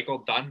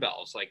recycled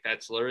dumbbells. Like,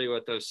 that's literally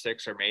what those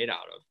sticks are made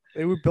out of.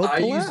 They were built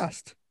to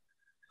last.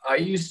 I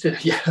used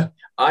to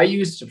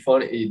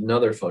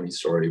another funny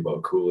story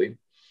about Cooley.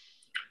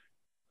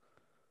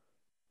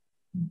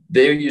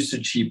 they used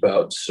to cheap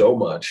out so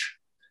much,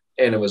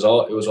 and it was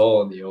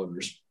all on the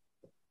owners.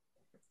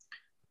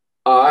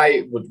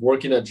 I was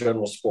working at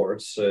General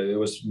Sports. It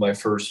was my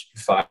first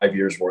 5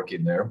 years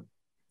working there,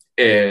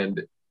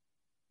 and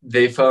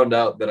they found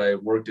out that I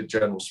worked at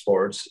General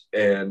Sports,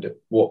 and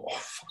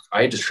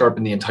I had to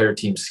sharpen the entire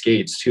team's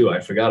skates too. I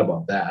forgot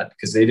about that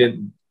because they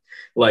didn't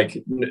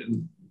like.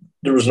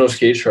 There was no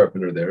skate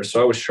sharpener there,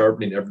 so I was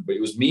sharpening everybody.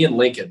 It was me and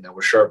Lincoln that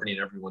were sharpening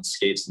everyone's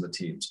skates in the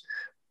teams.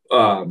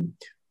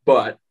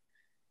 But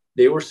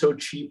they were so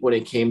cheap when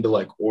it came to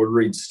like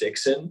ordering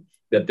sticks in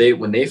that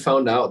when they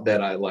found out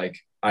that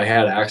I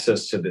had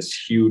access to this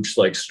huge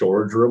like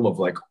storage room of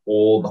like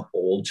old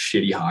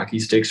shitty hockey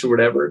sticks or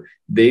whatever,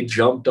 they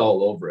jumped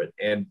all over it.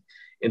 And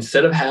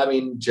instead of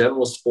having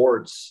General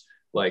Sports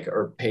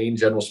or paying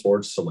General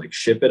Sports to like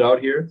ship it out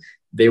here,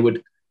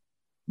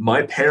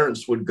 my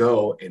parents would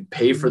go and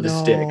pay for the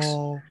sticks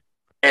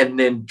and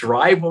then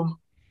drive them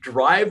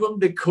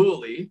to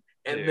Cooley,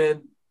 and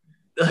then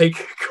like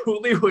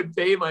Cooley would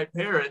pay my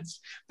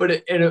parents,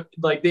 but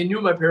like they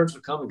knew my parents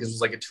were coming because it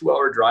was like a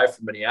 2-hour drive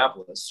from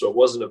Minneapolis, so it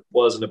wasn't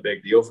a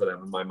big deal for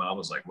them. And my mom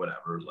was like,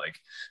 whatever, like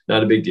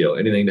not a big deal,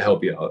 anything to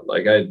help you out.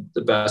 Like I had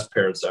the best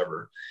parents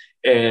ever,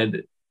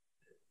 and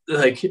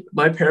like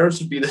my parents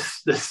would be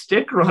the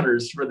stick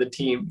runners for the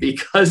team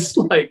because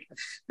like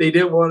they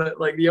didn't want to,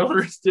 like the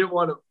owners didn't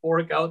want to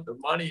fork out the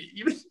money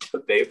even to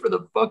pay for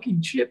the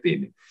fucking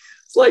shipping.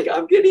 It's like,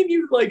 I'm getting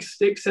you like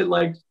sticks at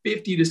like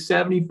 50 to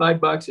 75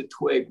 bucks a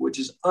twig, which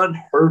is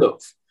unheard of.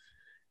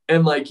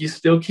 And like, you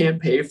still can't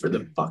pay for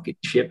the fucking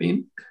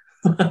shipping.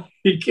 Yeah.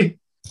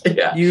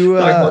 You,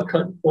 talk about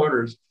cutting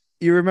corners.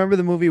 You remember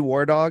the movie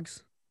War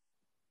Dogs?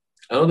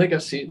 I don't think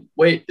I've seen.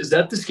 Wait, is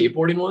that the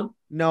skateboarding one?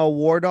 No,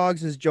 War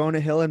Dogs is Jonah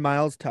Hill and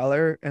Miles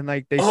Teller, and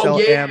like they sell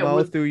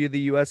ammo through the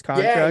U.S.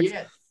 contracts.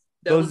 Yeah.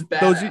 Those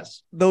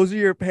are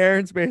your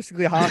parents,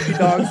 basically hockey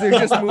dogs. They're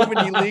just moving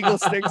illegal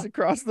sticks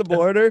across the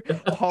border,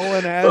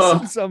 hauling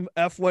ass in some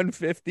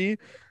F-150.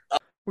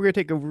 We're gonna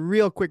take a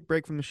real quick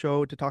break from the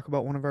show to talk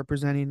about one of our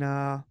presenting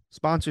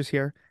sponsors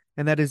here,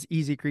 and that is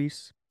Easy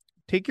Crease.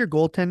 Take your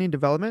goaltending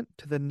development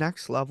to the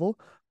next level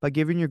by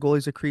giving your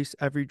goalies a crease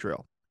every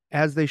drill,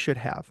 as they should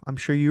have. I'm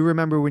sure you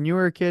remember when you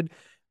were a kid,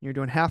 you're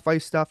doing half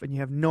ice stuff and you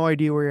have no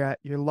idea where you're at.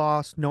 You're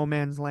lost, no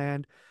man's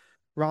land,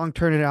 wrong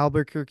turn at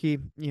Albuquerque,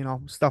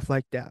 stuff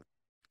like that.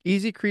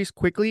 Easy Crease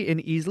quickly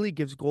and easily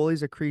gives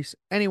goalies a crease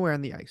anywhere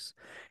on the ice.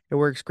 It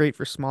works great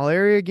for small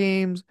area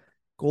games,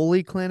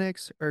 goalie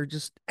clinics, or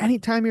just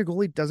anytime your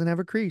goalie doesn't have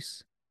a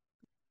crease.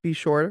 Be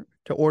sure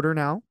to order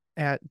now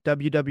at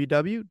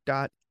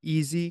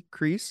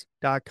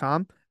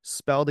www.easycrease.com,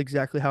 spelled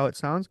exactly how it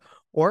sounds,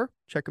 or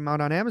check them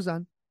out on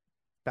Amazon.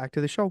 Back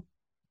to the show.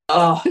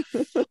 Oh,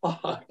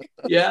 fuck.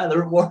 Yeah,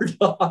 they're War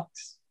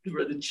Dogs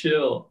for the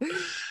chill.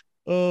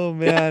 Oh,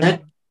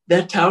 man.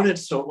 That town had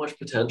so much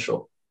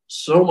potential.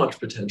 So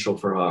much potential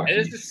for hockey. It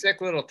is a sick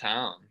little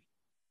town.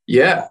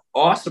 Yeah,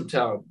 awesome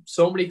town.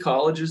 So many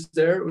colleges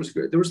there. It was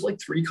good. There was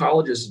like 3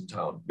 colleges in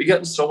town. We got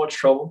in so much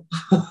trouble.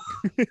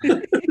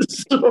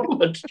 So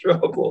much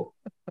trouble.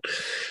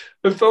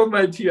 I found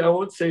my team. I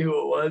won't say who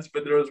it was,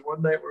 but there was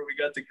one night where we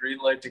got the green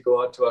light to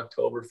go out to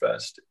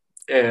Oktoberfest,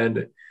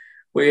 and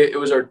it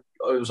was our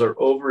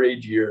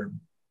overage year,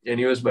 and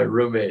he was my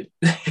roommate,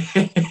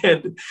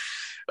 and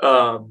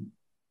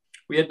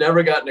we had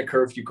never gotten a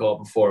curfew call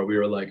before. We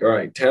were like, all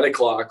right, 10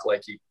 o'clock,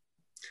 like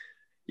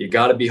you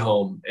got to be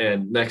home.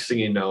 And next thing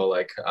you know,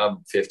 like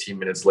I'm 15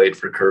 minutes late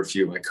for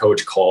curfew. My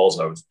coach calls.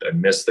 I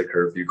missed the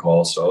curfew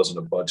call, so I was in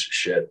a bunch of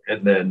shit.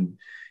 And then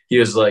he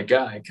was like,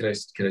 "Guy, can I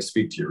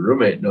speak to your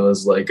roommate?" And I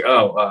was like,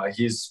 "Oh,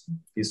 he's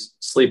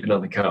sleeping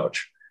on the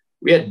couch."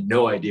 We had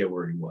no idea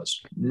where he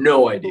was.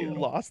 No idea.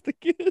 Lost the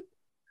kid.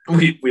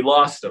 We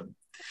lost him,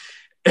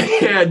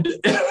 and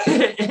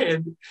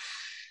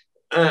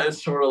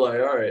so we're like,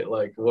 all right,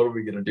 like, what are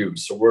we gonna do?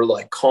 So we're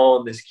like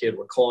calling this kid.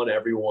 We're calling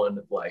everyone.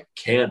 Like,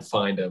 can't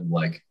find him.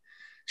 Like,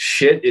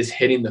 shit is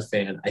hitting the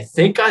fan. I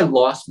think I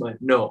lost I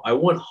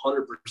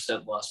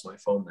 100% lost my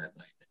phone that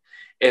night.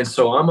 And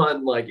so I'm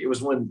on, like, it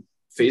was when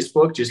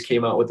Facebook just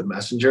came out with the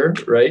Messenger,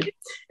 right?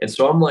 And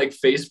so I'm like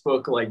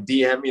Facebook, like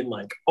DMing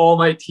like all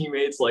my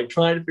teammates, like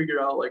trying to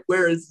figure out like,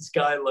 where is this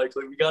guy? Like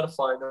we gotta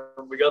find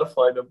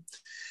him,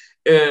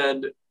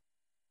 and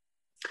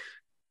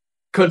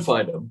couldn't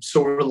find him.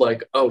 So we're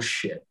like, oh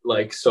shit!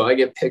 Like, so I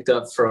get picked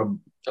up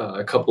from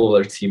a couple of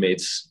other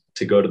teammates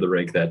to go to the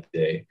rink that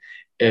day,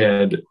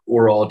 and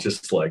we're all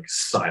just like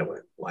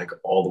silent, like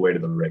all the way to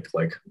the rink.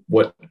 Like,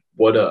 what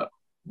are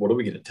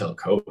we gonna tell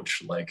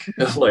coach? Like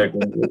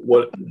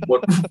what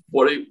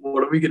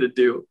are we gonna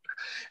do?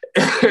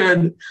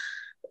 And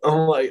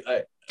I'm like,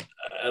 I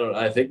don't know.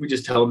 I think we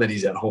just tell him that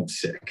he's at home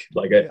sick.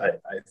 Like I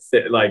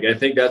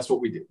think that's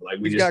what we do. Like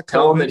we just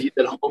tell him that he's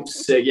at home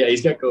sick. Yeah,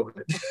 he's got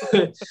COVID.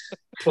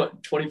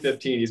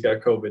 2015, he's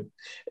got COVID,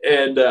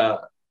 and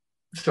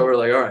so we're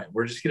like, all right,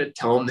 we're just gonna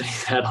tell him that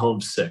he's at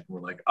home sick. We're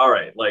like, all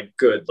right, like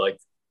good, like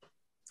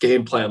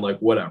game plan, like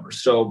whatever.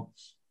 So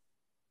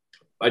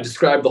I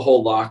described the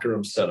whole locker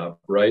room setup,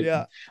 right?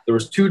 Yeah. There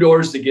was 2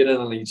 doors to get in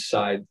on each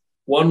side.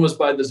 One was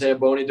by the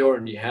Zamboni door,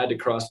 and you had to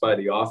cross by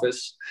the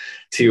office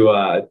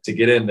to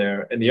get in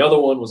there. And the other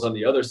one was on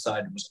the other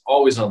side and was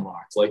always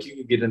unlocked. Like you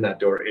could get in that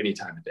door any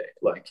time of day.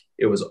 Like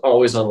it was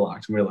always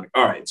unlocked. And we were like,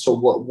 all right, so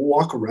we'll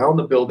walk around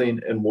the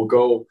building and we'll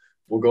go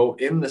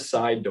in the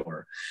side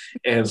door.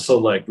 And so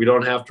like we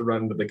don't have to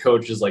run to the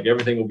coaches, like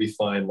everything will be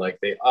fine. Like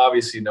they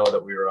obviously know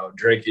that we were out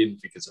drinking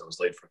because I was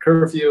late for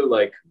curfew,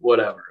 like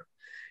whatever.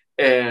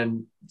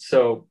 And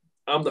so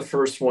I'm the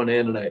first one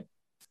in, and I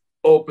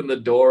open the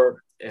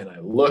door and I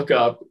look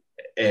up,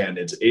 and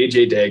it's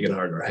AJ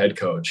Dagenhart, our head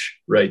coach,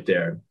 right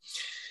there.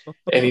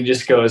 And he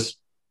just goes,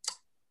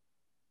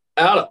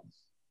 Adam,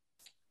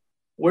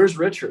 where's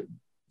Richard?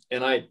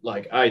 And I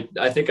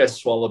think I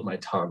swallowed my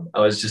tongue. I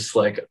was just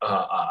like,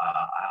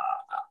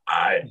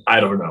 I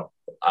don't know.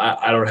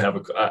 I don't have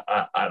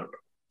I don't know.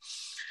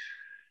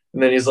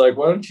 And then he's like,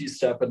 why don't you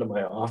step into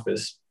my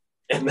office?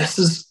 And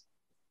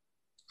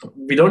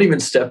we don't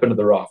even step into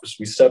their office.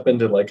 We step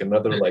into like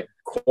another like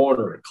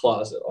corner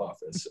closet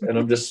office. And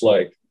I'm just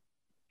like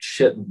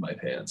shitting my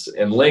pants.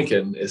 And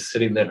Lincoln is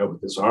sitting there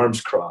with his arms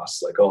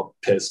crossed, like all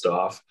pissed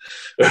off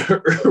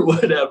or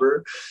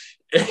whatever.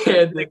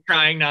 And like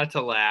trying not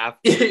to laugh.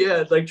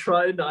 Yeah, like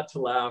trying not to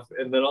laugh.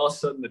 And then all of a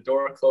sudden the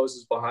door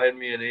closes behind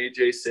me and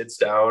AJ sits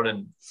down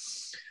and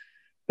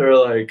they're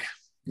like,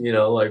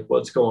 like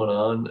what's going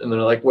on? And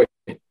they're like, wait,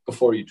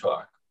 before you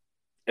talk.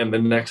 And the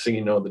next thing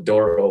you know, the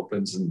door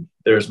opens and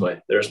there's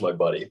my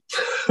buddy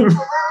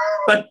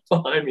right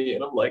behind me.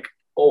 And I'm like,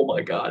 oh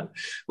my God,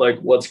 like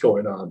what's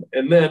going on?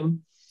 And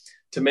then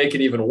to make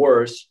it even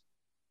worse,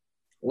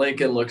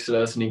 Lincoln looks at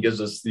us and he gives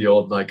us the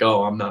old like,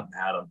 oh, I'm not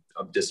mad.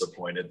 I'm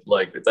disappointed.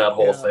 Like that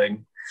whole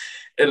thing.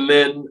 And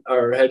then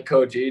our head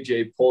coach,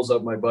 AJ, pulls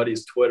up my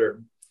buddy's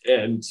Twitter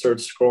and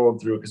starts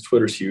scrolling through because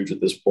Twitter's huge at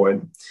this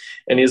point.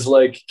 And he's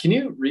like, can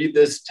you read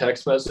this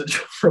text message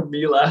from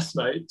me last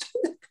night?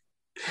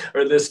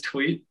 Or this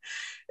tweet?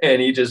 And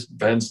he just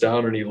bends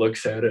down and he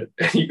looks at it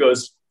and he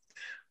goes,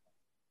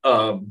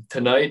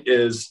 tonight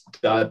is ...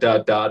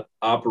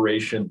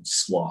 Operation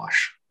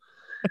Slosh.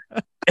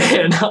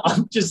 And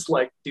I'm just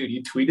like, dude,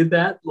 you tweeted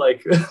that?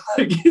 Like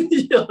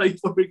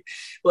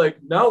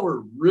now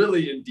we're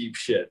really in deep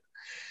shit.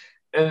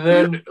 And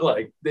then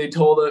like they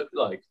told it,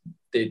 like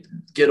they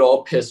get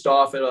all pissed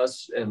off at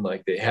us, and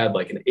like they had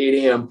like an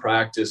 8 a.m.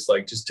 practice,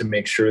 like just to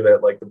make sure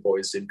that like the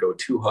boys didn't go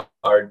too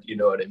hard, you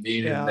know what I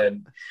mean? Yeah. And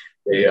then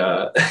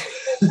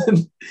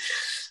they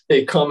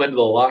they come into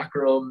the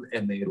locker room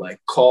and they like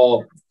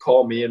call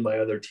me and my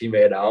other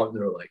teammate out, and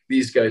they're like,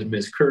 these guys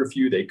missed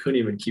curfew, they couldn't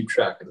even keep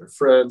track of their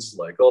friends,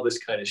 like all this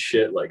kind of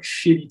shit, like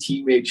shitty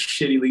teammates,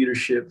 shitty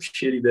leadership,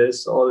 shitty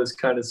this, all this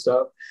kind of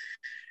stuff.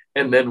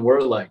 And then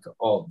we're like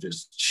all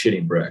just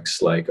shitting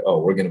bricks, like, oh,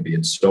 we're going to be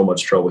in so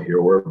much trouble here,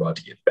 we're about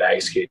to get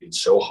bag skated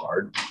so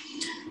hard.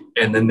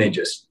 And then they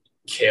just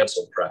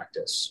cancel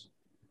practice.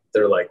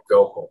 They're like,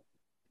 go home,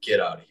 get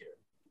out of here.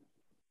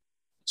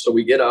 So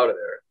we get out of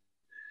there,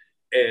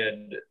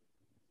 and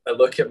I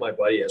look at my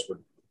buddy as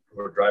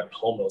we're driving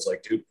home, and I was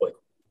like, dude, like,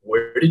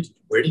 where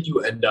did you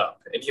end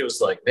up? And he was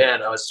like,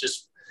 man, I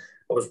was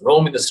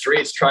roaming the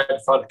streets trying to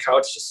find a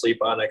couch to sleep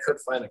on. I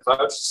couldn't find a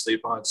couch to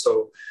sleep on.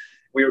 So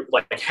we were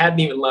like, hadn't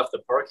even left the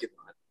parking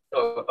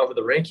lot of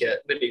the rink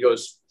yet. And then he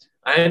goes,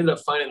 I ended up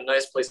finding a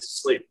nice place to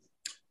sleep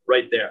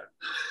right there.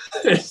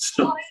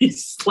 So he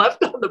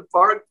slept on the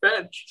park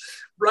bench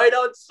right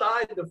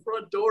outside the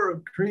front door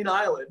of Green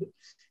Island.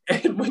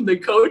 And when the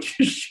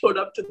coaches showed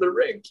up to the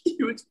rink,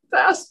 he was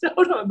passed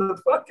out on the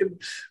fucking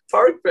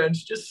park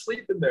bench, just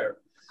sleeping there.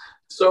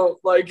 So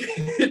like,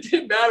 it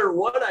didn't matter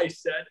what I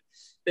said.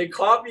 They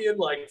caught me in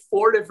like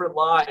 4 different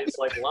lies,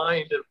 like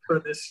lying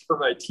for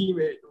my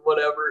teammate and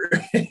whatever.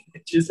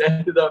 It just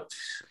ended up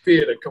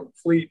being a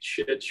complete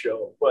shit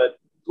show. But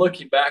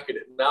looking back at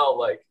it now,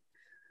 like,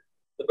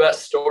 the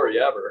best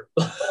story ever.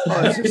 Oh,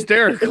 it's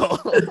hysterical.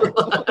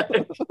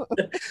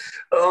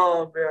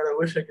 Oh man, I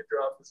wish I could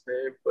drop his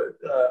name, but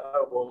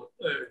I won't.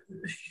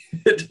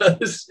 It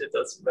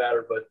doesn't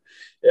matter. But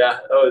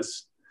yeah, that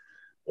was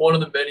one of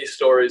the many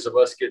stories of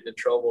us getting in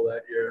trouble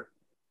that year.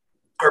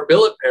 Our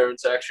billet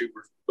parents actually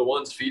were the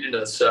ones feeding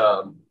us.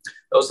 That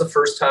was the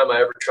first time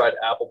I ever tried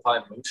apple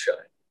pie moonshine.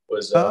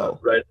 Was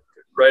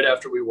right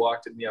after we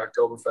walked in the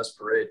Oktoberfest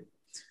parade.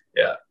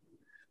 Yeah.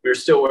 We were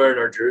still wearing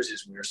our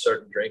jerseys when we were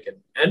starting drinking.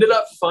 Ended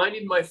up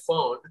finding my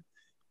phone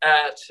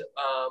at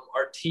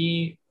our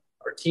team.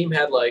 Our team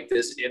had like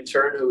this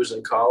intern who was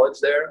in college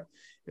there,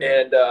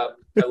 and I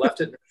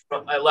left it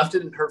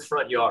in her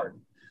front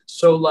yard.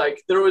 So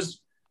like there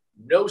was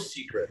no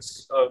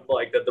secrets of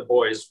like that the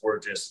boys were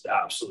just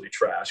absolutely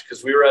trash,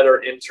 because we were at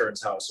our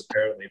intern's house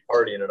apparently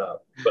partying it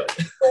up. But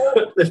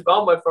they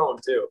found my phone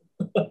too.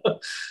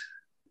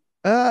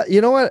 You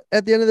know what?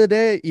 At the end of the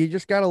day, you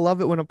just gotta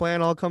love it when a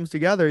plan all comes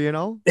together. You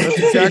know, that's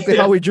exactly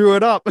how we drew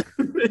it up.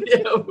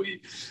 Yeah,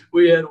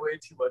 we had way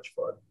too much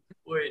fun.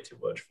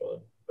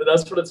 But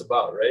that's what it's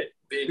about, right?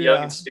 Being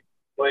young and stupid,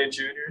 playing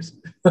juniors.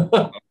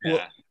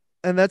 Yeah,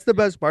 and that's the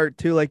best part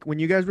too. Like when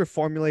you guys were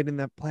formulating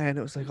that plan,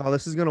 it was like, oh,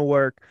 this is gonna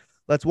work.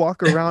 Let's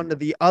walk around to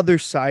the other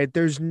side.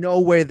 There's no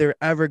way they're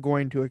ever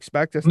going to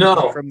expect us to come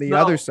No, from the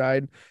other no.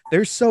 side.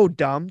 They're so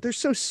dumb. They're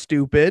so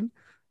stupid.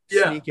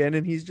 Yeah. Sneak in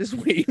and he's just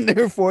waiting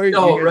there for you.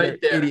 No, You guys right are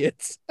there.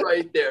 idiots.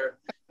 Right there.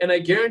 And I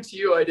guarantee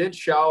you, I didn't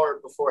shower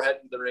before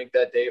heading to the rink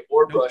that day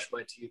or brush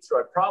my teeth. So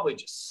I probably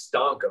just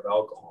stunk of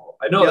alcohol.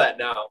 I know that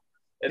now.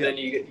 And then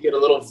you get a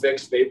little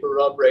Vicks vapor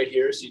rub right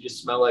here. So you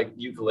just smell like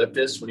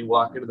eucalyptus when you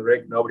walk into the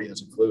rink. Nobody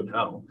has a clue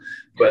now.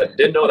 But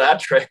didn't know that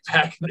trick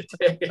back in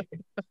the day.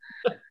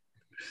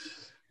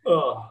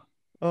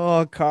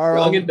 Oh,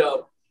 Carl. Young and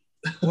dumb.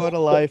 What a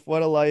life.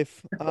 What a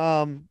life.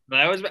 That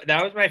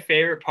was my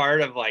favorite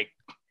part of like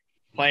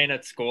playing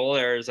at school.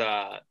 There's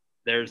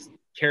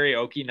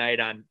karaoke night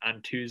on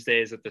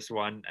Tuesdays at this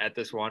one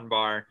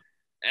bar,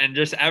 and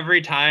just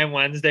every time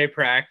Wednesday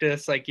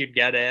practice, like you'd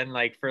get in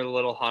like for the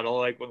little huddle,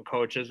 like when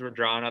coaches were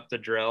drawing up the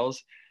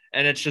drills,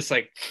 and it's just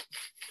like,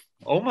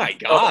 oh my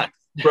god,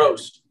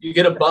 gross. You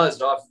get a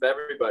buzz off of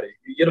everybody.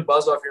 You get a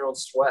buzz off your own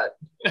sweat.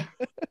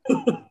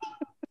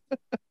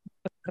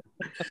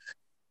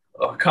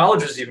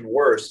 College was even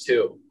worse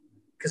too,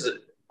 because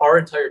our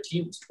entire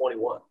team was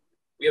 21.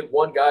 We had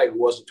one guy who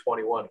wasn't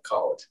 21 in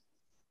college.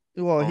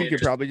 Well, he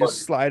could probably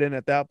just slide in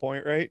at that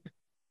point, right?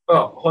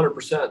 Oh,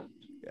 100%.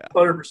 Yeah.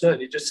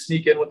 100%. You just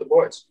sneak in with the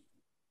boys.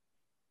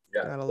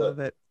 Yeah. Gotta love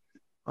it.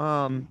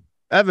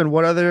 Evan,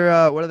 what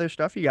other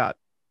stuff you got?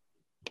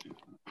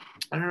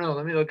 I don't know.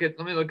 Let me look at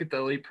the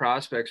elite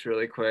prospects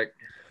really quick.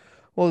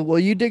 Well,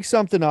 you dig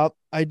something up.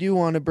 I do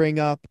want to bring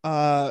up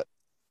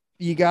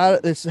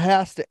this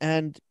has to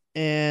end,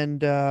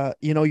 and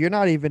you're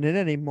not even in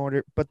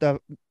anymore, but the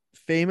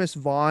famous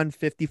Vaughn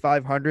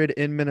 5500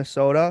 in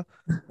Minnesota.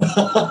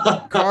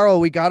 Carl,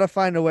 we got to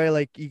find a way.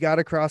 Like, you got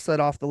to cross that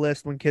off the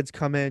list when kids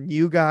come in.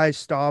 You guys,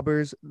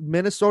 Staubers,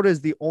 Minnesota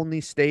is the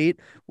only state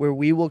where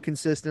we will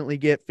consistently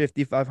get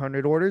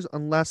 5500 orders,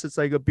 unless it's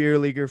like a beer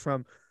leaguer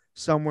from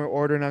somewhere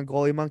ordering on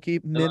Goalie Monkey.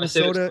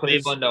 Minnesota,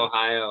 Cleveland,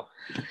 Ohio.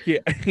 Yeah,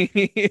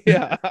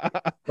 yeah.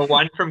 The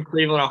one from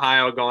Cleveland,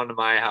 Ohio, going to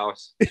my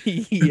house.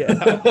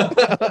 Yeah.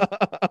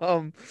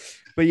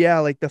 But yeah,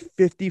 like the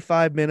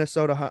 55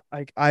 Minnesota,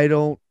 like I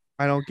don't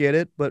get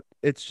it, but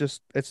it's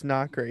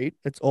not great.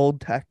 It's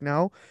old tech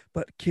now,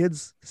 but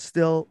kids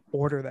still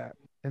order that,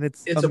 and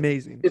it's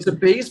amazing. It's a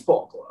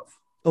baseball glove.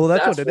 Oh,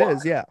 that's what it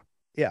is. Yeah.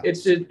 Yeah.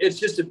 It's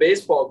just a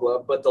baseball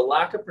glove, but the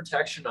lack of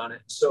protection on it.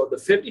 So the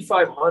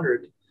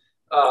 5500,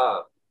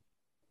 I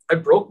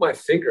broke my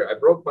finger. I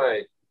broke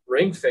my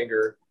ring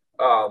finger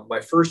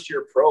my first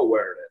year pro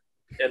wearing it.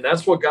 And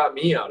that's what got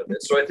me out of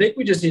it. So I think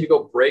we just need to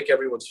go break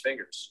everyone's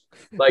fingers.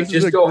 Like, this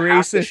just go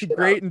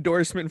great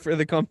endorsement for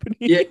the company.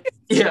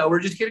 Yeah.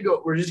 We're just gonna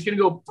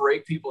go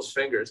break people's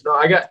fingers. No,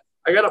 I got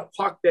a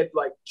puck that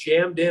like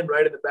jammed in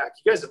right in the back.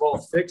 You guys have all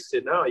fixed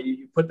it now.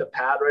 You put the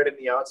pad right in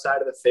the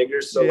outside of the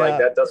fingers, so like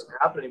that doesn't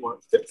happen anymore.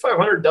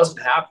 5500 doesn't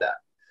have that.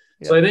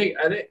 Yeah. So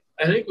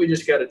I think we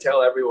just got to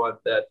tell everyone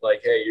that,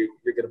 like, hey,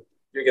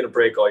 you're gonna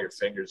break all your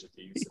fingers if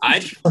you use it. I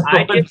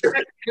get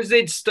that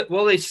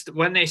because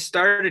when they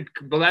started.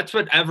 Well, that's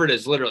what Everett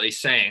is literally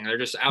saying. They're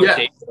just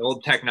outdated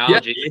old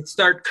technology. They'd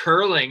start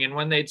curling, and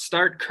when they'd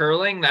start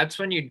curling, that's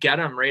when you'd get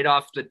them right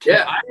off the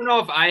tip. I don't know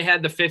if I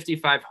had the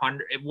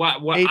 5500.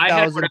 What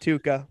 8,000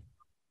 Tuca.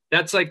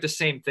 That's like the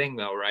same thing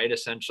though, right?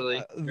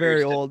 Essentially,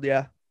 very old,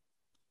 yeah.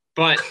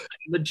 But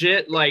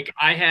legit, like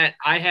I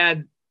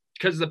had.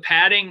 Because the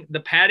padding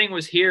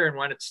was here, and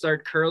when it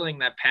started curling,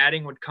 that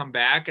padding would come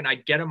back, and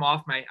I'd get them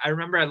off I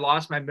remember I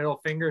lost my middle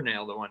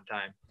fingernail the one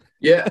time.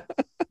 Yeah.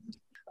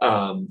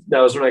 That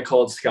was when I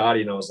called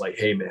Scotty, and I was like,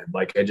 hey man,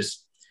 like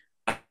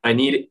I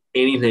need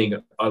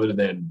anything other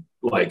than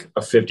like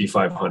a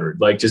 5500.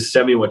 Like, just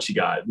send me what you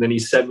got. And then he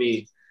sent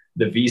me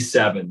the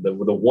V7, the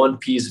one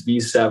piece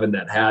V7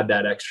 that had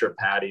that extra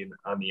padding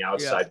on the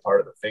outside part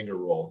of the finger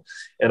roll.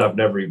 And I've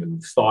never even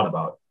thought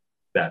about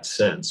that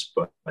since,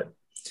 but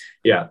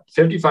yeah,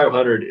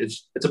 5500.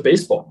 It's a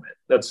baseball mitt.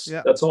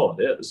 That's all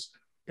it is.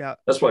 Yeah,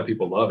 that's why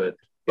people love it.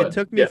 But, it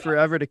took me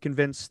forever to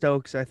convince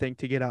Stokes, I think,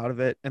 to get out of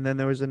it. And then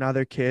there was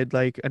another kid,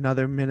 like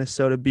another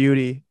Minnesota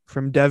beauty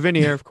from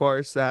Devanir, of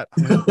course. That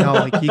no,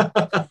 like he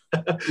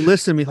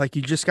listen to me, like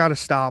you just got to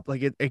stop.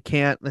 Like it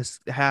can't. This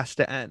has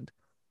to end.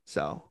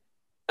 So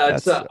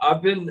that's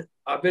I've been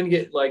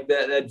getting like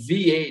that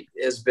V8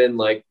 has been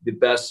like the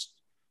best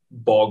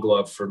ball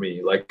glove for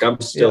me. Like I'm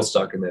still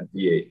stuck in that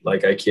V8.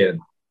 Like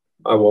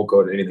I won't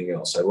go to anything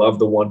else. I love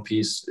the one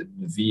piece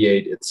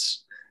V8.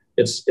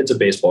 It's a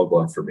baseball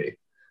glove for me.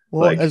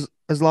 Well, like,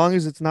 as long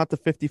as it's not the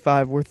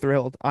 55, we're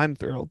thrilled. I'm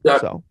thrilled.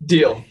 So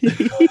deal.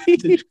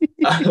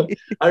 I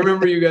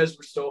remember you guys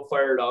were so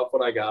fired up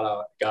when I got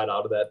out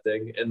of that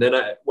thing. And then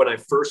when I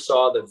first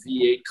saw the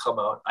V8 come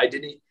out, I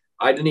didn't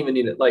even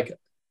need it. Like,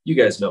 you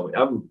guys know me.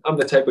 I'm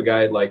the type of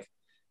guy, like,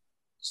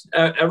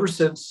 ever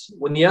since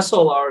when the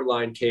SLR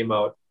line came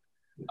out,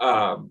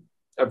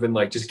 I've been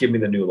like, just give me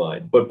the new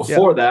line. But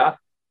before that,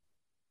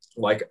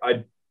 like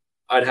I'd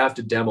have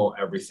to demo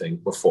everything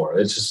before.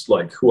 It's just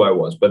like who I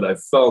was. But I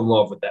fell in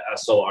love with the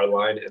SLR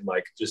line and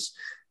like just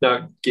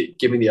Now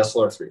give me the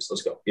SLR3s.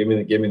 Let's go. Give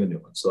me the new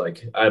ones.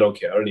 Like, I don't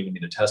care. I don't even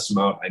need to test them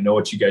out. I know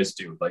what you guys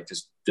do. Like,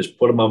 just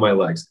put them on my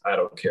legs. I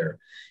don't care.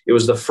 It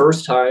was the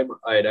first time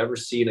I had ever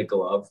seen a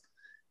glove,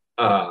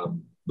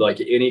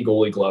 like any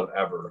goalie glove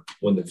ever.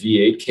 When the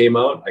V8 came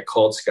out, I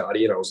called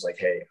Scotty and I was like,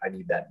 hey, I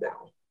need that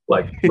now.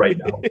 Like right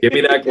now. Give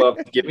me that glove.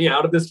 Get me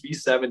out of this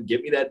V7.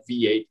 Give me that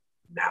V8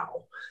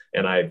 now.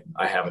 And I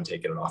haven't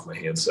taken it off my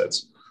hands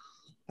since.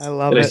 I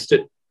love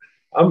it.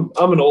 I'm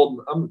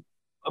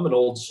an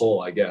old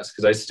soul, I guess,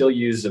 because I still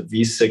use a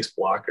V6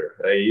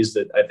 blocker. I used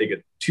it, I think,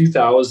 a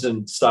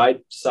 2000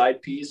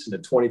 side piece and a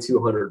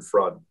 2200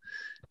 front,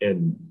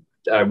 and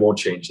I won't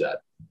change that.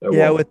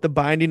 With the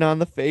binding on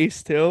the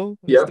face too.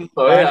 Yep.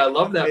 Oh yeah, I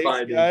love that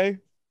binding. Guy.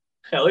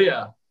 Hell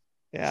yeah.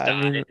 Yeah, Sty.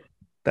 I mean,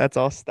 that's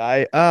all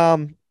Sty.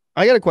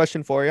 I got a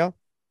question for you.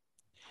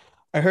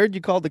 I heard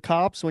you called the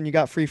cops when you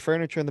got free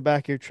furniture in the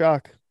back of your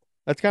truck.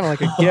 That's kind of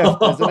like a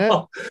gift, isn't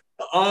it?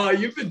 Oh,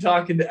 you've been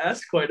talking to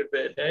S quite a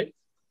bit, hey?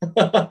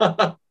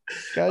 Gotta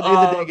do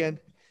the digging.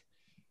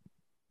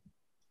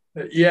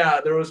 Yeah,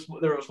 there was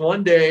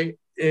one day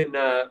in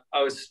I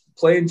was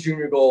playing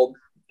junior gold.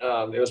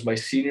 It was my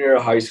senior year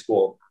of high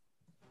school,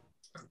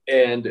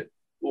 and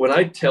when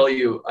I tell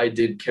you I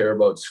did care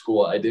about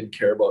school, I didn't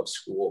care about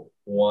school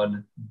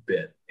one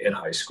bit in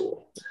high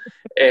school.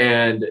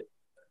 And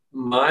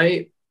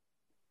my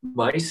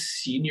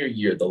senior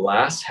year, the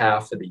last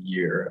half of the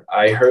year,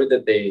 I heard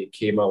that they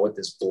came out with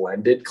this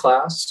blended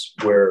class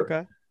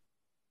where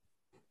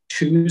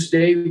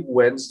Tuesday,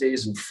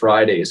 Wednesdays, and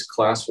Fridays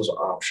class was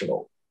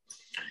optional.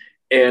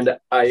 And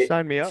I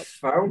sign me up.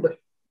 Found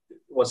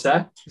what's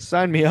that?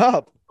 Sign me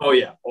up. Oh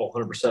yeah. Oh,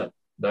 100%.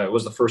 That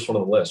was the first one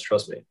on the list.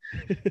 Trust me.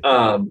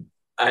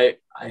 I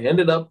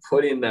ended up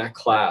putting that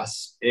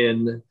class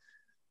in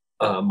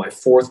my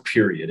fourth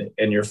period,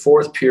 and your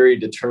fourth period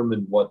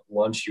determined what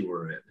lunch you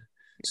were in.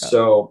 Yeah.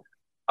 So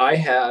I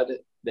had,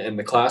 and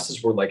the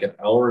classes were like an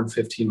hour and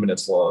 15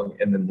 minutes long,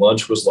 and then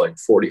lunch was like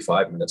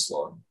 45 minutes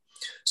long.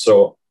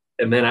 So,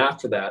 and then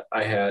after that,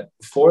 I had,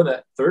 before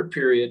that third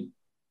period,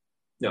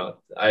 no,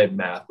 I had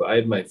math, but I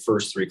had my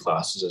first three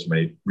classes as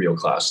my real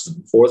classes.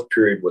 The fourth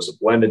period was a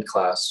blended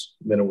class,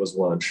 then it was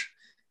lunch.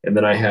 And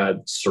then I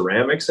had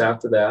ceramics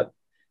after that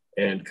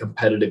and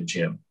competitive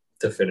gym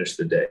to finish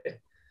the day.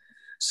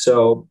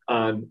 So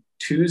on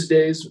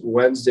Tuesdays,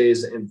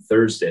 Wednesdays, and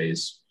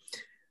Thursdays,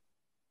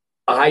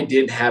 I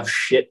didn't have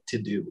shit to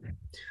do.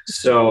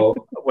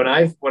 So when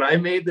I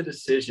made the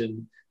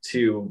decision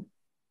to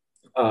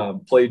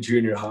play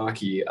junior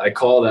hockey, I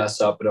called us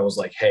up and I was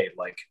like, hey,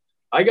 like,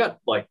 I got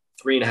like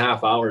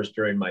 3.5 hours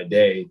during my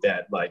day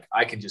that like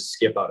I can just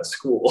skip out of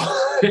school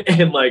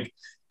and like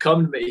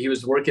come. He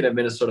was working at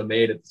Minnesota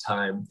Made at the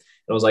time, and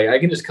I was like, I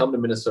can just come to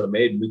Minnesota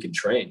Made and we can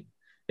train.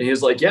 And he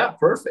was like, yeah,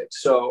 perfect.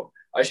 So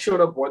I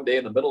showed up one day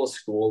in the middle of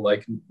school,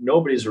 like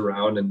nobody's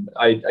around, and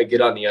I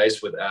get on the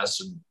ice with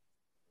S, and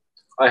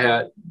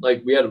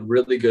we had a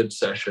really good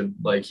session.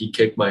 Like he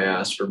kicked my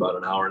ass for about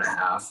an hour and a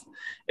half,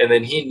 and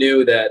then he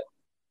knew that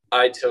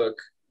I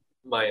took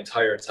my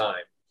entire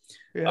time.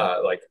 Yeah.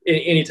 Like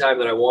any time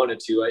that I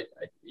wanted to, I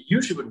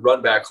usually would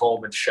run back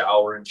home and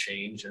shower and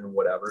change and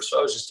whatever. So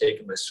I was just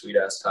taking my sweet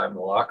ass time in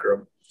the locker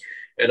room,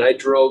 and I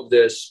drove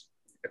this.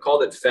 I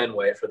called it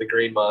Fenway for the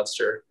Green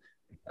Monster.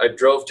 I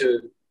drove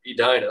to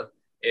Edina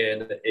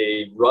in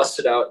a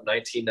rusted out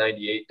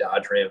 1998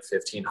 Dodge Ram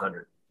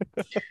 1500,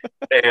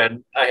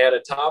 and I had a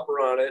topper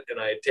on it, and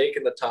I had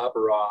taken the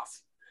topper off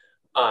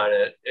on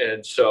it,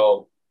 and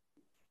so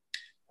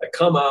I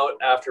come out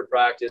after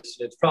practice,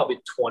 and it's probably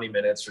 20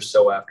 minutes or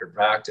so after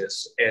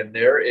practice, and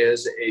there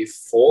is a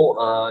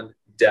full-on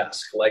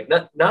desk, like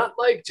not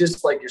like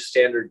just like your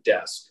standard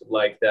desk,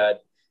 like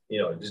that,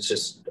 you know, it's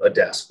just a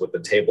desk with a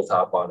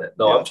tabletop on it.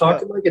 No, yeah, I'm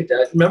talking like a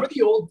desk. Remember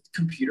the old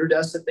computer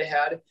desk that they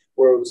had,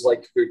 where it was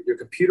like your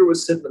computer would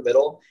sit in the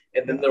middle,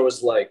 and then there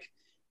was like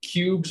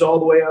cubes all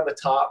the way on the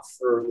top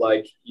for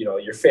like, you know,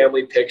 your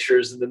family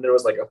pictures, and then there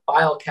was like a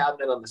file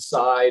cabinet on the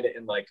side,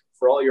 and like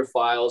for all your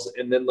files,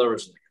 and then there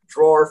was like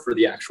drawer for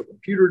the actual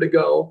computer to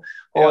go,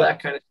 all that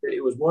kind of shit.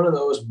 It was one of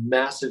those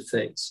massive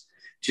things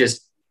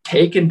just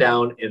taken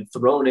down and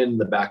thrown in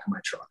the back of my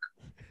truck.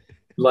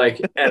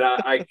 Like, and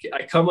I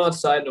come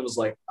outside and I was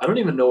like, I don't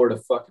even know where to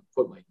fucking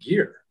put my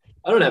gear.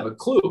 I don't have a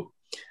clue.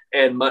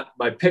 And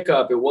my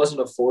pickup, it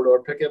wasn't a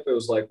 4-door pickup. It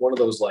was like one of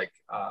those like,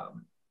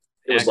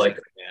 it was like,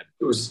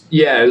 it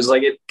was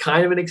like it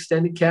kind of an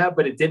extended cab,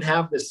 but it didn't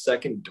have this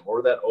second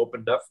door that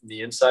opened up from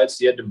the inside.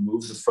 So you had to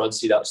move the front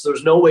seat out. So there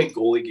was no way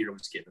goalie gear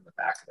was getting in the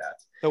back of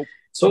that. Nope.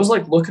 So I was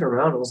like looking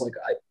around. I was like,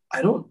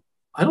 I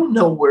don't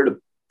know where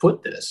to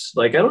put this.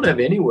 Like, I don't have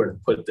anywhere to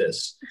put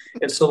this.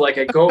 And so like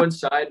I go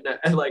inside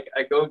and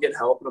I go and get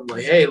help, and I'm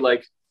like, hey,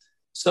 like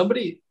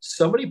somebody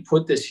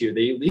put this here.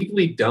 They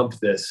illegally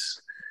dumped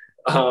this,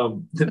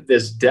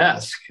 this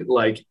desk,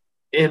 like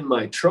in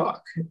my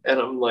truck. And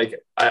I'm like,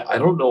 I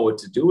don't know what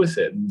to do with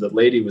it. And the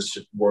lady was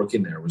just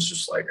working there was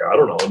just like, I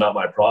don't know, not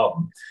my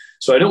problem.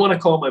 So I didn't want to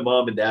call my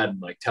mom and dad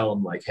and like tell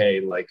them like,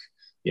 hey, like,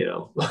 you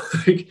know,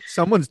 like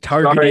someone's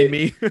targeting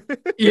me.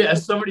 Yeah,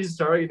 somebody's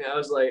targeting me. I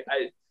was like,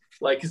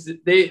 like, cause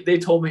they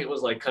told me it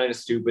was like kind of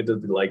stupid to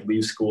like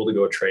leave school to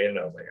go train. And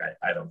I was like,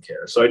 I don't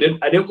care. So I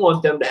didn't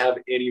want them to have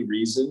any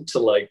reason to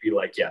like, be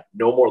like, yeah,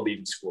 no more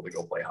leaving school to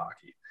go play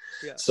hockey.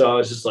 Yeah. So I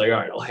was just like, all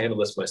right, I'll handle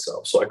this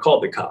myself. So I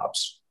called the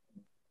cops.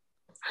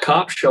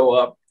 Cops show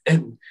up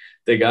and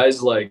the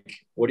guy's like,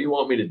 what do you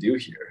want me to do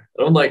here?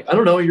 And I'm like, I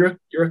don't know. You're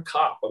a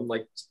cop. I'm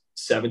like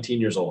 17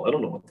 years old. I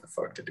don't know what the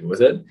fuck to do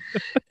with it.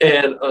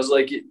 And I was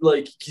like,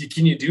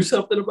 can you do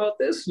something about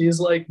this? And he's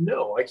like,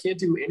 no, I can't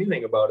do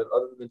anything about it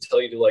other than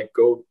tell you to like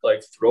go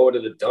like throw it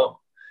at a dump.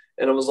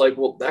 And I was like,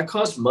 well, that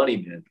costs money,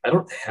 man. I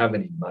don't have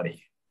any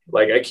money.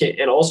 Like I can't.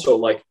 And also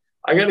like,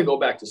 I got to go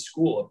back to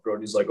school up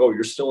road. He's like, oh,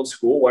 you're still in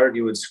school? Why aren't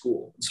you in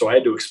school? And so I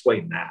had to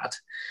explain that.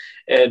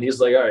 And he's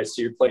like, all right,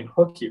 so you're playing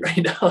hooky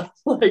right now.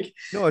 Like,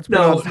 No, it's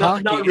no,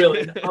 hockey. not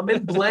really. I'm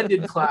in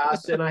blended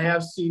class and I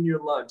have senior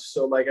lunch.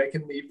 So like I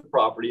can leave the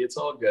property. It's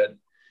all good.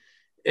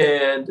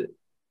 And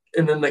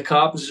then the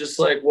cop was just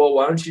like, well,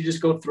 why don't you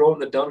just go throw it in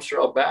the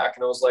dumpster out back?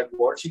 And I was like,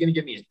 well, aren't you going to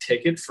give me a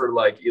ticket for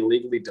like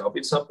illegally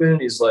dumping something?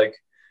 And he's like,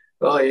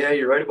 oh yeah,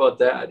 you're right about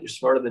that. You're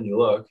smarter than you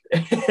look.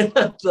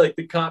 And like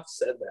the cop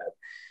said that.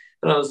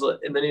 And I was like,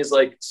 and then he's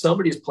like,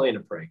 somebody's playing a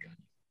prank on you.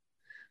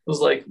 I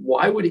was like,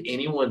 why would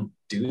anyone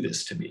do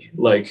this to me?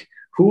 Like,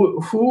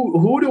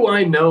 who do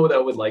I know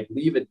that would like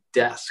leave a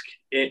desk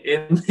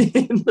in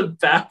the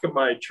back of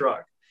my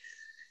truck?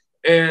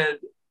 And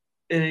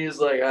he's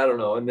like, I don't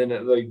know. And then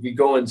like we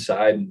go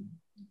inside and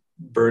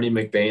Bernie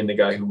McBain, the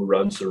guy who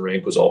runs the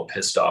rink, was all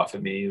pissed off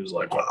at me. He was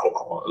like,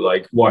 wow,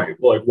 like why?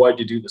 Like, why'd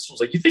you do this? I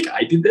was like, you think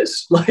I did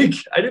this? Like,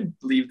 I didn't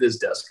leave this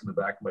desk in the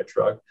back of my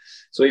truck.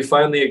 So he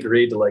finally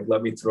agreed to like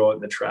let me throw it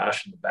in the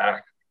trash in the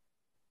back.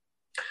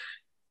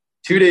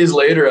 2 days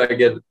later, I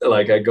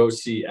go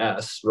see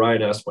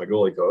Ryan S, my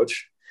goalie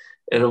coach,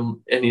 and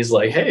he's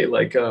like, hey,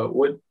 like,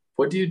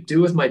 what do you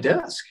do with my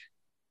desk?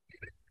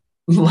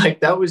 Like,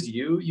 that was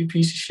you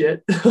piece of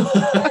shit.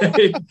 that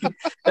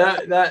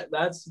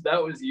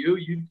was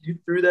you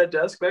threw that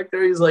desk back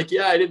there. He's like,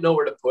 yeah, I didn't know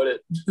where to put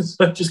it.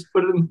 So I just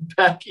put it in the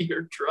back of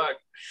your truck.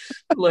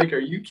 I'm like, are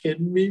you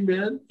kidding me,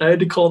 man? I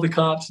had to call the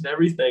cops and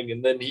everything.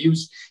 And then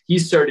he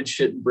started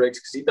shitting bricks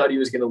because he thought he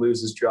was going to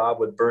lose his job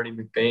with Bernie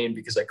McBain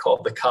because I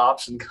called the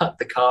cops and got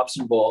the cops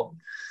involved.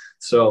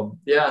 So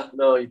yeah,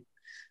 no, he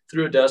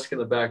threw a desk in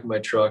the back of my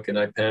truck and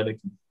I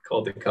panicked and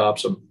called the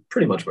cops. I'm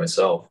pretty much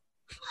myself.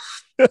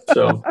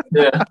 So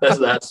yeah, that's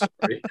that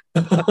story.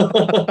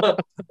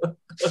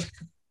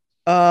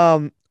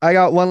 I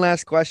got one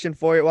last question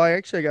for you. Well, I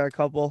actually got a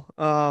couple.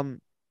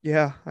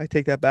 Yeah, I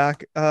take that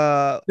back.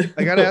 I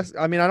gotta ask.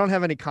 I mean, I don't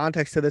have any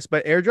context to this,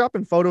 but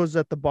airdropping photos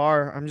at the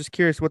bar. I'm just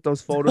curious what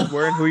those photos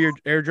were and who you're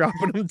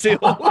airdropping them to.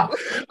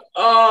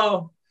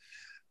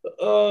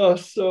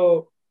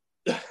 So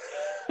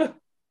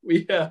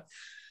we have.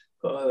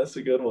 Oh, that's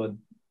a good one.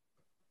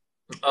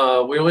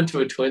 We went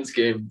to a Twins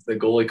game, the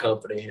goalie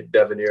company in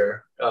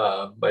Devenir,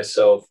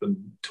 myself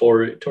and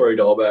Tori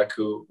Dahlbeck,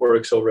 who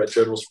works over at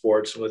General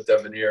Sports with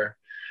Devenir,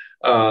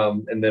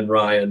 and then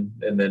Ryan,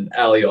 and then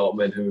Allie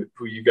Altman,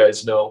 who you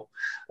guys know.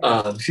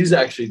 She's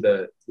actually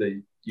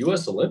the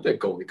U.S.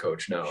 Olympic goalie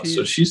coach now,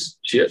 so she's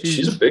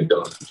a big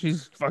dog.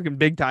 She's fucking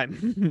big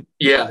time.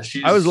 Yeah,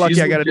 I was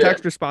lucky. I got a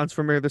text response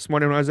from her this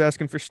morning when I was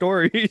asking for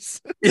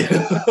stories.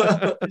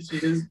 Yeah, she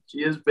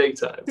is big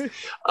time.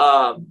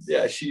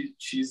 Yeah,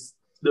 she's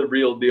the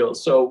real deal.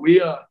 So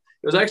it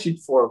was actually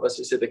four of us.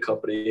 I said the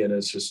company, and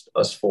it's just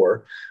us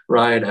four: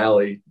 Ryan,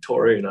 Allie,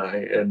 Tori, and I.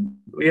 And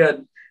we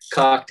had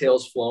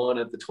cocktails flowing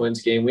at the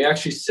Twins game. We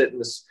actually sit in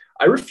this.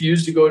 I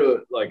refuse to go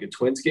to like a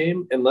Twins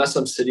game unless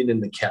I'm sitting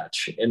in the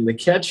catch. And the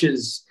catch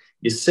is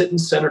you sit in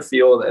center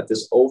field at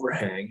this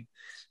overhang,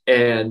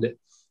 and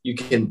you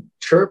can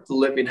chirp the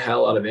living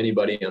hell out of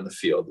anybody on the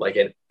field, like,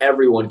 and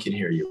everyone can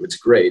hear you. It's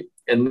great.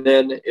 And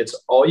then it's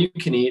all you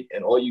can eat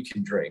and all you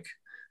can drink,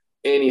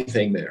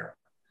 anything there.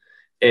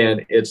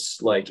 And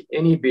it's like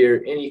any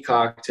beer, any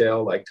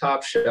cocktail, like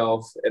top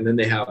shelf. And then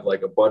they have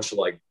like a bunch of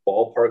like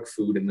ballpark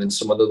food and then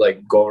some other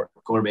like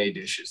gourmet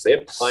dishes. They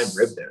have prime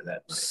rib there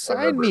that night.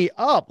 Sign me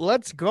up.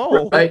 Let's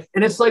go. Right.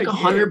 And it's like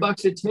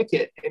 $100 a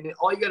ticket. And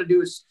all you got to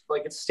do is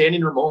like, it's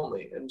standing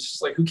remotely. And it's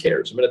just like, who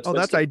cares? Oh,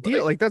 that's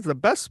ideal. Like that's the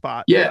best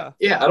spot. Yeah.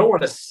 I don't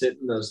want to sit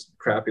in those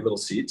crappy little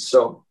seats.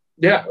 So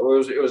yeah, it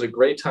was a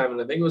great time.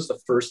 And I think it was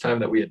the first time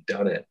that we had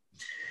done it.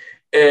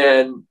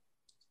 And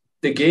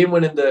the game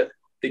went into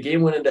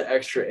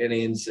extra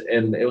innings,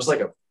 and it was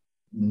like a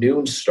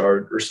noon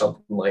start or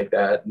something like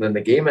that. And then the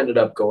game ended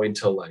up going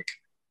till like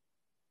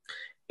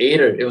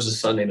it was a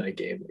Sunday night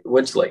game. It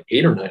went to like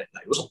 8 or 9 at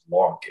night. It was a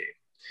long game.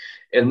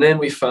 And then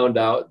we found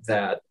out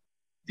that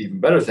the even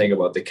better thing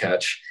about the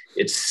catch,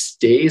 it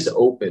stays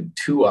open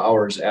 2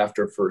 hours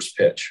after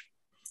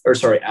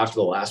after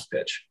the last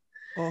pitch.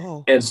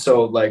 Oh. And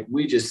so like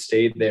we just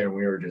stayed there and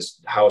we were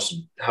just house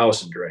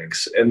and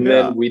drinks. And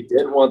then we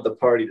didn't want the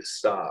party to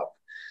stop.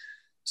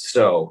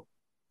 So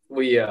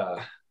we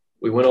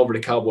went over to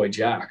Cowboy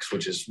Jack's,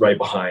 which is right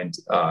behind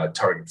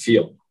Target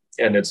Field.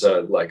 And it's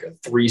like a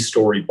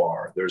 3-story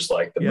bar. There's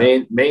like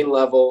the main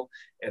level,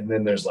 and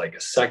then there's like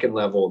a second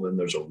level, and then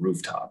there's a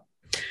rooftop.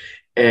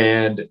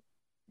 And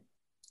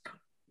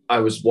I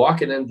was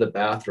walking into the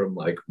bathroom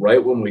like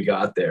right when we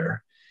got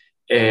there,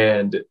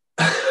 and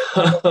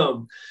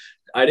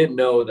I didn't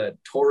know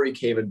that Tori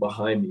came in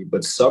behind me,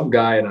 but some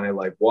guy and I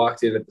like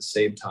walked in at the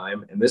same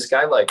time, and this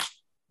guy like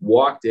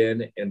walked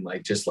in and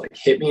like just like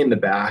hit me in the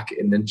back,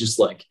 and then just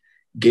like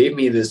gave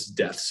me this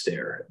death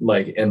stare,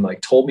 like, and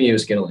like told me he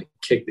was gonna like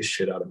kick the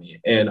shit out of me,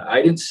 and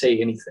I didn't say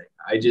anything.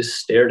 I just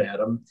stared at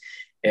him,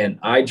 and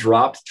I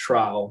dropped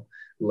trowel,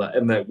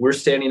 and that we're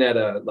standing at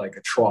a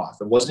trough.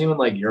 It wasn't even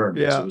like urine,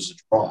 Yeah. it was a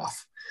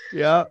trough.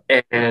 Yeah.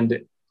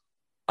 And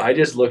I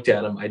just looked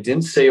at him. I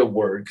didn't say a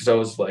word because I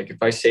was like, if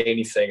I say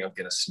anything, I'm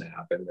gonna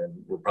snap, and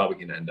then we're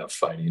probably gonna end up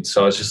fighting.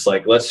 So I was just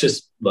like, let's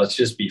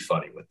just be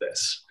funny with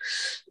this.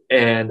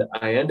 And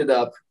I ended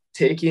up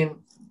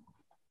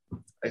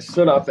I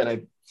stood up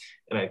and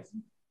I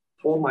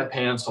pulled my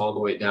pants all the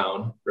way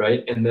down,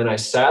 right? And then I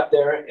sat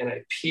there and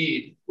I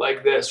peed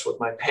like this with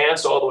my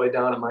pants all the way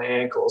down at my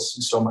ankles.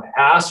 And so my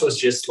ass was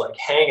just like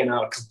hanging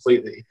out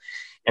completely.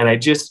 And I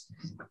just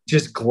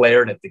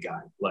glared at the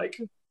guy, like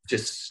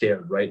just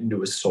stared right into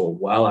his soul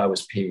while I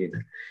was peeing.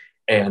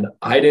 And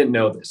I didn't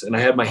know this. And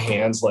I had my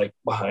hands like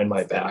behind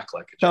my back,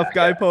 like a Tough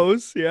guy jackass.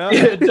 pose. Yeah.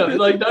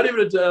 Like not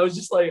even I was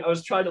just like, I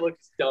was trying to look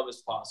as dumb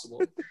as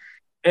possible.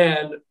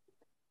 And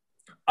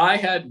I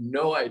had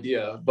no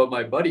idea, but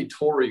my buddy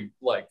Tori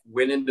like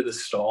went into the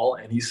stall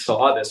and he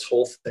saw this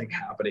whole thing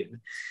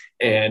happening,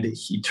 and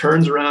he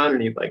turns around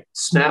and he like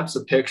snaps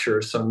a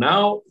picture. So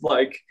now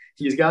like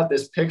he's got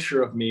this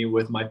picture of me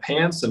with my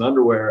pants and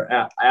underwear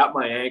at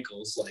my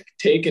ankles, like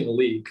taking a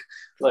leak,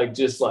 like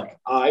just like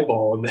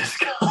eyeballing this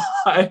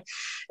guy.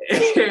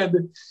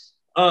 And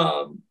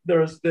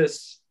there's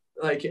this,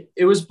 like,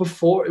 it was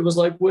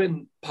like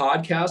when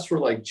podcasts were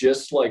like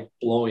just like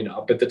blowing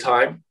up at the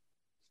time.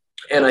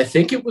 And I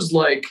think it was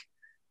like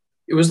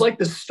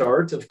the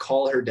start of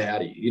Call Her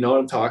Daddy. You know what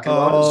I'm talking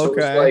about? Oh, so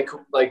okay. It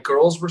was like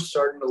girls were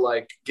starting to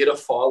like get a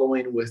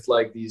following with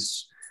like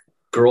these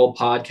girl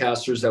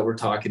podcasters that were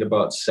talking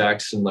about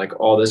sex and like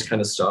all this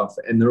kind of stuff.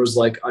 And there was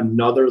like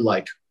another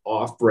like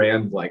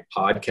off-brand like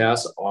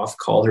podcast off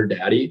Call Her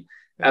Daddy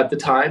at the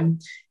time.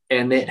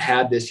 And it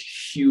had this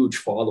huge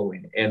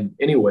following. And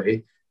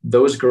anyway,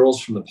 those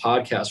girls from the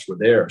podcast were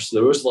there. So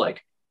there was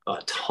like a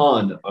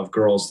ton of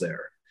girls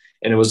there.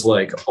 And it was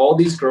like all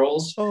these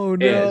girls. Oh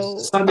And no.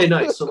 Sunday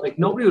night. So like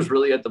nobody was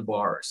really at the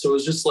bar. So it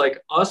was just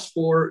like us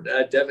four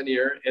at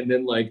Devenir, and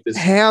then like this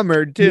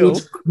Hammered too.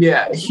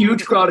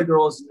 huge crowd of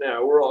girls in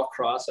there. We're all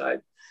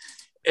cross-eyed.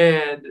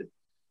 And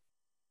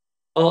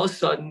all of a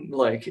sudden,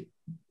 like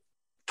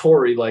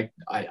Tori, like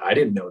I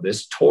didn't know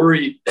this.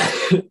 Tori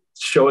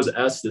shows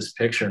S this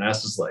picture, and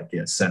S is like,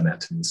 yeah, send that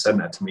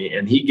to me.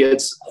 And he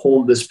gets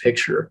hold of this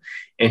picture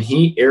and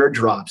he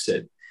airdrops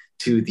it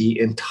to the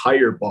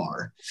entire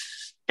bar.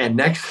 And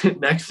next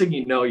thing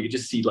you know, you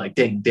just see like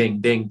ding,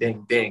 ding, ding,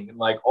 ding, ding. And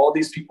like all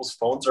these people's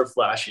phones are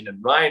flashing,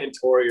 and Ryan and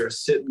Tori are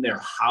sitting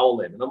there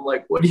howling. And I'm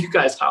like, what are you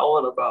guys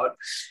howling about?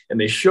 And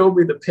they showed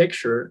me the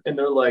picture and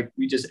they're like,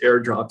 we just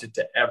airdropped it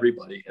to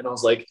everybody. And I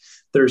was like,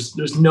 there's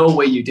no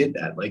way you did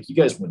that. Like, you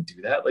guys wouldn't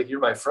do that. Like, you're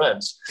my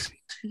friends.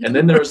 And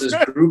then there was this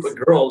group of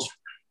girls.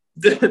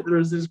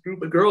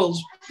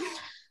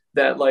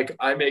 That like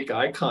I make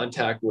eye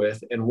contact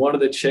with. And one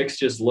of the chicks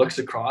just looks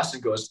across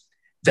and goes,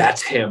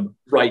 that's him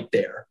right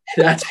there.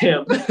 That's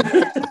him.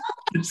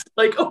 It's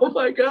like, oh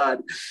my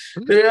God,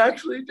 they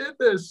actually did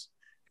this.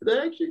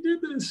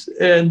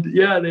 And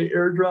yeah, they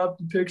airdropped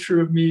a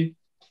picture of me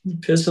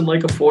pissing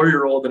like a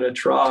 4-year-old in a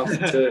trough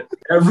to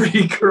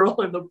every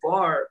girl in the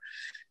bar.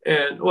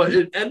 And well,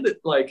 it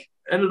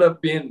ended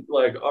up being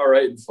like all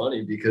right and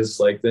funny,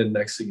 because like then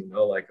next thing you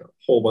know, like a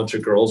whole bunch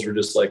of girls were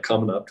just like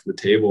coming up to the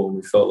table and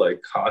we felt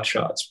like hot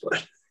shots.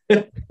 But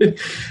it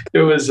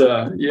was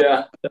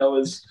that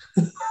was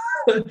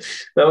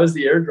that was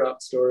the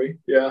airdrop story.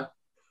 Yeah.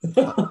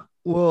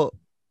 Well,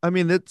 I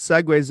mean, that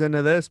segues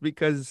into this,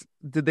 because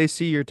did they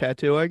see your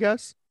tattoo, I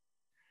guess?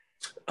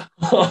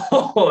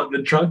 Oh,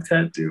 the drunk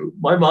tattoo.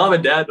 My mom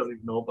and dad don't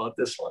even know about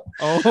this one.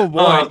 Oh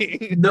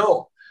boy.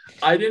 No,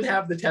 I didn't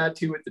have the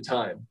tattoo at the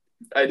time.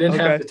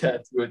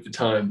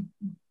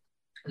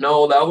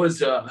 No, that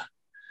was I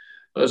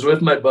was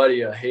with my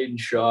buddy Hayden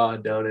Shaw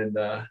down in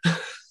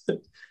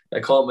I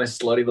call it my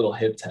slutty little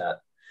hip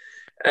tat.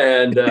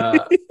 And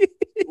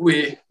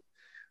we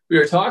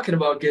were talking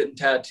about getting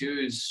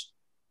tattoos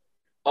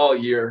all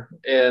year,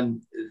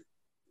 and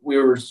we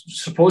were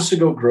supposed to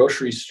go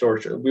grocery store.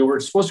 We were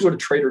supposed to go to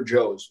Trader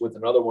Joe's with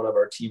another one of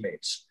our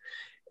teammates.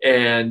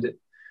 And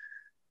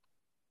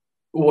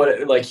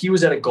he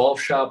was at a golf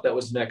shop that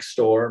was next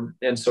door.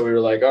 And so we were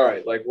like, all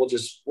right, like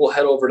we'll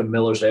head over to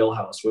Miller's Ale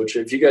House, which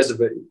if you guys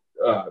have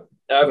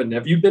Evan,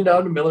 have you been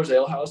down to Miller's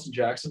Ale House in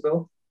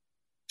Jacksonville?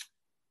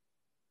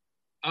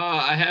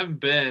 I haven't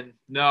been.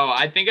 No,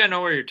 I think I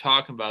know where you're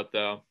talking about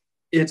though.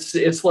 It's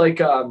like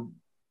a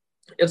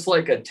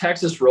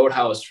Texas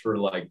Roadhouse for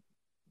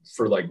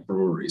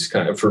breweries,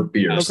 kind of for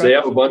beer. Okay. So they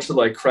have a bunch of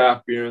like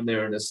craft beer in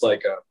there, and it's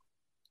like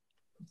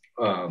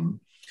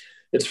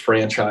it's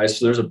franchise.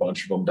 So there's a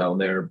bunch of them down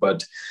there,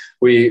 but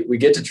we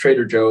get to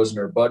Trader Joe's and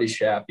our buddy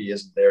Shappy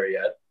isn't there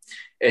yet.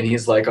 And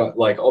he's like,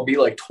 I'll be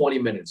like 20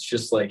 minutes,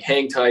 just like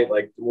hang tight.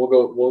 Like we'll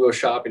go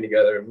shopping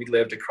together. And we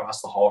lived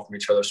across the hall from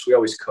each other. So we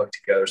always cooked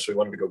together. So we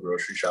wanted to go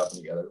grocery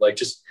shopping together, like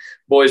just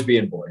boys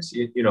being boys,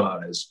 you know how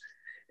it is.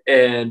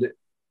 And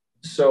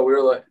so we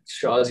were like,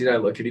 Shazzy and I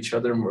look at each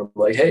other and we're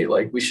like, hey,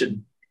 like we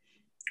should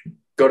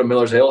go to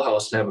Miller's Ale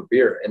House and have a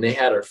beer. And they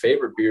had our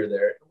favorite beer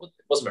there. It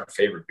wasn't our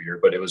favorite beer,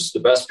 but it was the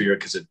best beer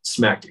because it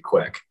smacked you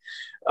quick.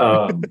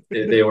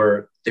 They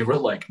were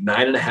like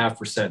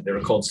 9.5%. They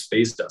were called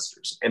Space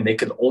Dusters, and they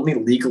could only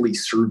legally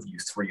serve you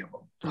 3 of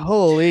them.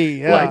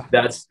 Holy, yeah. Like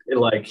that's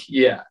like,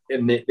 yeah.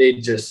 And they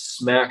just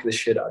smack the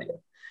shit out of you.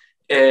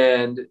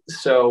 And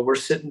so we're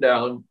sitting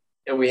down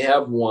and we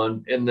have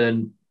one, and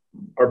then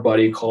our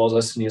buddy calls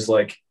us and he's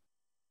like,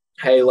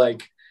 hey,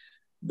 like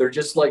they're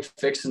just like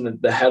fixing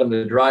the head of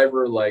the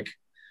driver, like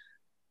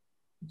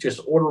just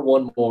order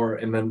one more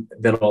and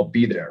then I'll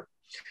be there.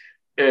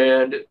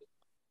 And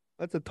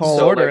that's a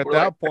tall order at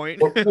that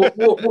point.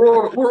 we'll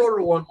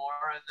order one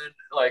more, and then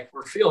like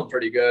we're feeling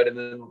pretty good, and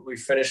then we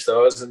finish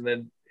those, and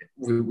then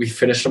we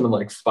finish them in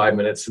like 5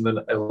 minutes, and then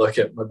I look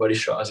at my buddy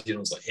Shazzy and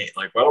was like, hey,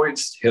 like why don't we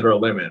just hit our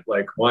limit?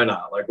 Like why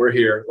not? Like we're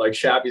here. Like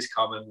Shappy's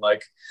coming.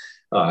 Like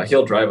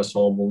he'll drive us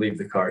home. We'll leave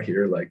the car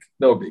here. Like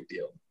no big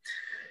deal.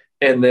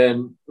 And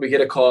then we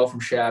get a call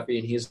from Shappy,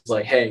 and he's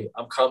like, hey,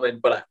 I'm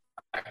coming, but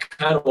I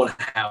kind of want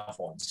to have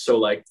one. So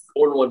like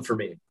order one for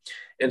me.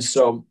 And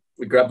so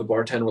we grabbed the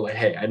bartender. We're like,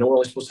 hey, I know we're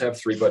only supposed to have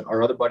 3, but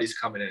our other buddy's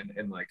coming in.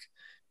 And like,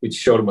 we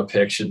showed him a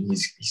picture, and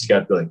he's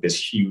got like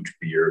this huge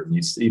beard,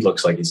 and he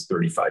looks like he's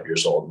 35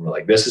 years old. And we're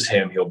like, this is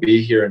him. He'll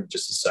be here in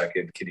just a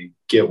second. Can you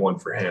get one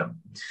for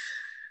him?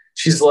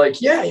 She's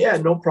like, yeah,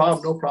 no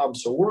problem.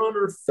 So we're on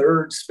our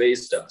 3rd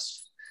Space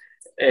Dust.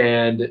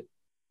 And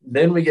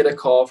then we get a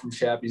call from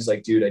Shappy. He's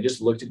like, dude, I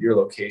just looked at your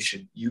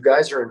location. You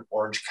guys are in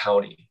Orange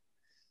County.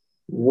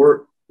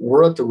 We're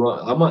at the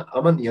wrong,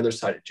 I'm on the other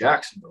side of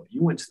Jacksonville.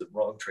 You went to the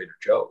wrong Trader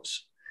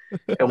Joe's.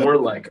 And we're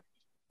like,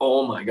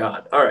 oh my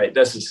God. All right,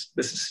 this is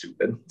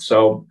stupid.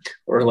 So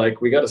we're like,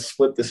 we got to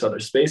split this other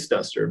Space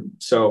Duster.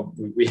 So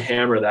we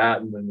hammer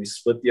that, and then we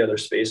split the other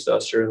Space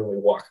Duster, and then we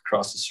walk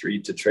across the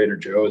street to Trader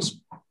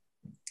Joe's.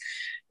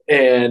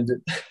 And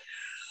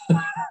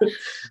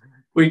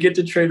we get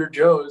to Trader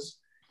Joe's,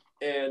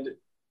 and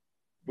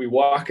we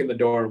walk in the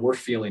door, and we're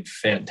feeling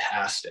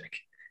fantastic.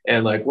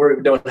 And like,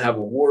 we don't have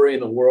a worry in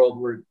the world.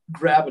 We're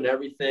grabbing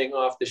everything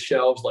off the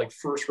shelves. Like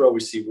first row we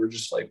see, we're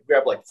just like,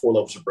 grab like 4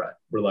 loaves of bread.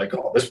 We're like,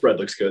 oh, this bread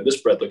looks good.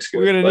 This bread looks good.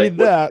 We're going to need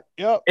that.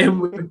 Yep.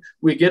 And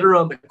we get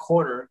around the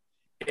corner,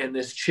 and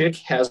this chick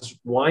has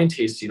wine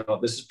tasting.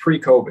 This is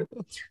pre-COVID.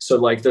 So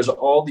like, there's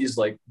all these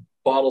like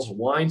bottles of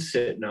wine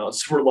sitting out.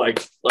 So we're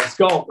like, let's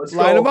go.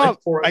 Line them up.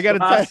 I got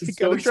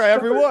to try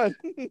every one.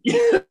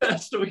 Yeah.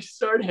 So we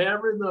start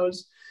hammering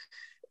those.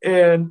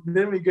 And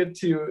then we get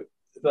to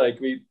like,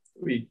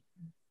 we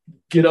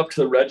get up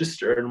to the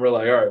register, and we're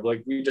like, all right,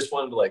 like we just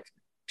wanted to like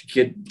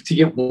to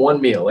get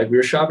one meal. Like we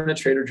were shopping at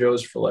Trader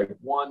Joe's for like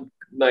one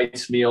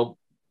nice meal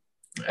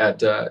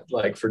at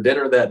like for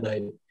dinner that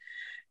night.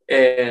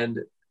 And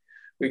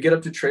we get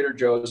up to Trader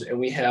Joe's, and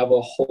we have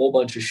a whole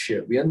bunch of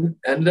shit. We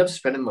ended up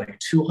spending like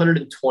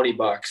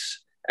 $220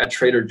 at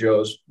Trader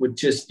Joe's with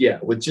just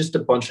a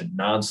bunch of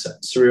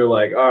nonsense. So we were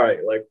like, all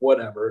right, like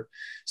whatever.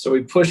 So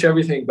we push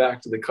everything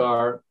back to the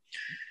car,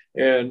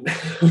 and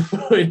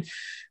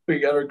we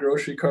got our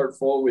grocery cart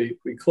full. We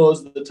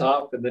closed the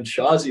top, and then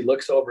Shazzy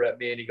looks over at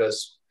me and he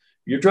goes,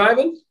 "You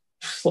driving?"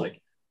 I was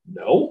like,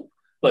 "No."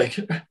 Like,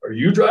 "Are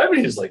you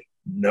driving?" He's like,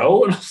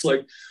 "No." And I was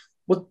like,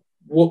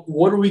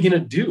 what are we gonna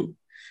do?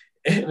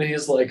 And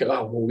he's like,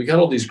 "Oh, well, we got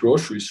all these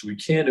groceries, so we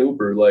can't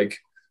Uber. Like,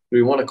 do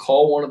we want to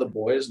call one of the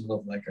boys?" And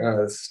I'm like,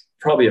 "It's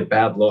probably a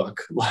bad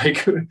look."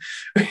 Like, we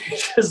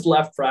just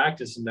left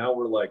practice, and now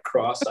we're like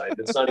cross-eyed.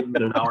 It's not even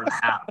been an hour and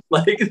a half.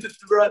 Like,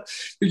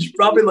 we should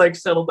probably like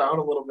settle down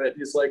a little bit.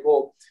 He's like,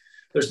 "Well,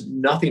 there's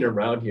nothing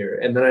around here."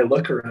 And then I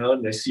look around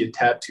and I see a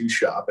tattoo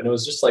shop, and it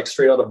was just like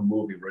straight out of a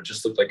movie where it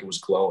just looked like it was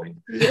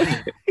glowing in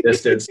the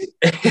distance.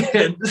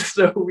 And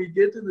so we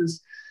get to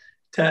this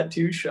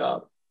tattoo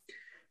shop,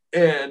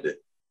 and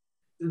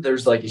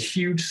there's like a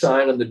huge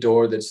sign on the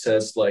door that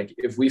says like,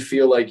 if we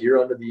feel like you're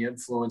under the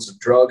influence of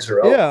drugs or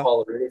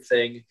alcohol or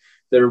anything,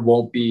 there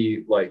won't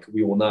be like,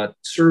 we will not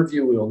serve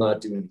you. We will not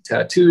do any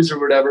tattoos or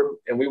whatever.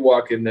 And we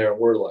walk in there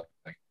and we're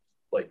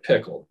like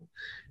pickled.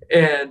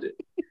 And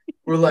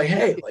we're like,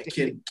 "Hey, like,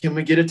 can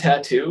we get a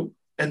tattoo?"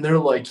 And they're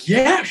like,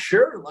 "Yeah,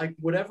 sure. Like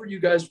whatever you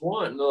guys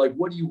want." And they're like,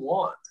 "What do you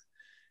want?"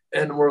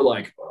 And we're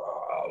like,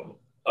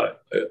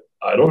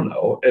 I don't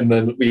know. And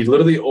then we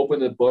literally open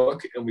the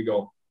book and we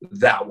go,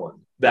 that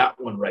one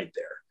right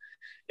there.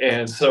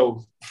 And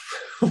so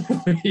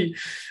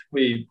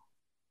we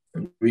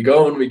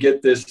go and we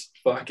get this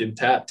fucking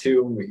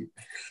tattoo,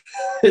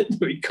 and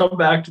we come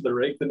back to the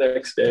rink the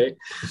next day,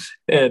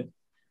 and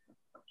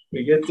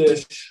we get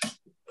this.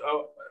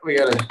 Oh,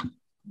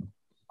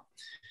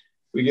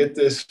 we get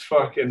this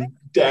fucking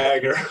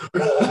dagger,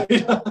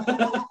 right?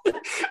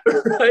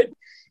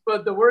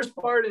 but the worst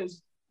part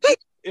is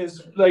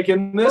like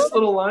in this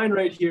little line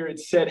right here, it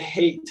said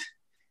hate.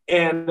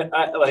 And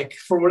I, like,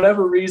 for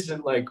whatever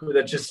reason, like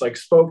that just like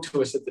spoke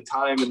to us at the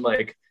time. And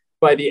like,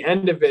 by the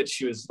end of it,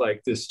 she was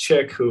like this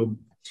chick who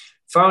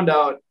found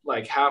out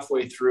like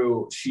halfway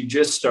through, she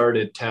just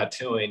started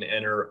tattooing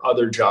and her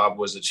other job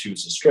was that she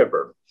was a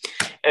stripper.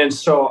 And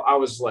so I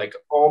was like,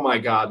 oh my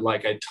God,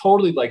 like I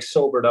totally like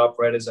sobered up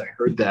right as I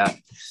heard that.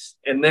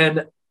 And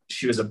then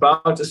she was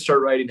about to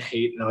start writing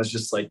hate. And I was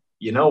just like,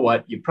 you know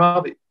what? You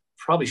probably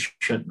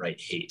shouldn't write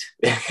hate.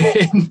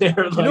 And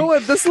like, you know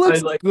what? This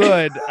looks like,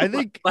 good. I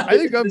think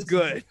I'm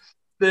good.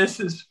 This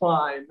is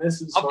fine.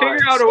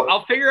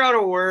 I'll figure out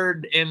a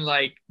word in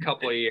like a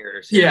couple of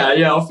years. Yeah.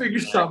 I'll figure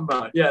something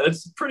out. Yeah,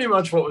 that's pretty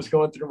much what was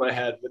going through my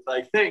head. But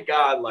like, thank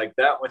God, like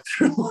that went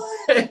through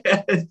my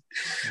head.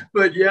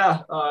 But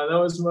yeah, that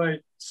was my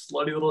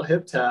slutty little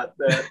hip tat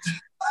that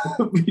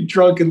we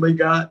drunkenly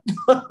got.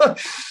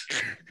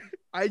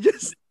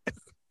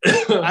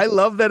 I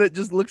love that it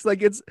just looks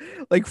like it's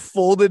like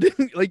folded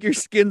in, like your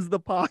skin's the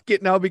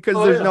pocket now because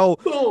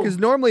because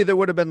normally there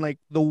would have been like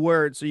the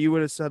word. So you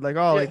would have said like,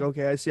 like,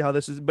 okay, I see how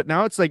this is. But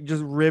now it's like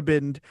just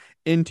ribboned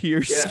into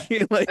your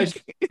skin,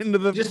 like into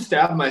the. Just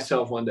stabbed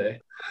myself one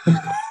day.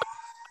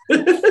 What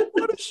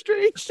a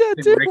strange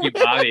tattoo. Ricky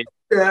Bobby.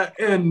 Yeah.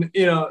 And,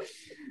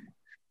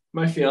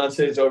 my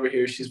fiance is over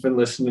here. She's been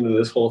listening to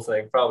this whole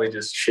thing, probably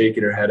just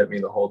shaking her head at me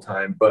the whole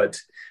time. But,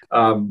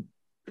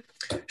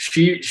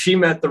 she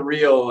met the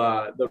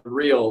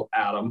real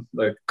Adam,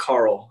 the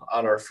Carl,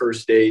 on our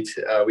first date.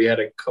 We had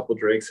a couple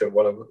drinks at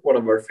one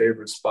of our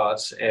favorite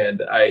spots,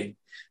 and I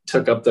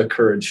took up the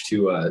courage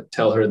to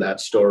tell her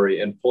that story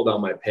and pull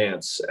down my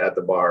pants at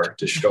the bar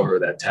to show her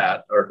that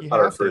tat on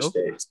our first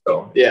date.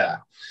 So yeah,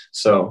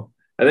 so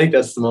I think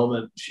that's the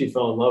moment she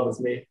fell in love with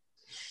me.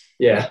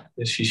 Yeah,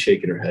 and she's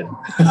shaking her head.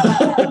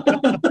 Oh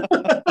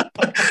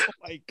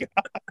my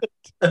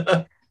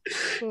God.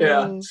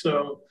 Yeah,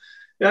 so.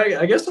 Yeah,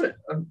 I guess I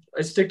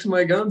stick to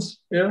my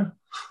guns. Yeah.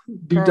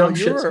 Do dumb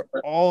shit. You're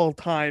all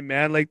time,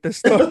 man. Like the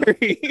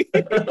story.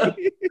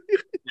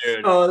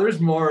 Dude. Oh, there's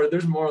more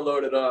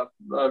loaded up,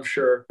 I'm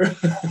sure.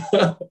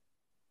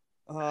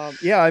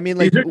 Yeah, I mean,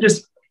 like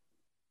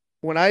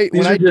when I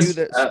do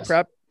this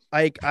prep,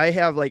 like I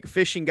have like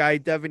fishing guy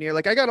Devin here.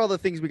 Like I got all the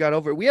things we got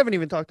over. We haven't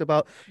even talked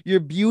about your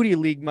beauty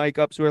league mic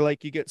ups where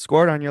like you get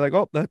scored on. You're like,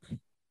 oh, that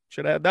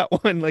should I have that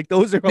one? Like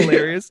those are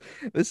hilarious.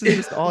 This is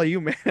just all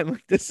you, man.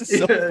 Like this is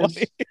so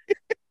funny.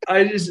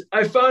 I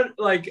found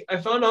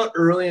out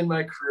early in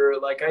my career,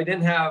 like I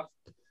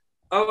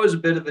was a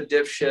bit of a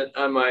dipshit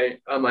on my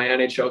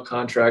NHL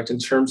contract in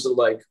terms of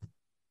like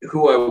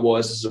who I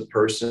was as a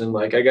person.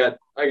 Like I got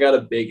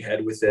a big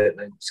head with it,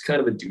 and I was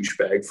kind of a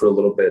douchebag for a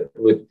little bit.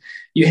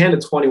 You hand a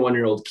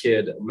 21-year-old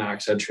kid a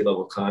max entry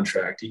level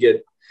contract, you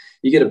get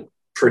a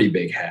pretty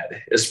big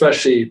head,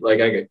 especially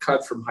like I got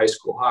cut from high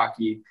school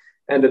hockey.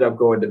 Ended up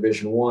going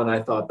Division I.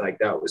 I thought like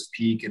that was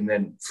peak. And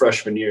then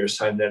freshman year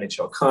signed an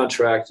NHL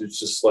contract. It's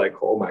just like,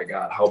 oh my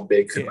God, how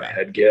big could my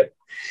head get?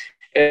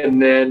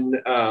 And then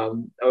I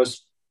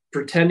was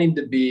pretending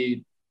to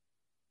be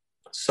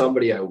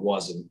somebody I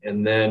wasn't.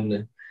 And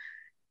then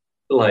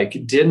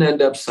like didn't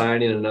end up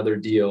signing another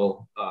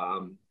deal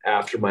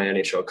after my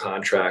NHL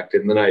contract.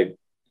 And then I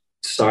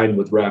signed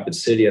with Rapid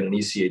City on an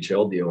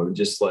ECHL deal and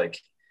just like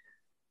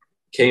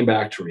came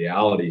back to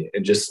reality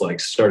and just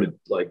like started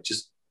like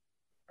just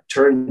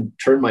turn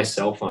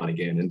myself on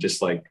again and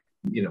just like,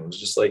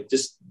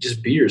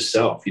 just be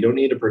yourself. You don't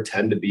need to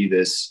pretend to be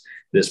this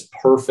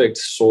perfect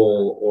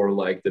soul or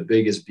like the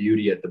biggest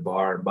beauty at the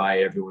bar and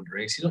buy everyone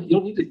drinks. You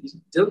don't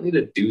need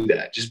to do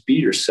that. Just be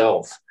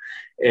yourself.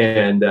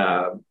 And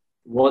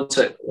once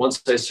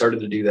I started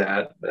to do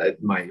that,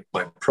 my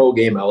pro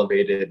game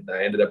elevated.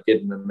 I ended up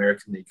getting an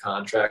American League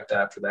contract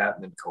after that,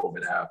 and then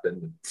COVID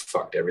happened and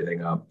fucked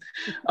everything up.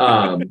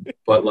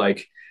 But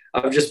like,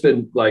 I've just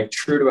been like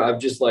true to, I've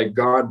just like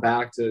gone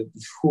back to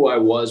who I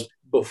was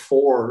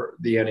before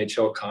the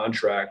NHL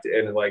contract.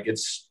 And like,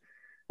 it's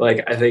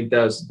like, I think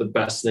that's the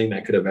best thing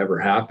that could have ever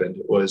happened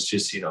was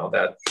just,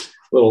 that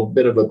little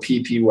bit of a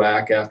PP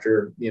whack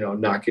after,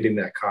 not getting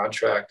that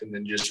contract. And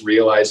then just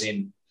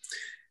realizing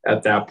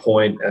at that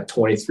point at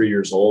 23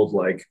 years old,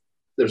 like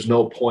there's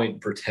no point in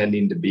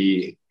pretending to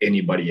be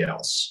anybody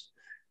else.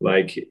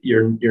 Like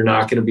you're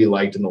not going to be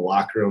liked in the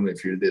locker room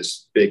if you're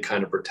this big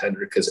kind of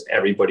pretender because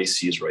everybody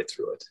sees right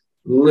through it,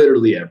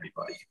 literally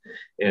everybody.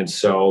 And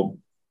so,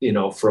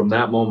 from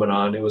that moment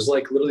on, it was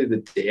like literally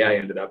the day I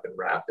ended up in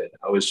Rapid,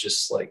 I was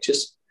just like,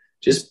 just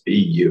be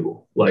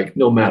you, like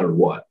no matter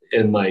what.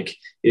 And like,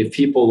 if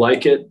people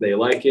like it, they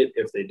like it.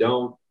 If they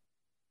don't,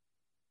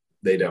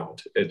 they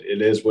don't.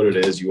 It is what it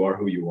is. You are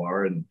who you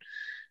are. And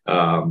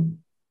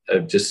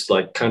I've just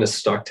like kind of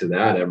stuck to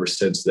that ever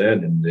since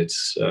then. And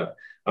it's,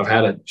 I've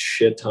had a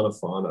shit ton of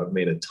fun. I've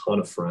made a ton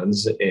of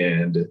friends,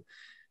 and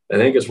I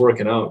think it's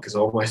working out because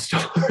all my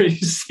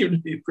stories seem to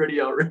be pretty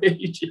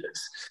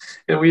outrageous.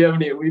 And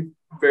we've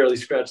barely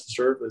scratched the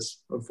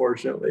surface,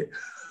 unfortunately.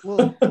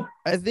 Well,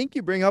 I think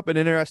you bring up an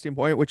interesting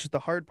point, which is the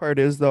hard part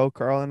is though,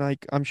 Carl, and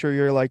like I'm sure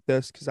you're like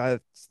this because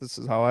this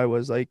is how I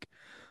was like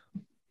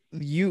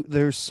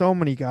there's so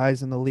many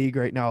guys in the league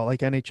right now,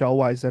 like NHL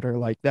wise, that are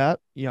like that,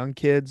 young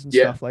kids and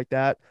Yeah, stuff like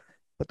that.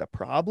 But the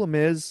problem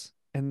is,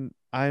 and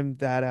I'm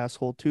that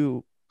asshole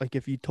too. Like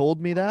if you told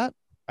me that,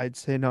 I'd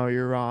say no,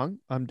 you're wrong.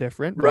 I'm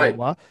different. Blah blah right.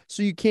 blah.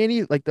 So you can't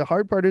eat. Like the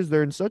hard part is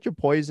they're in such a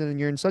poison, and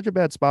you're in such a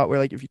bad spot where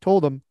like if you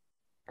told them,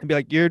 and be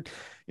like, you're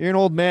an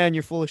old man,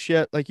 you're full of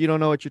shit, like you don't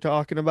know what you're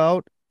talking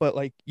about. But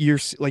like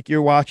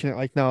you're watching it,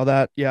 like no,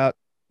 that yeah,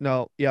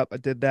 no, yep, I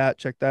did that.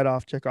 Check that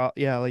off. Check off.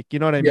 Yeah, like you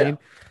know what I Yeah, mean.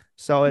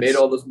 So made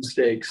all those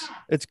mistakes.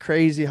 it's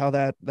crazy how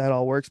that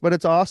all works, but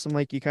it's awesome.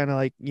 Like you kind of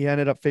like you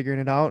ended up figuring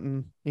it out,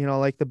 and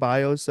like the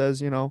bio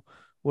says,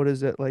 what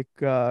is it like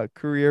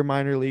career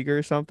minor leaguer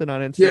or something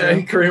on Yeah,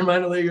 Instagram? career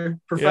minor leaguer, Yeah,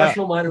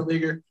 professional minor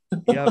leaguer.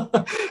 yep.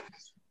 That's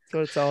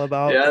what it's all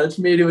about. Yeah, that's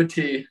me to a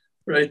T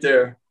right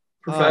there.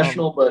 Um,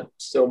 Professional, but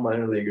still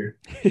minor leaguer.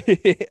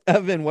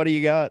 Evan, what do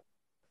you got?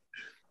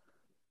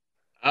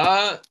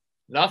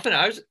 Nothing.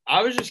 I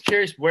was just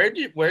curious. Where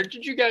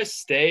did you guys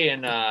stay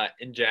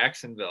in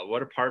Jacksonville?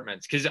 What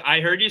apartments? Because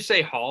I heard you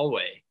say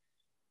hallway,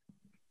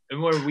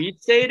 and where we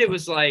stayed, it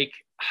was like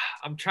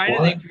I'm trying to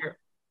What? think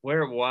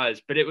where it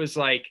was, but it was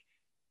like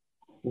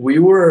We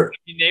were. I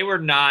mean, they were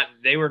not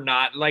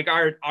like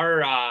our.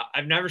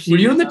 I've never seen. Were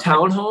you in the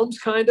townhomes,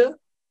 kind of?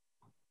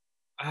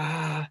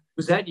 Uh,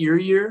 Was that your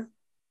year?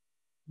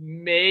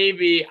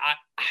 maybe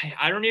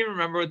I don't even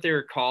remember what they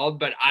were called,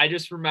 but I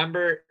just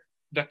remember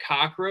the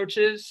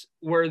cockroaches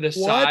were the What?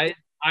 size.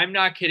 I'm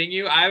not kidding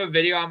you. I have a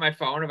video on my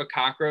phone of a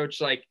cockroach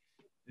like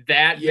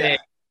that Yeah. big,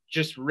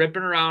 just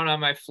ripping around on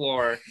my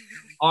floor.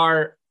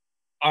 Our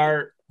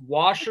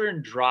washer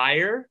and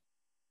dryer,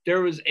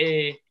 there was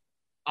we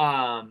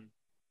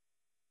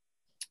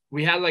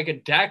had like a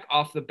deck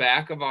off the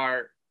back of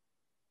our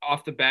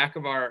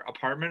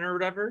apartment or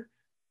whatever.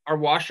 Our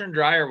washer and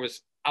dryer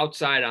was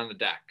outside on the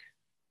deck.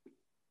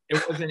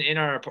 It wasn't in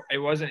our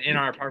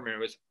apartment. It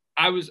was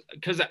I was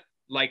because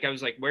I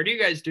was like, where do you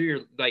guys do your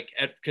like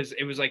because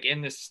it was like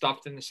in this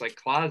stuffed in this like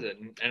closet,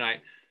 and I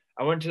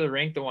went to the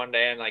rink the one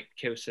day, and like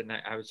Kid was sitting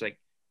there, I was like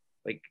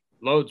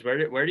Loads,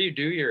 where do you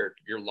do your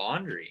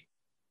laundry?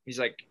 He's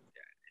like,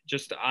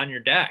 just on your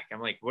deck.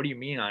 I'm like, what do you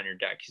mean on your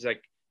deck? He's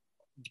like,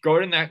 go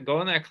in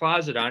that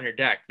closet on your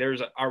deck.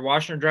 Our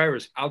washer and dryer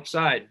was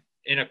outside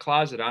in a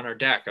closet on our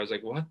deck. I was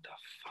like, what the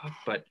fuck?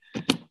 But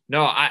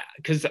no,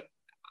 because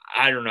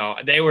I don't know.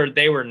 They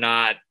were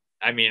not.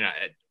 I mean,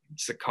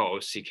 it's the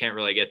coast. You can't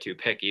really get too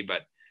picky,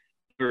 but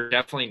they were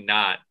definitely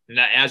not. And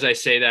as I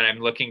say that, I'm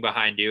looking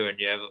behind you, and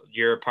you have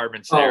your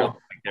apartments there. Oh. Like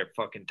they're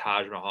fucking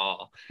Taj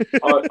Mahal.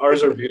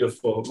 Ours are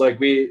beautiful.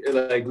 We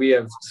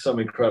have some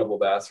incredible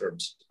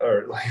bathrooms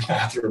or like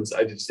bathrooms.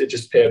 It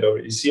just panned over.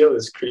 You see how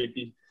this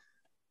creepy.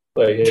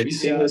 Like, have you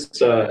seen this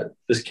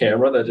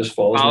camera that just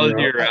follows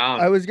me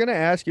around? I was gonna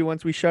ask you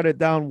once we shut it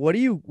down, what do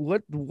you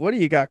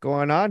got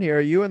going on here?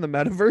 Are you in the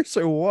metaverse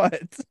or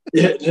what?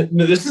 Yeah,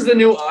 no, this is the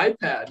new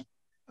iPad.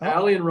 Oh.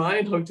 Allie and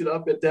Ryan hooked it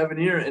up at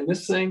Devenir, and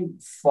this thing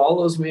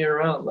follows me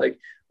around. Like,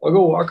 I'll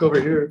go walk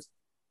over here.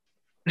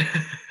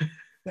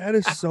 That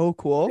is so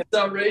cool. It's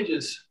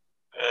outrageous.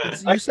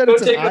 You said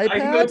it's an iPad? I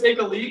can go take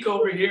a leak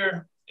over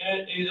here,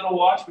 and it'll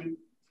watch me.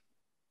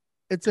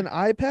 It's an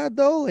iPad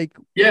though? Like,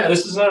 yeah,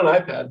 this is not an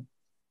iPad.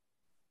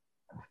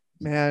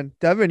 Man,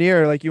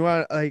 Devenir,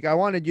 I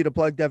wanted you to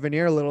plug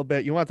Devenir a little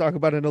bit. You want to talk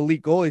about an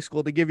elite goalie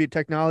school to give you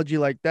technology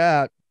like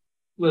that.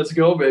 Let's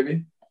go,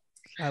 baby.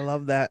 I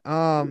love that.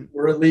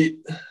 We're elite.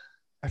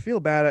 I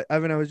feel bad,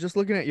 Evan. I was just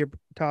looking at your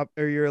top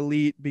or your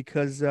elite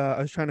because I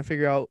was trying to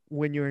figure out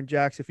when you were in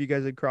Jax if you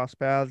guys had crossed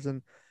paths,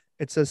 and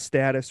it says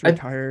status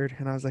retired,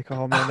 and I was like,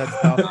 oh man, that's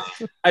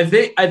tough. I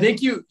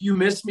think you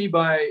missed me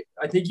by.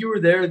 I think you were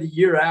there the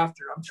year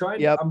after. I'm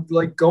trying. Yep. I'm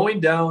like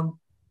going down.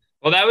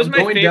 Well, that was my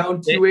going favorite.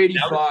 down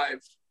 285.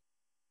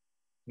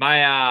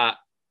 My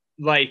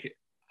like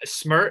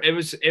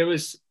Smurf. It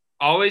was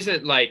always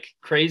at like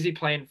crazy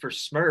playing for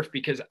Smurf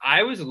because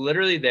I was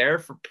literally there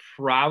for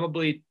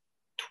probably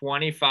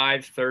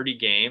 25, 30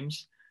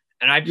 games,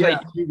 and I played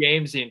 2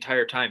 games the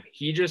entire time.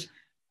 He just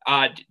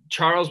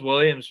Charles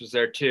Williams was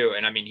there too,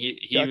 and I mean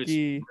he was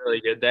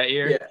really good that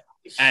year. Yeah.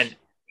 And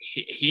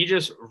he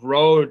just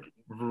rode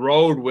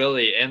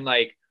Willie, and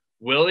like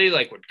Willie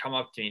like would come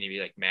up to me and he'd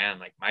be like, man,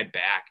 like my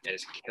back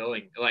is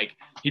killing. Like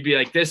he'd be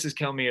like, this is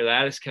killing me or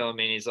that is killing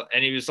me.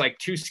 And he was like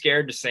too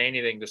scared to say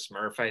anything to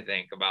Smurf, I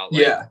think, about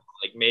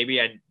like maybe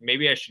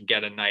I should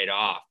get a night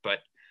off. But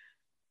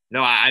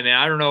no, I mean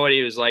I don't know what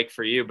he was like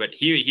for you, but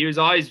he was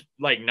always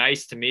like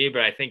nice to me.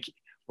 But I think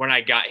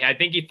I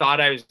think he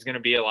thought I was gonna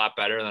be a lot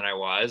better than I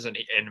was. And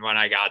when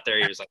I got there,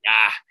 he was like,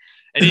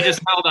 and he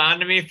just held on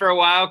to me for a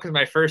while because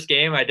my first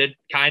game I did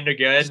kind of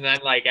good, and then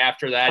like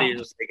after that he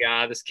was just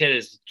like, this kid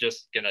is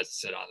just gonna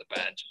sit on the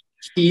bench.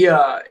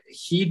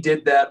 He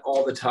did that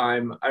all the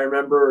time. I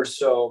remember.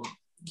 So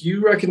do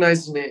you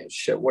recognize his name?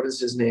 Shit, what is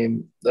his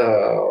name?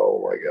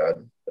 Oh my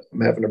god,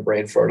 I'm having a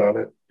brain fart on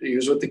it. He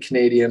was with the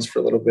Canadians for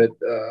a little bit.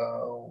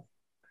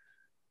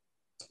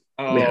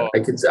 Man,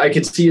 I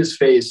can see his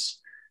face.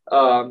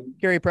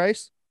 Gary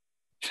Price?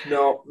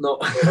 No.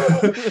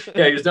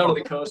 Yeah, he was down on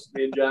the coast with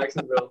me in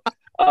Jacksonville.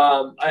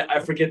 I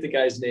forget the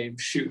guy's name.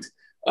 Shoot.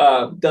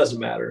 Doesn't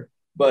matter.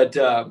 But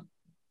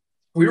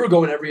we were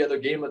going every other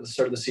game at the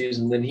start of the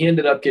season. Then he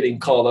ended up getting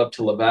called up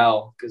to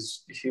Laval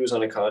because he was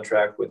on a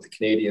contract with the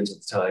Canadians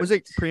at the time. Was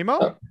it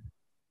Primo?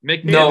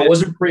 No, it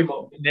wasn't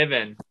Primo.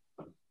 McNiven.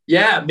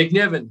 Yeah,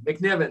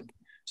 McNiven.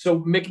 So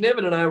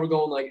McNiven and I were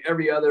going like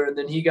every other, and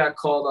then he got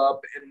called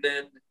up, and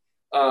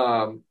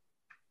then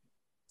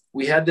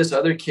we had this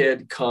other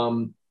kid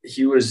come.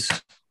 He was,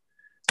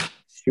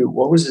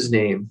 what was his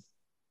name?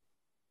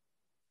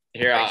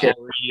 Here, I'll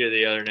read you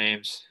the other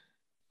names.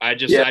 I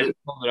just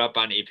pulled it up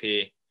on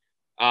EP.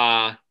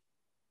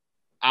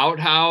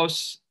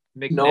 Outhouse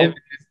McNiven. Nope.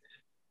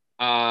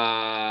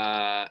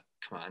 Come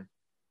on.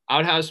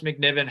 Outhouse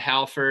McNiven,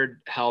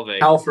 Halford,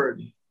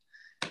 Helvig.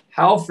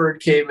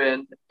 Halford came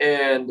in,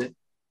 and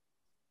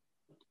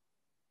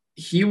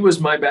he was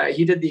my back.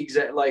 He did the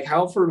exact, like,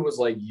 Halford was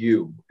like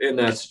you in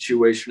that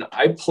situation.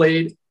 I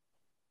played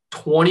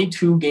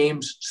 22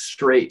 games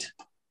straight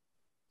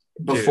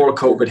before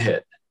COVID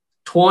hit.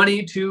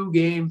 22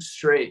 games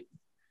straight.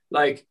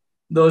 Like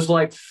those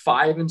like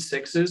 5 and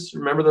 6s.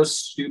 Remember those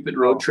stupid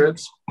road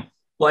trips?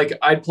 Like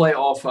I'd play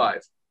all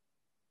 5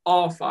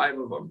 of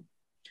them.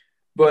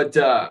 But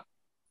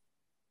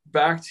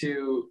back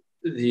to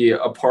the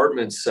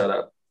apartment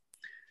setup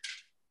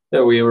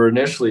that we were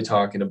initially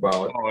talking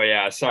about. Oh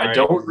yeah, sorry. I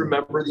don't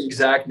remember the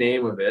exact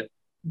name of it,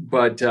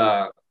 but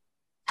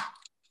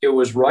it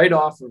was right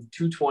off of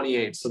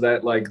 228. So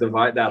that like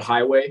that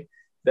highway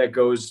that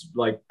goes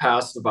like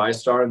past the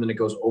ViStar and then it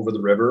goes over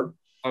the river.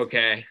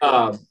 Okay.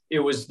 It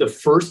was the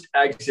first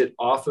exit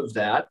off of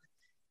that,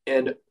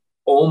 and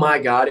oh my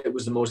God, it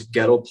was the most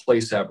ghetto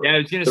place ever. Yeah, I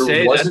was gonna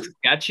say that's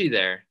sketchy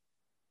there.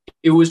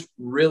 It was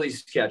really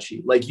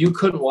sketchy. Like you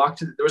couldn't walk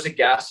to. There was a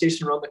gas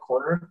station around the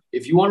corner.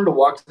 If you wanted to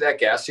walk to that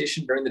gas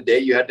station during the day,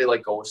 you had to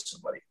like go with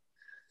somebody.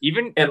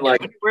 Even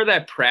where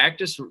that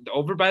practice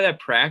over by that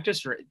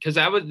practice, because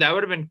that would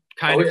have been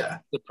kind of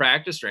the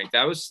practice rink.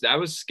 That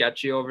was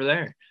sketchy over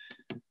there.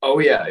 Oh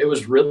yeah, it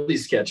was really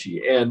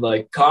sketchy, and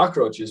like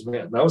cockroaches,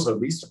 man, that was the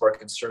least of our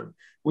concern.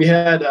 We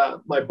had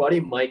my buddy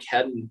Mike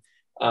Hedden,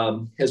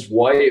 his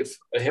wife,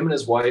 him and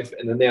his wife,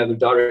 and then they had their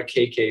daughter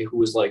KK, who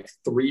was like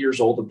 3 years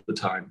old at the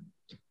time.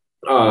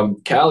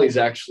 Callie's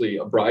actually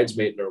a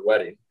bridesmaid in her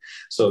wedding,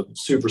 so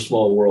super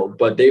small world.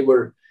 But they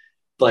were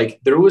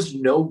like, there was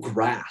no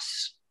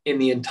grass in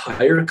the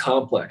entire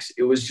complex.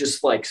 It was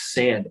just like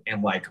sand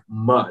and like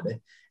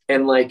mud,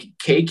 and like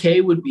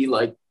KK would be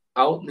like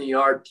out in the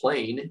yard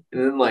playing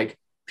and then like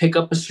pick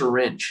up a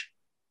syringe.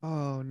 Oh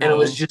no. And it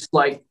was just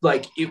like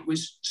it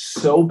was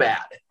so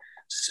bad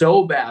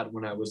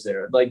when I was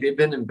there. Like they've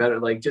been in better,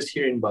 like just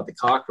hearing about the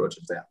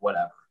cockroaches, that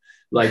whatever.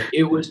 Like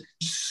it was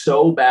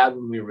so bad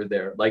when we were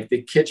there. Like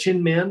the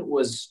kitchen, man,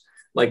 was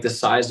like the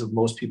size of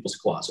most people's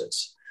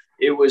closets.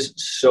 It was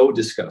so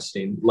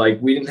disgusting. Like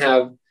we didn't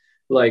have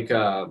like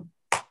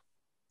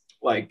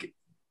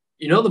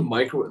you know,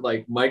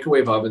 the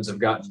microwave ovens have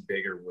gotten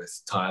bigger with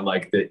time.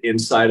 Like the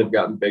inside have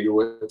gotten bigger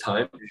with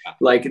time.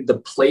 Like the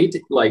plate,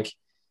 like,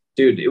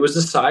 dude, it was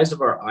the size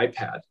of our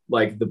iPad.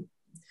 Like the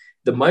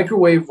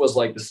microwave was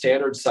like the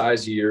standard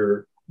size of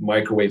your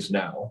microwaves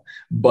now,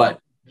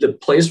 but the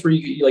place where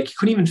you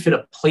couldn't even fit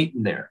a plate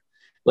in there.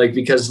 Like,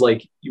 because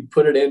like you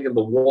put it in and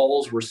the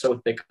walls were so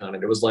thick on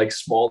it. It was like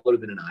smaller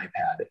than an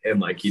iPad. And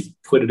like you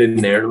put it in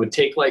there and it would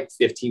take like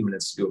 15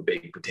 minutes to do a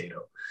baked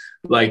potato.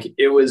 Like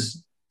it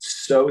was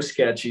so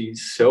sketchy,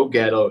 so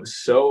ghetto,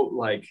 so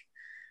like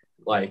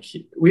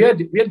we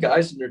had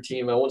guys in their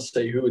team, I won't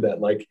say who,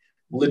 that like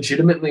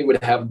legitimately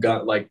would have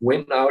gun, like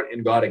went out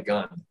and got a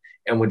gun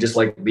and would just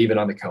like leave it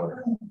on the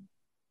counter.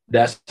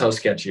 That's how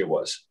sketchy it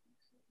was.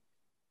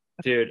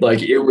 Dude.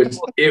 Like it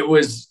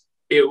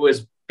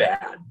was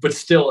bad, but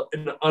still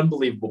an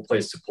unbelievable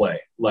place to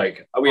play.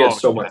 Like we had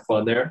so much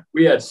fun there.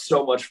 We had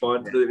so much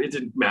fun. It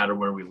didn't matter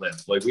where we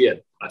lived. Like we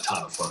had a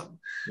ton of fun.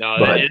 No,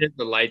 it is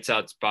the lights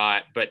out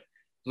spot, but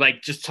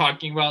like just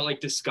talking about like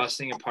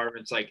disgusting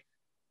apartments, like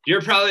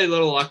you're probably a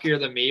little luckier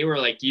than me where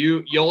like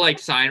you'll like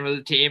sign with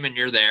a team and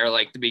you're there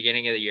like the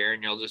beginning of the year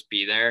and you'll just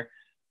be there.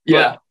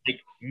 Yeah. But,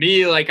 like,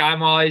 me, like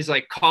I'm always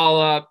like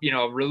call up, you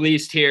know,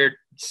 released here,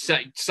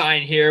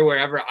 sign here,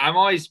 wherever. I'm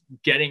always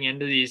getting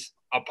into these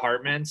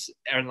apartments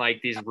and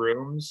like these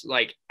rooms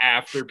like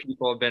after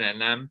people have been in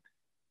them,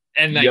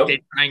 and like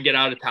they try and get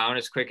out of town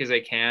as quick as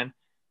they can.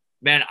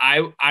 Man,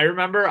 I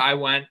remember I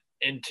went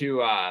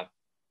into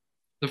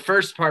the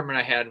first apartment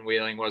I had in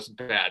Wheeling wasn't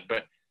bad,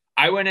 but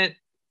I went in,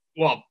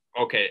 well,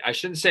 okay, I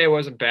shouldn't say it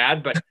wasn't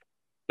bad, but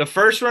the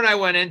first one I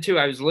went into,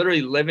 I was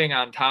literally living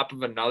on top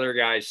of another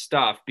guy's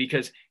stuff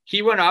because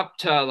he went up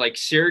to like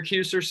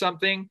Syracuse or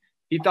something.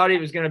 He thought he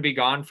was going to be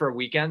gone for a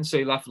weekend, so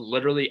he left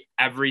literally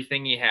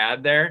everything he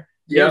had there.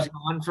 He was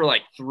gone for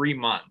like 3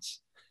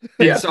 months.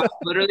 Yeah. So I'm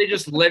literally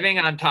just living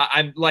on top.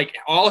 I'm like,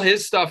 all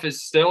his stuff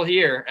is still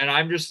here, and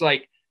I'm just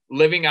like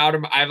living out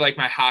of, I have like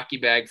my hockey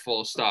bag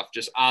full of stuff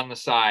just on the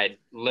side,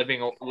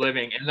 living.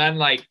 And then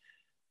like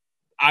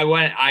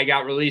I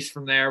got released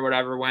from there,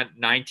 whatever, went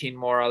 19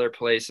 more other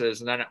places.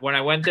 And then when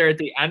I went there at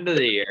the end of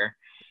the year,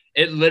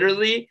 it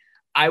literally,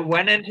 I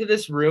went into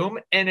this room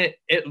and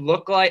it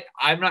looked like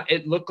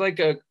it looked like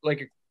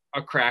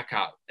a crack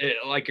house,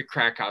 like a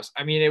crack house.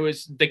 I mean, it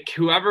was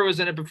whoever was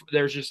in it before,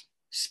 there's just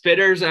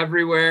spitters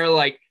everywhere.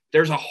 Like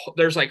there's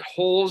like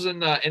holes in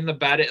the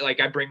bed.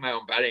 Like I bring my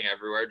own bedding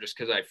everywhere just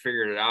because I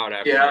figured it out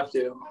after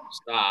it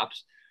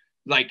stops.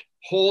 Like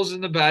holes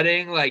in the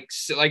bedding, like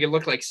it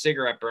looked like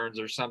cigarette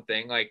burns or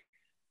something. Like,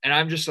 and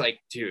I'm just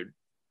like, dude,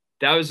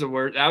 that was the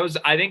worst.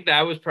 I think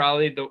that was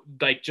probably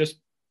just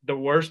the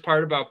worst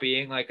part about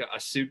being like a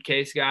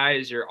suitcase guy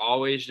is you're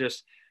always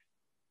just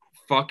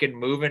fucking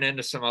moving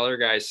into some other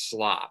guy's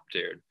slop,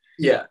 dude.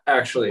 Yeah,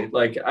 actually,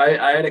 like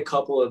I had a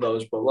couple of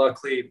those, but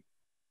luckily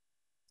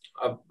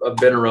I've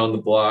been around the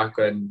block,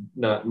 and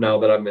now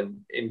that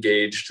I'm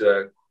engaged.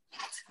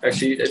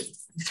 Actually,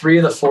 3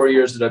 of the 4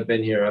 years that I've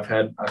been here, I've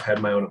had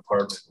my own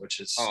apartment, which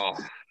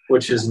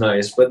is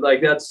nice. But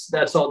like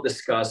that's all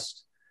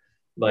discussed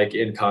like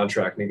in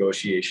contract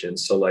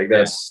negotiations. So like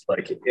that's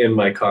like in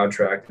my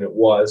contract, and it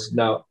was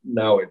now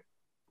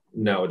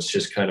it's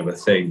just kind of a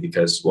thing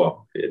because,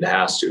 well, it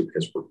has to,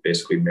 because we're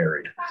basically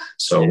married.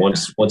 So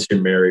once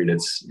you're married,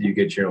 you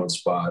get your own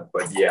spot.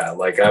 But yeah,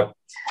 like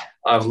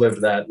I've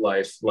lived that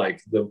life.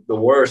 Like the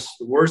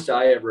worst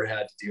I ever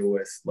had to deal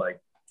with. Like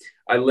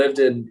I lived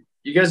in,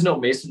 you guys know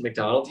Mason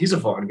McDonald. He's a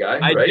Vaughan guy,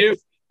 right? I do.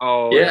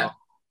 Oh yeah. No.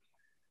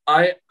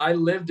 I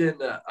lived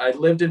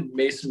in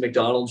Mason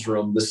McDonald's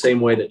room the same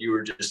way that you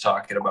were just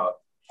talking about.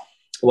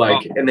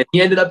 Like, and then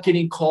he ended up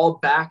getting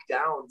called back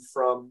down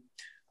from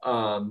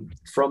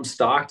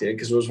Stockton,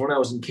 because it was when I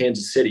was in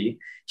Kansas City.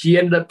 He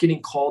ended up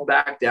getting called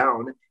back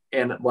down,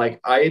 and like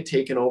I had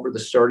taken over the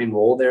starting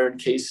role there in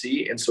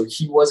KC, and so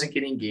he wasn't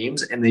getting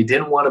games, and they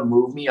didn't want to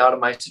move me out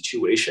of my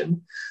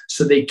situation,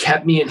 so they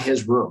kept me in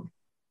his room.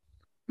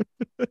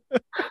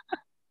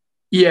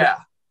 Yeah.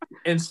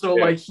 And so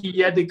like he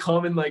had to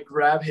come and like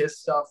grab his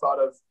stuff out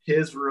of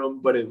his room,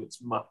 but it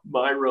was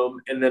my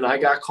room. And then I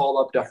got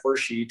called up to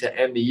Hershey to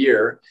end the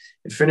year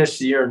and finish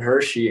the year in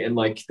Hershey. And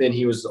like, then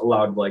he was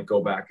allowed to like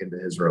go back into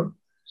his room.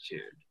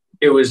 Dude.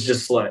 It was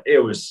just like,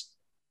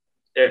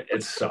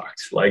 it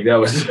sucked. Like that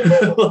was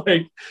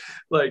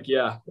like,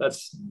 yeah,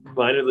 that's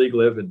minor league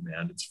living,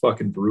 man. It's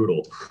fucking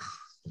brutal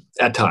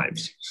at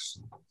times.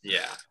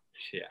 Yeah.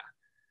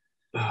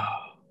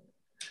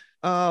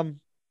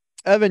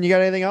 Evan, you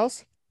got anything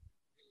else?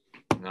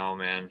 No,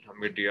 man, I'm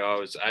good to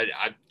go.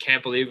 I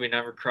can't believe we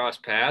never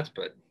crossed paths,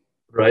 but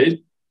right.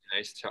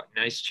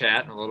 Nice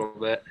chat in a little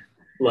bit.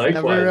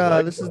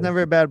 Likewise. This is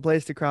never a bad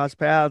place to cross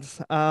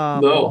paths.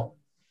 No.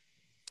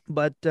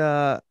 But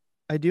I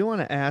do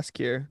want to ask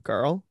here,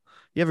 Carl.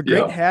 You have a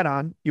great hat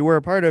on. You were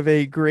a part of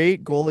a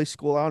great goalie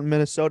school out in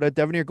Minnesota,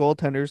 Devenir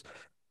Goaltenders.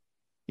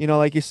 You know,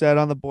 like you said,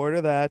 on the board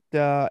of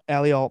that,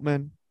 Ali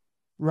Altman,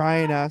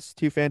 Ryan S.,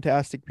 2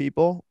 fantastic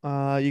people.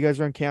 You guys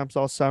run camps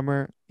all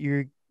summer.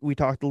 We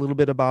talked a little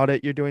bit about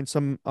it. You're doing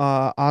some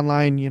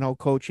online,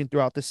 coaching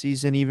throughout the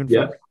season, even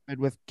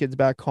with kids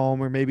back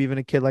home, or maybe even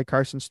a kid like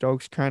Carson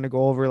Stokes, trying to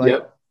go over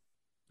like,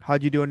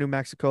 how'd you do in New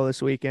Mexico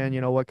this weekend?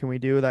 What can we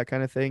do? That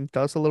kind of thing.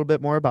 Tell us a little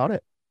bit more about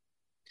it.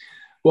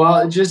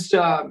 Well, just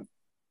the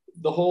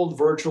whole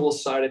virtual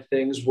side of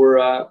things,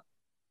 we're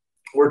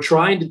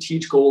trying to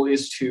teach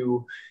goalies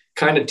to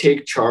kind of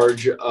take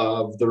charge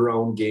of their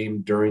own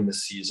game during the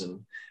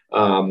season.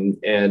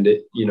 And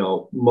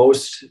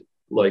most,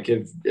 like,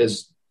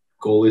 as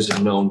goalies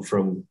have known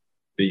from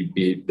the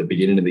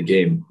beginning of the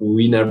game,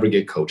 we never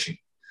get coaching.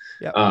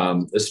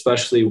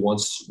 Especially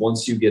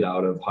once you get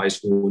out of high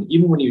school, and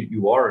even when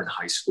you are in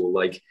high school,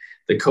 like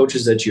the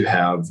coaches that you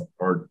have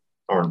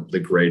aren't the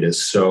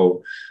greatest.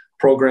 So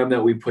program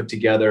that we put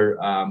together,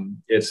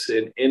 it's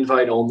an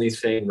invite only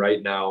thing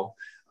right now.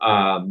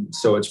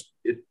 So it's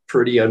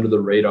pretty under the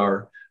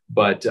radar,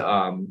 but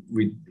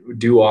we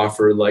do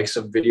offer like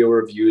some video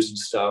reviews and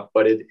stuff,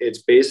 but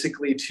it's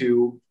basically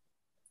to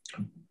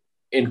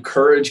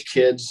encourage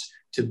kids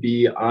to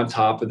be on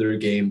top of their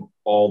game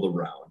all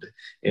around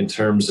in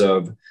terms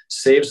of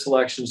save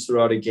selections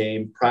throughout a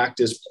game,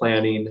 practice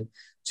planning,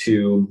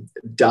 to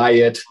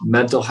diet,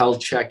 mental health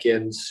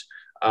check-ins,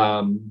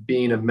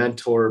 being a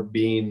mentor,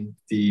 being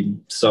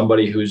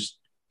somebody who's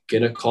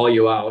going to call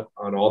you out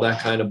on all that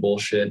kind of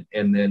bullshit,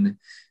 and then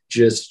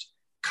just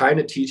kind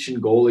of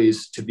teaching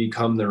goalies to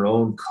become their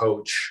own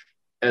coach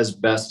as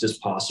best as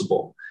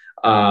possible.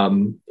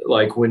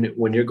 Like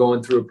when you're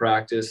going through a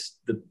practice,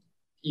 the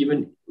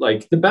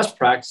best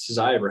practices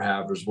I ever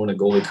have is when a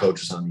goalie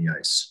coach is on the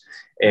ice.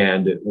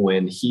 And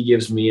when he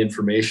gives me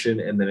information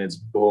and then it's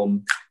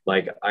boom,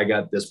 like I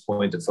got this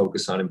point to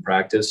focus on in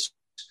practice.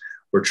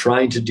 We're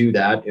trying to do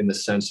that in the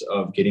sense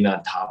of getting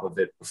on top of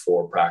it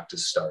before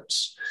practice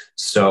starts.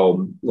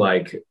 So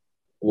like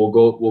we'll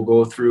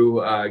go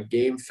through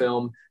game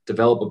film,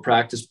 develop a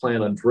practice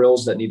plan on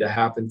drills that need to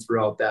happen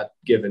throughout that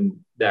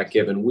given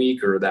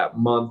week or that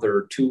month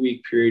or 2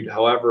 week period,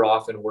 however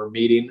often we're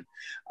meeting.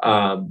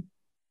 And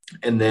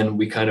then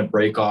we kind of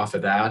break off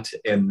of that,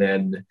 and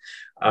then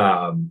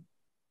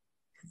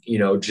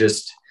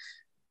just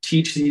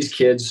teach these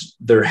kids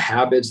their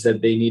habits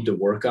that they need to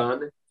work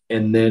on.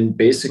 And then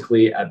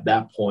basically at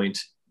that point,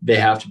 they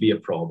have to be a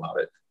pro about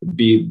it.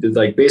 Be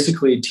like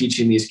basically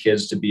teaching these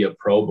kids to be a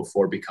pro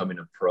before becoming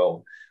a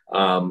pro.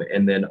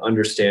 And then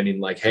understanding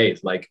like, hey,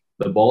 like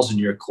the ball's in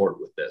your court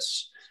with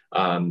this.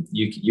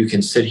 You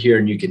can sit here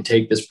and you can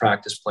take this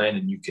practice plan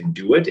and you can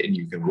do it and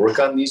you can work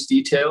on these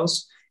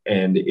details.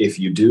 And if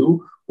you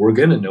do, we're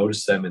going to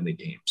notice them in the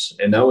games.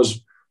 And that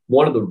was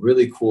one of the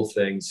really cool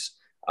things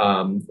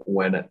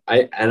when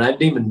I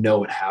didn't even know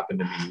what happened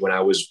to me when I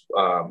was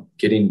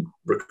getting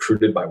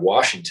recruited by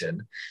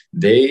Washington.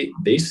 They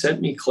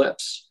sent me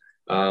clips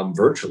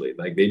virtually.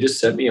 Like they just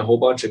sent me a whole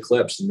bunch of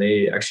clips, and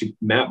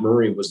Matt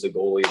Murray was the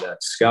goalie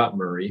that Scott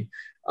Murray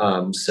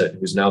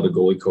who's now the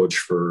goalie coach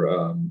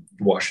for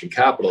Washington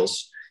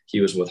Capitals. He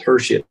was with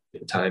Hershey at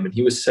the time, and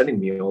he was sending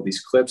me all these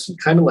clips and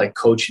kind of like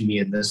coaching me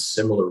in this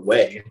similar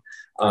way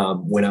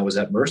when I was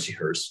at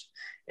Mercyhurst.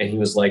 And he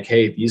was like,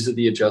 hey, these are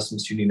the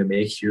adjustments you need to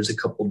make. Here's a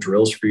couple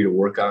drills for you to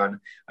work on.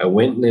 I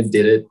went and I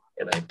did it,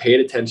 and I paid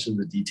attention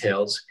to the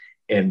details.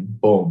 And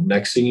boom,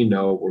 next thing you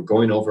know, we're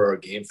going over our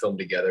game film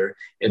together.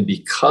 And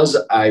because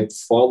I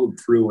followed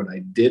through and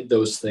I did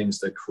those things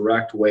the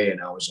correct way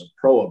and I was a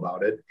pro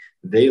about it,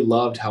 they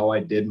loved how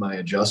I did my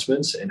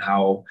adjustments and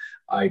how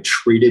I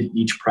treated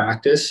each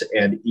practice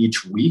and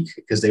each week,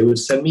 because they would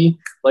send me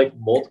like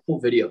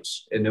multiple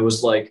videos. And it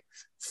was like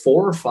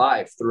 4 or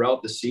 5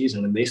 throughout the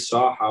season, and they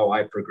saw how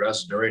I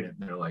progressed during it,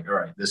 and they're like, all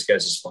right, this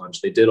guy's a sponge.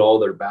 They did all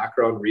their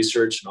background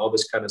research and all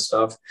this kind of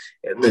stuff,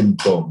 and then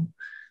boom,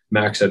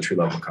 max entry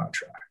level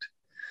contract.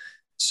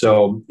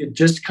 So it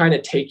just kind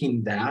of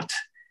taking that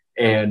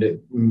and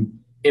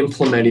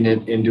implementing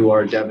it into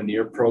our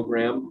Devenir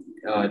program,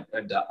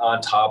 and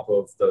on top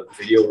of the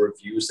video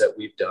reviews that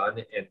we've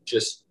done, and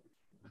just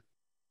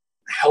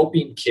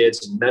helping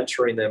kids and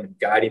mentoring them and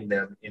guiding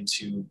them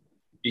into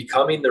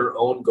becoming their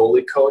own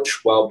goalie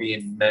coach while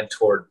being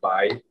mentored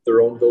by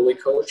their own goalie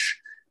coach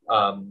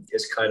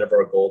is kind of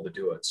our goal to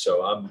do it.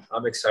 So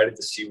I'm excited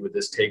to see where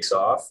this takes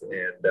off,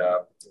 and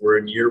we're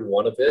in year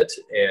 1 of it,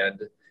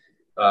 and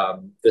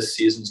this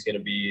season's going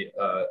to be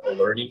a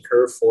learning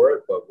curve for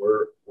it, but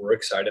we're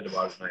excited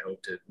about it, and I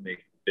hope to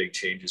make big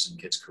changes in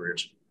kids'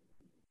 careers.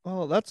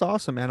 Oh, that's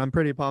awesome, man. I'm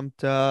pretty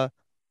pumped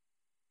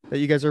that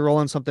you guys are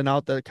rolling something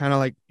out that kind of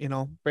like,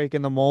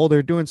 breaking the mold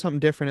or doing something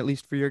different, at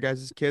least for your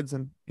guys' kids.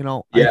 And,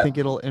 I think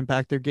it'll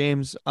impact their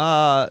games.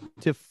 To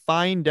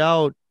find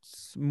out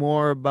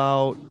more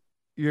about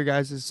your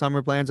guys'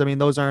 summer plans, I mean,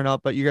 those aren't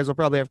up, but you guys will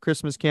probably have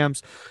Christmas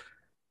camps.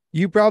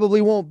 You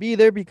probably won't be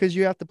there because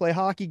you have to play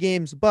hockey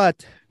games,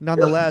 but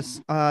nonetheless,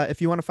 if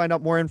you want to find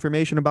out more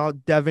information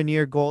about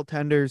Devenir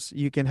goaltenders,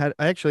 you can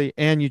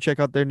and you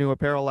check out their new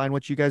apparel line,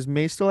 which you guys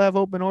may still have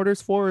open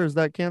orders for, or is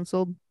that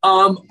canceled?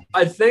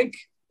 I think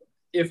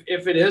if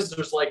it is,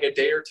 there's like a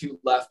day or 2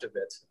 left of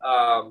it.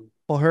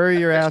 Well, hurry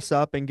your ass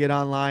up and get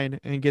online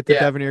and get to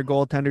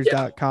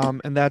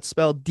DevenirGoaltenders.com, and that's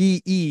spelled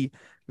DEVENIR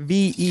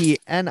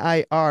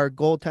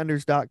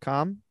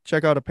goaltenders.com.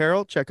 Check out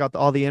apparel, check out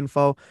all the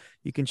info.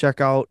 You can check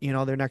out,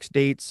 their next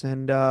dates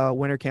and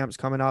winter camps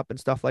coming up and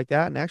stuff like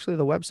that. And actually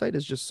the website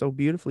is just so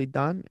beautifully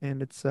done,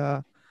 and it's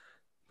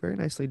very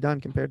nicely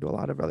done compared to a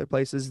lot of other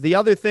places. The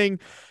other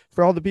thing,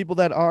 for all the people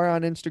that are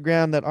on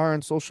Instagram, that are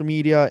on social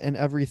media and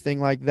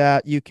everything like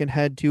that, you can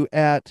head to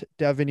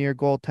 @Devenir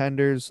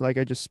Goaltenders, like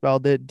I just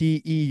spelled it,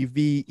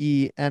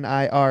 DEVENIR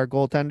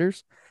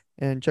Goaltenders,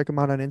 and check them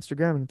out on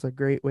Instagram. And it's a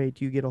great way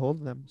to get a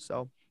hold of them.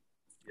 So,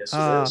 yes,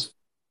 it is.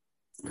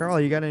 Carl,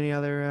 you got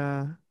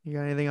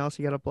anything else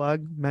you got to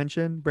plug,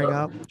 mention, bring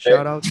up,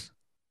 shout outs?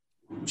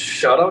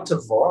 Shout out to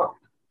Vaughn,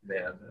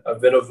 man.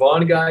 I've been a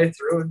Vaughn guy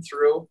through and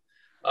through.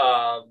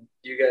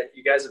 You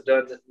guys have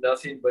done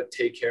nothing but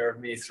take care of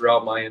me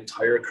throughout my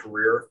entire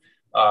career.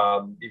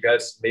 You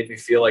guys made me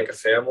feel like a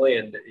family,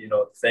 and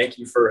thank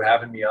you for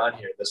having me on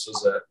here. This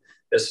was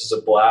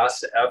a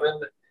blast.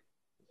 Evan,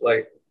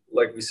 like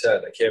we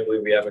said, I can't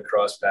believe we haven't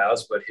crossed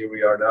paths, but here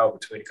we are now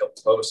between a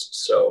couple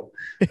posts. So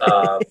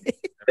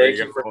thank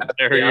you for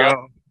having me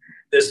on.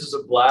 This is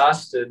a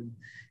blast, and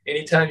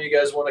anytime you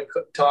guys want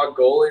to talk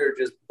goalie or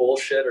just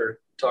bullshit or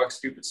talk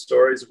stupid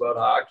stories about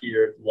hockey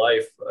or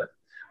life,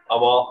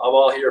 I'm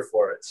all here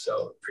for it.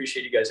 So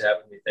appreciate you guys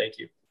having me. Thank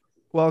you.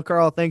 Well,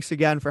 Carl, thanks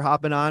again for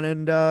hopping on,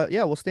 and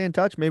we'll stay in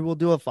touch. Maybe we'll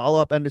do a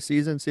follow-up end of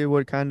season, see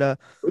what kind of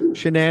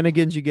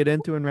shenanigans you get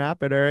into in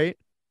Rapid. All right.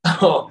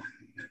 Oh,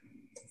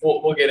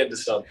 we'll get into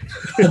some.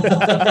 All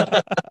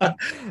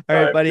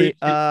right, buddy.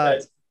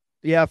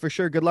 Yeah, for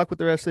sure. Good luck with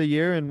the rest of the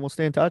year, and we'll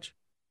stay in touch.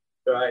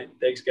 All right.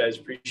 Thanks, guys.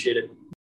 Appreciate it.